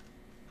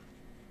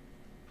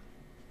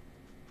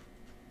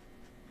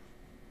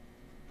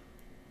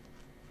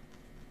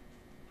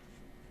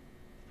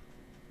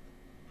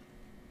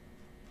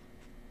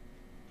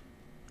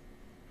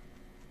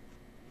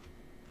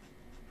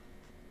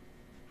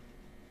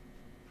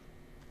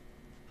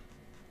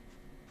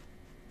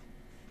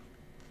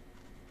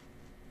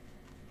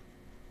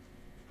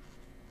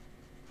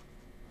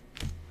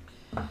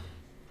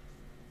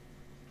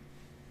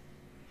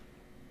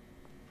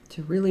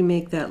 To really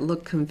make that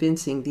look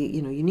convincing,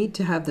 you need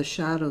to have the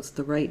shadows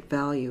the right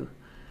value.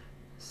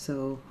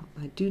 So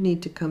I do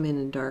need to come in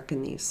and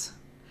darken these.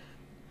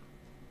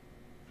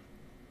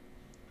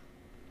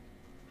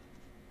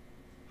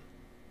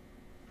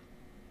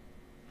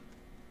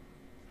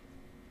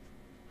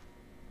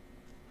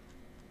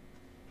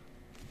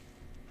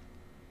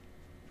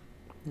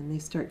 And they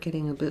start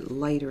getting a bit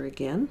lighter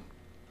again.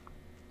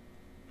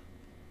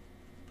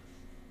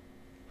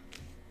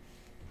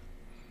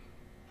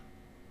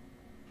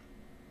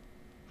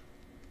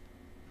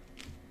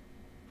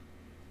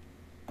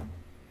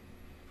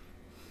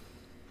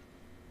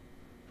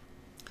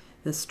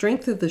 The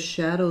strength of the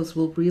shadows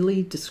will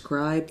really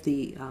describe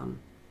the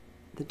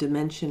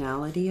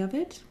dimensionality of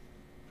it.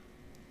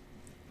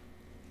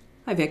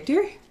 Hi,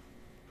 Victor.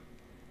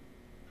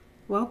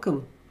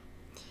 Welcome.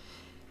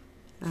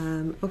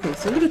 Okay,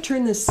 so I'm going to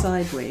turn this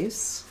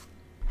sideways,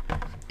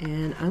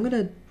 and I'm going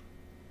to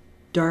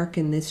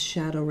darken this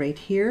shadow right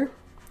here.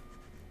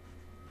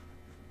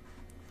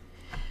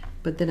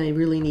 But then I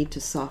really need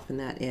to soften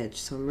that edge.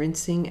 So I'm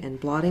rinsing and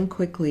blotting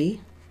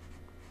quickly.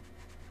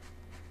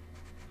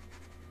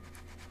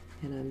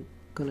 And I'm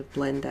going to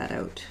blend that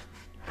out.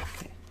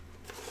 Okay.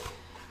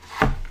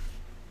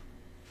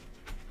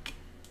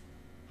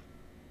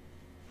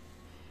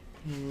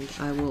 And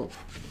I will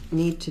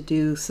need to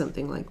do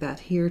something like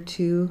that here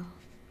too.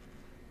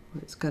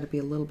 It's got to be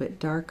a little bit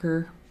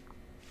darker.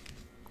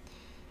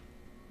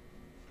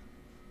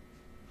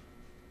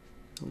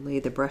 I'll lay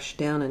the brush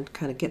down and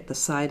kind of get the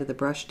side of the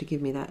brush to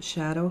give me that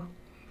shadow.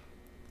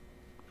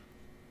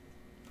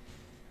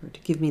 Or to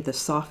give me the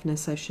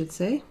softness, I should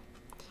say.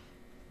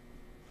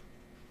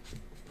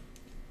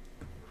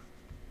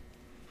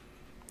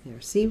 There,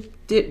 see,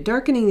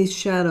 darkening these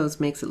shadows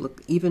makes it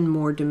look even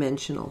more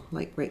dimensional,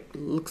 like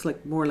looks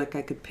like more like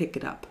I could pick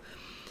it up.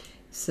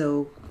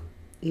 So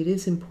it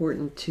is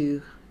important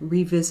to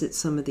revisit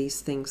some of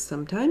these things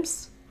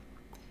sometimes.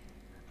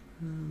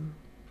 I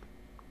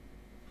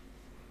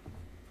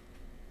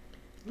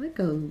like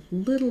a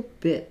little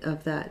bit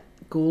of that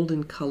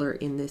golden color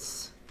in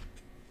this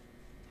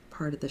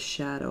part of the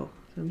shadow.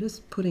 So I'm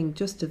just putting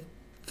just a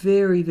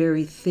very,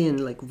 very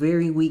thin, like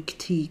very weak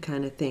tea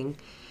kind of thing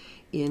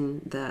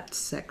in that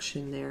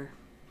section there.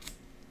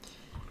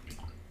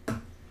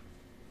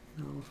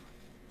 I'll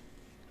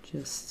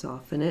just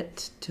soften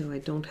it till I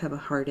don't have a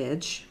hard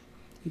edge.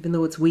 Even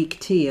though it's weak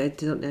tea, I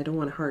don't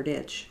want a hard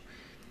edge.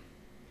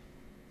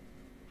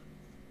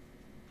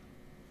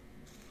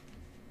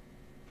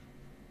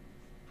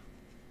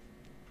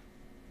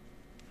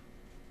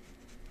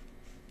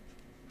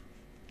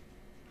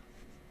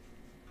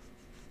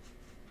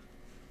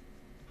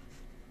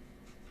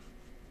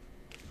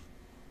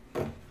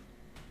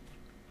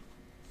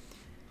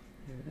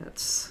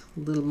 That's a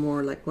little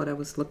more like what I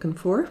was looking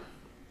for.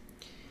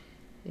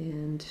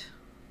 And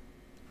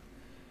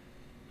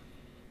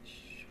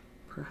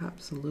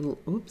perhaps a little,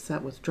 oops,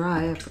 that was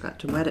dry. I forgot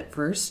to wet it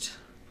first.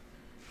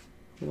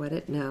 Wet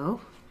it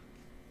now.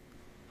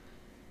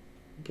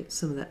 Get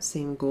some of that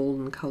same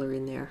golden color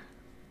in there.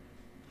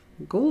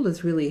 Gold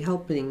is really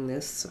helping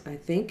this, I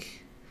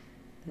think.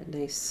 That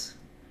nice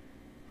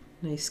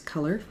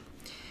color.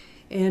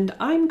 And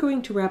I'm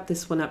going to wrap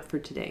this one up for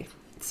today.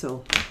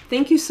 So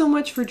thank you so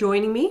much for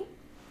joining me.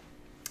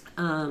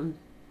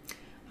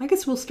 I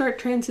guess we'll start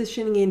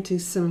transitioning into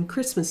some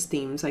Christmas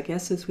themes, I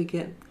guess, as we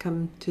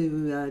come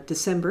to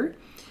December.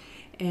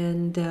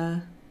 And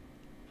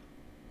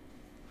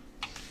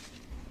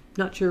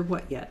not sure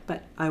what yet,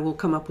 but I will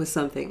come up with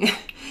something.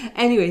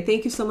 Anyway,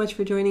 thank you so much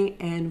for joining,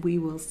 and we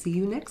will see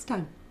you next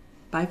time.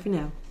 Bye for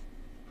now.